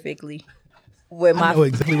show perfectly. I know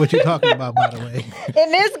exactly what you're talking about, by the way.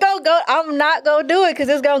 And this gonna go. I'm not gonna do it because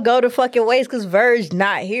it's gonna go to fucking waste because Verge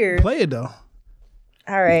not here. Play it though.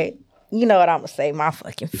 All right. You know what I'm gonna say? My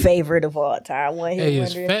fucking favorite of all time. One hit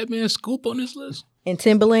wonder. Is Fat Man Scoop on this list? And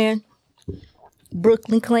Timbaland.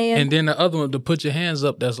 Brooklyn Clan. And then the other one, to Put Your Hands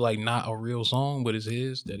Up, that's like not a real song, but it's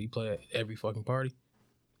his that he play at every fucking party.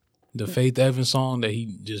 The Faith Evans song that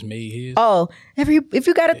he just made his. Oh, if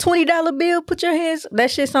you got a $20 bill, put your hands.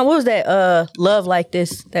 That shit song. What was that? Love Like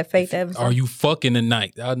This. That Faith Evans song. Are You Fucking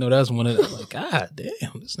Tonight? I know that's one of them. Like, God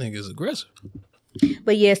damn, this nigga is aggressive.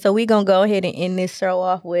 But yeah, so we gonna go ahead and end this show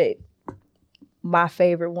off with my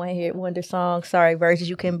favorite one hit wonder song. Sorry, Versus,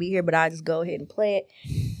 you couldn't be here, but I'll just go ahead and play it.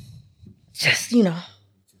 Just, you know.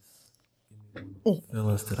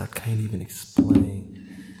 Feelings that I can't even explain.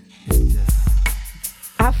 It's just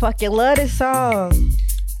I fucking love this song.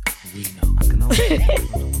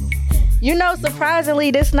 You know,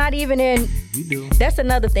 surprisingly, this not even in. That's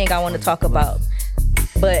another thing I want to talk about.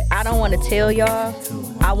 But I don't want to tell y'all.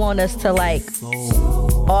 I want us to like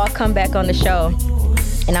all come back on the show.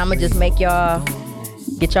 And I'm going to just make y'all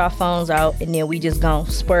get y'all phones out. And then we just going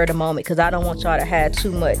to spur the moment. Because I don't want y'all to have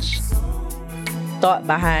too much thought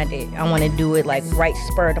behind it. I want to do it like right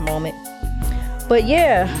spur the moment. But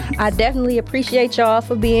yeah, I definitely appreciate y'all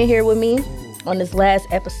for being here with me on this last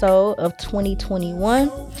episode of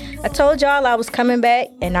 2021. I told y'all I was coming back,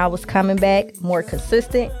 and I was coming back more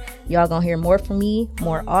consistent. Y'all gonna hear more from me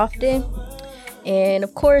more often. And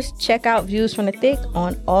of course, check out Views from the Thick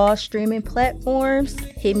on all streaming platforms.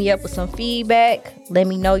 Hit me up with some feedback. Let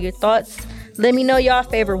me know your thoughts. Let me know y'all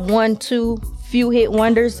favorite 1, 2 few hit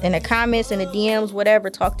wonders in the comments, in the DMs, whatever.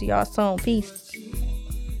 Talk to y'all soon. Peace.